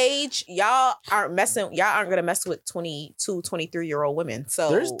whole age, y'all aren't gonna mess with 22, 23-year-old women.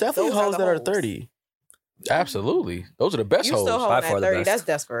 So There's definitely those hoes the that are hoes. 30. Absolutely. Those are the best You still hoes. By holding far at the 30. best. That's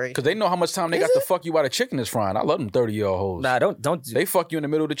desperate. Because they know how much time they got to fuck you while the chicken is frying. I love them 30-year-old hoes. Nah, don't. They fuck you in the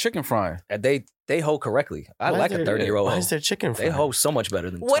middle of the chicken frying. They hoe correctly. I Why like is a there- 30-year-old. Why hoe. is there chicken They fried? hoe so much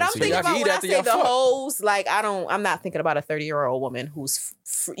better than. What I'm 22. thinking y'all can about eat when I after say y'all the fuck. hoes, like I'm not thinking about a 30-year-old woman who's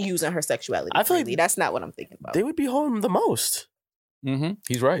using her sexuality. I feel like freely. That's not what I'm thinking about. They would be holding the most. Mm-hmm.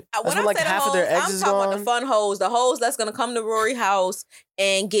 He's right. When That's I when, like, say the half hoes, of their eggs I'm is talking about gone. the fun hoes, the hoes that's gonna come to Rory house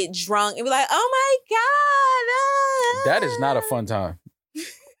and get drunk and be like, "Oh my god, That is not a fun time.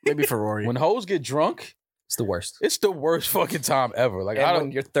 Maybe for Rory. When hoes get drunk, It's the worst. it's the worst fucking time ever. Like, I And don't.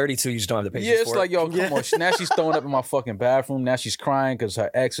 when you're 32, you just don't have the patience. Yeah, it's for like, it. yo, come on. Now she's throwing up in my fucking bathroom. Now she's crying because her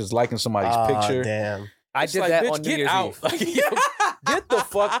ex is liking somebody's picture. Damn. I It's did like, that bitch, on New get Year's out. Eve. Like, yo, get the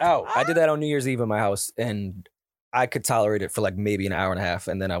fuck out. I did that on New Year's Eve in my house, and I could tolerate it for like maybe an hour and a half,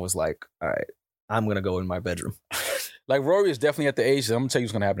 and then I was like, all right, I'm gonna go in my bedroom. Like, Rory is definitely at the age that I'm gonna tell you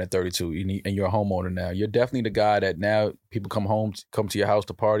what's gonna happen at 32. And you're a homeowner now. You're definitely the guy that now people come to your house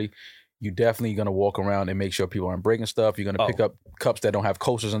to party. You're definitely gonna walk around and make sure people aren't breaking stuff. You're gonna pick up cups that don't have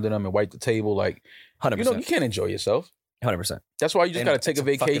coasters under them and wipe the table. Like, 100%. you know, you can't enjoy yourself. 100%. That's why you just And gotta take a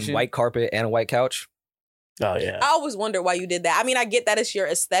it's fucking vacation. white carpet and a white couch. Oh, yeah. I always wonder why you did that. I mean, I get that it's your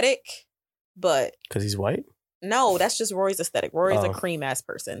aesthetic, but Because he's white? no, that's just Rory's aesthetic. Rory's a Oh. cream ass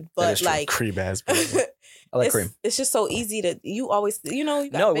person, That but is true. like, Cream ass person. I like it's, cream. it's just so easy to you always you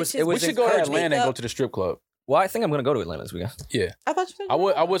got No, it was- bitches it we was with should go to curly Atlanta and go makeup. to the strip club. Well, I think I'm gonna go to Atlanta this weekend. Yeah. I thought you said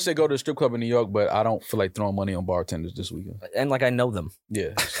I would say go to the strip club in New York, but I don't feel like throwing money on bartenders this weekend. And like I know them.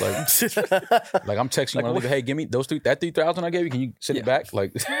 Yeah. It's like I'm texting you Like, when I leave, hey, give me those that 3,000 I gave you. Can you send it back?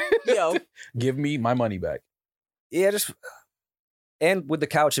 Like, Yo. give me my money back. Yeah, just and with the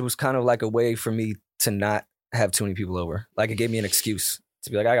couch, it was kind of like a way for me to not have too many people over. Like it gave me an excuse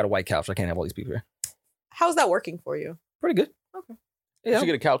to be like, I got a white couch. I can't have all these people here. How's that working for you? Pretty good. Okay. You Yeah. should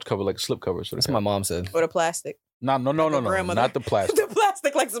get a couch cover, like a slip cover. So That's what my mom said. Or the plastic? No, Like a grandmother. not the plastic. The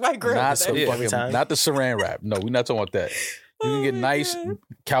plastic like my Not grandmother. the Yeah. fucking, Time. not the saran wrap. No, we're not talking about that. You can get Oh my nice God.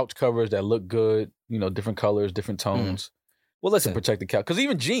 couch covers that look good. You know, different colors, different tones Well, to listen, protect the couch. Because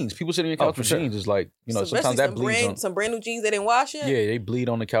even jeans, people sitting on your Oh, couch for with sure. jeans is like, you know, Especially sometimes that bleeds on. some brand new jeans they didn't wash it. Yeah, they bleed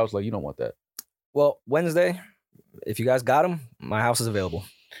on the couch. Like, you don't want that. well, Wednesday, if you guys got them, my house is available.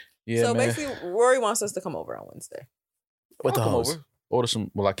 Yeah, so man. basically, Rory wants us to come over on Wednesday. With the I'll come hose. over. Order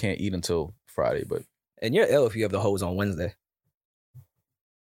some. Well, I can't eat until Friday, but And you're ill if you have the hose on Wednesday.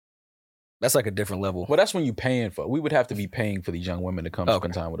 That's like a different level well, that's when you paying for. We would have to be paying for these young women to come Okay.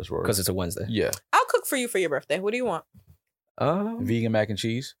 spend time with us, Rory. because it's a Wednesday. Yeah, I'll cook for you for your birthday. What do you want? vegan mac and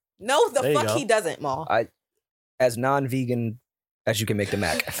cheese. No, the There you fuck go. he doesn't, Maul. As non-vegan as you can make the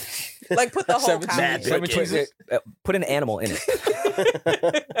mac. Like put the whole Seven- cow. Mad in seven it. cheeses? Put an animal in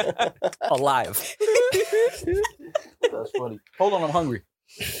it. Alive. That's funny. Hold on, I'm hungry.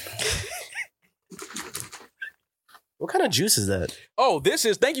 What kind of juice is that? Oh, this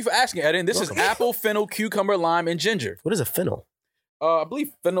is. Thank you for asking, Eden. This is Welcome. apple, fennel, cucumber, lime, and ginger. What is a fennel? I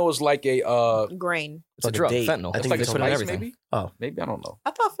believe fennel is like a. Grain. It's a Like a drug, date. fentanyl. I It's think like a it's put it in spice, everything. maybe. Oh. Maybe I don't know.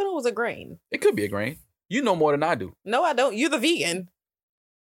 I thought fennel was a grain. It could be a grain. You know more than I do. No, I don't. You're the vegan.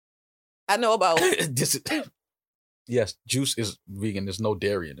 I know about. This is- yes, juice is vegan. There's no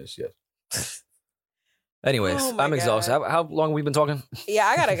dairy in this. Yes. Anyways, Oh my I'm exhausted. God. How long have we been talking? Yeah,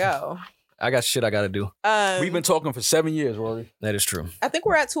 I gotta go. I got shit I got to do. We've been talking for 7 years, Rory. That is true. I think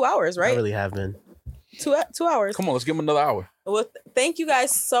we're at 2 hours, I right? really have been. 2 hours. Come on, let's give them another hour. Well, thank you guys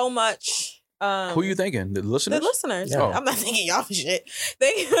so much. Who you thinking? The listeners? The listeners. Yeah. I'm not thinking y'all for shit.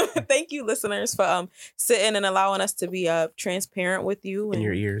 Thank you, listeners, for sitting and allowing us to be transparent with you. In And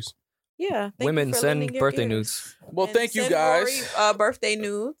your ears. yeah, thank you Women for send lending your birthday ears. nudes. Well, And thank you send guys. Rory, birthday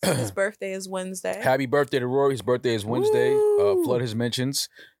nudes. His birthday is Wednesday. Happy birthday to Rory. His birthday is Wednesday. Woo. Flood his mentions.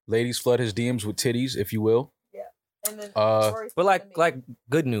 Ladies, flood his DMs with titties, if you will. And then Rory's But coming to me. like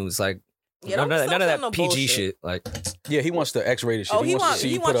good news. Like Yeah, none, don't of, stop none of that saying no PG bullshit. shit. Like Yeah, he wants the X-rated shit. Oh, he wants to see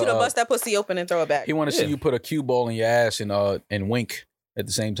you put to a, bust that pussy open and throw it back, He want to see Yeah. you put a cue ball in your ass and wink at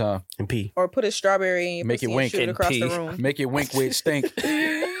the same time. And pee. or put a strawberry in your Make it pussy wink and shoot it and across pee. the room. Make it wink where it stink.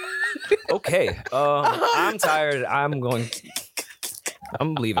 okay, I'm tired.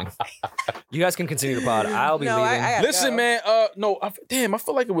 I'm leaving. You guys can continue the pod. I'll be No, leaving. I gotta Listen, go. man. No, damn. I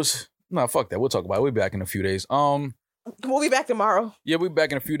feel like it was. Nah, fuck that. We'll talk about it. We'll be back in a few days. We'll be back tomorrow. Yeah, we'll be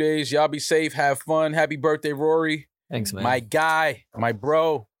back in a few days. Y'all be safe. Have fun. Happy birthday, Rory. Thanks, man. My guy. My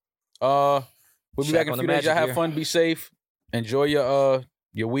bro. We'll be Shaq back in a on the few days. Y'all magic have here. fun. Be safe. Enjoy your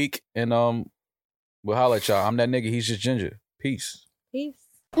week. And we'll holler at y'all. I'm that nigga. He's just Ginger. Peace. Peace.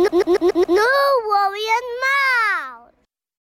 No.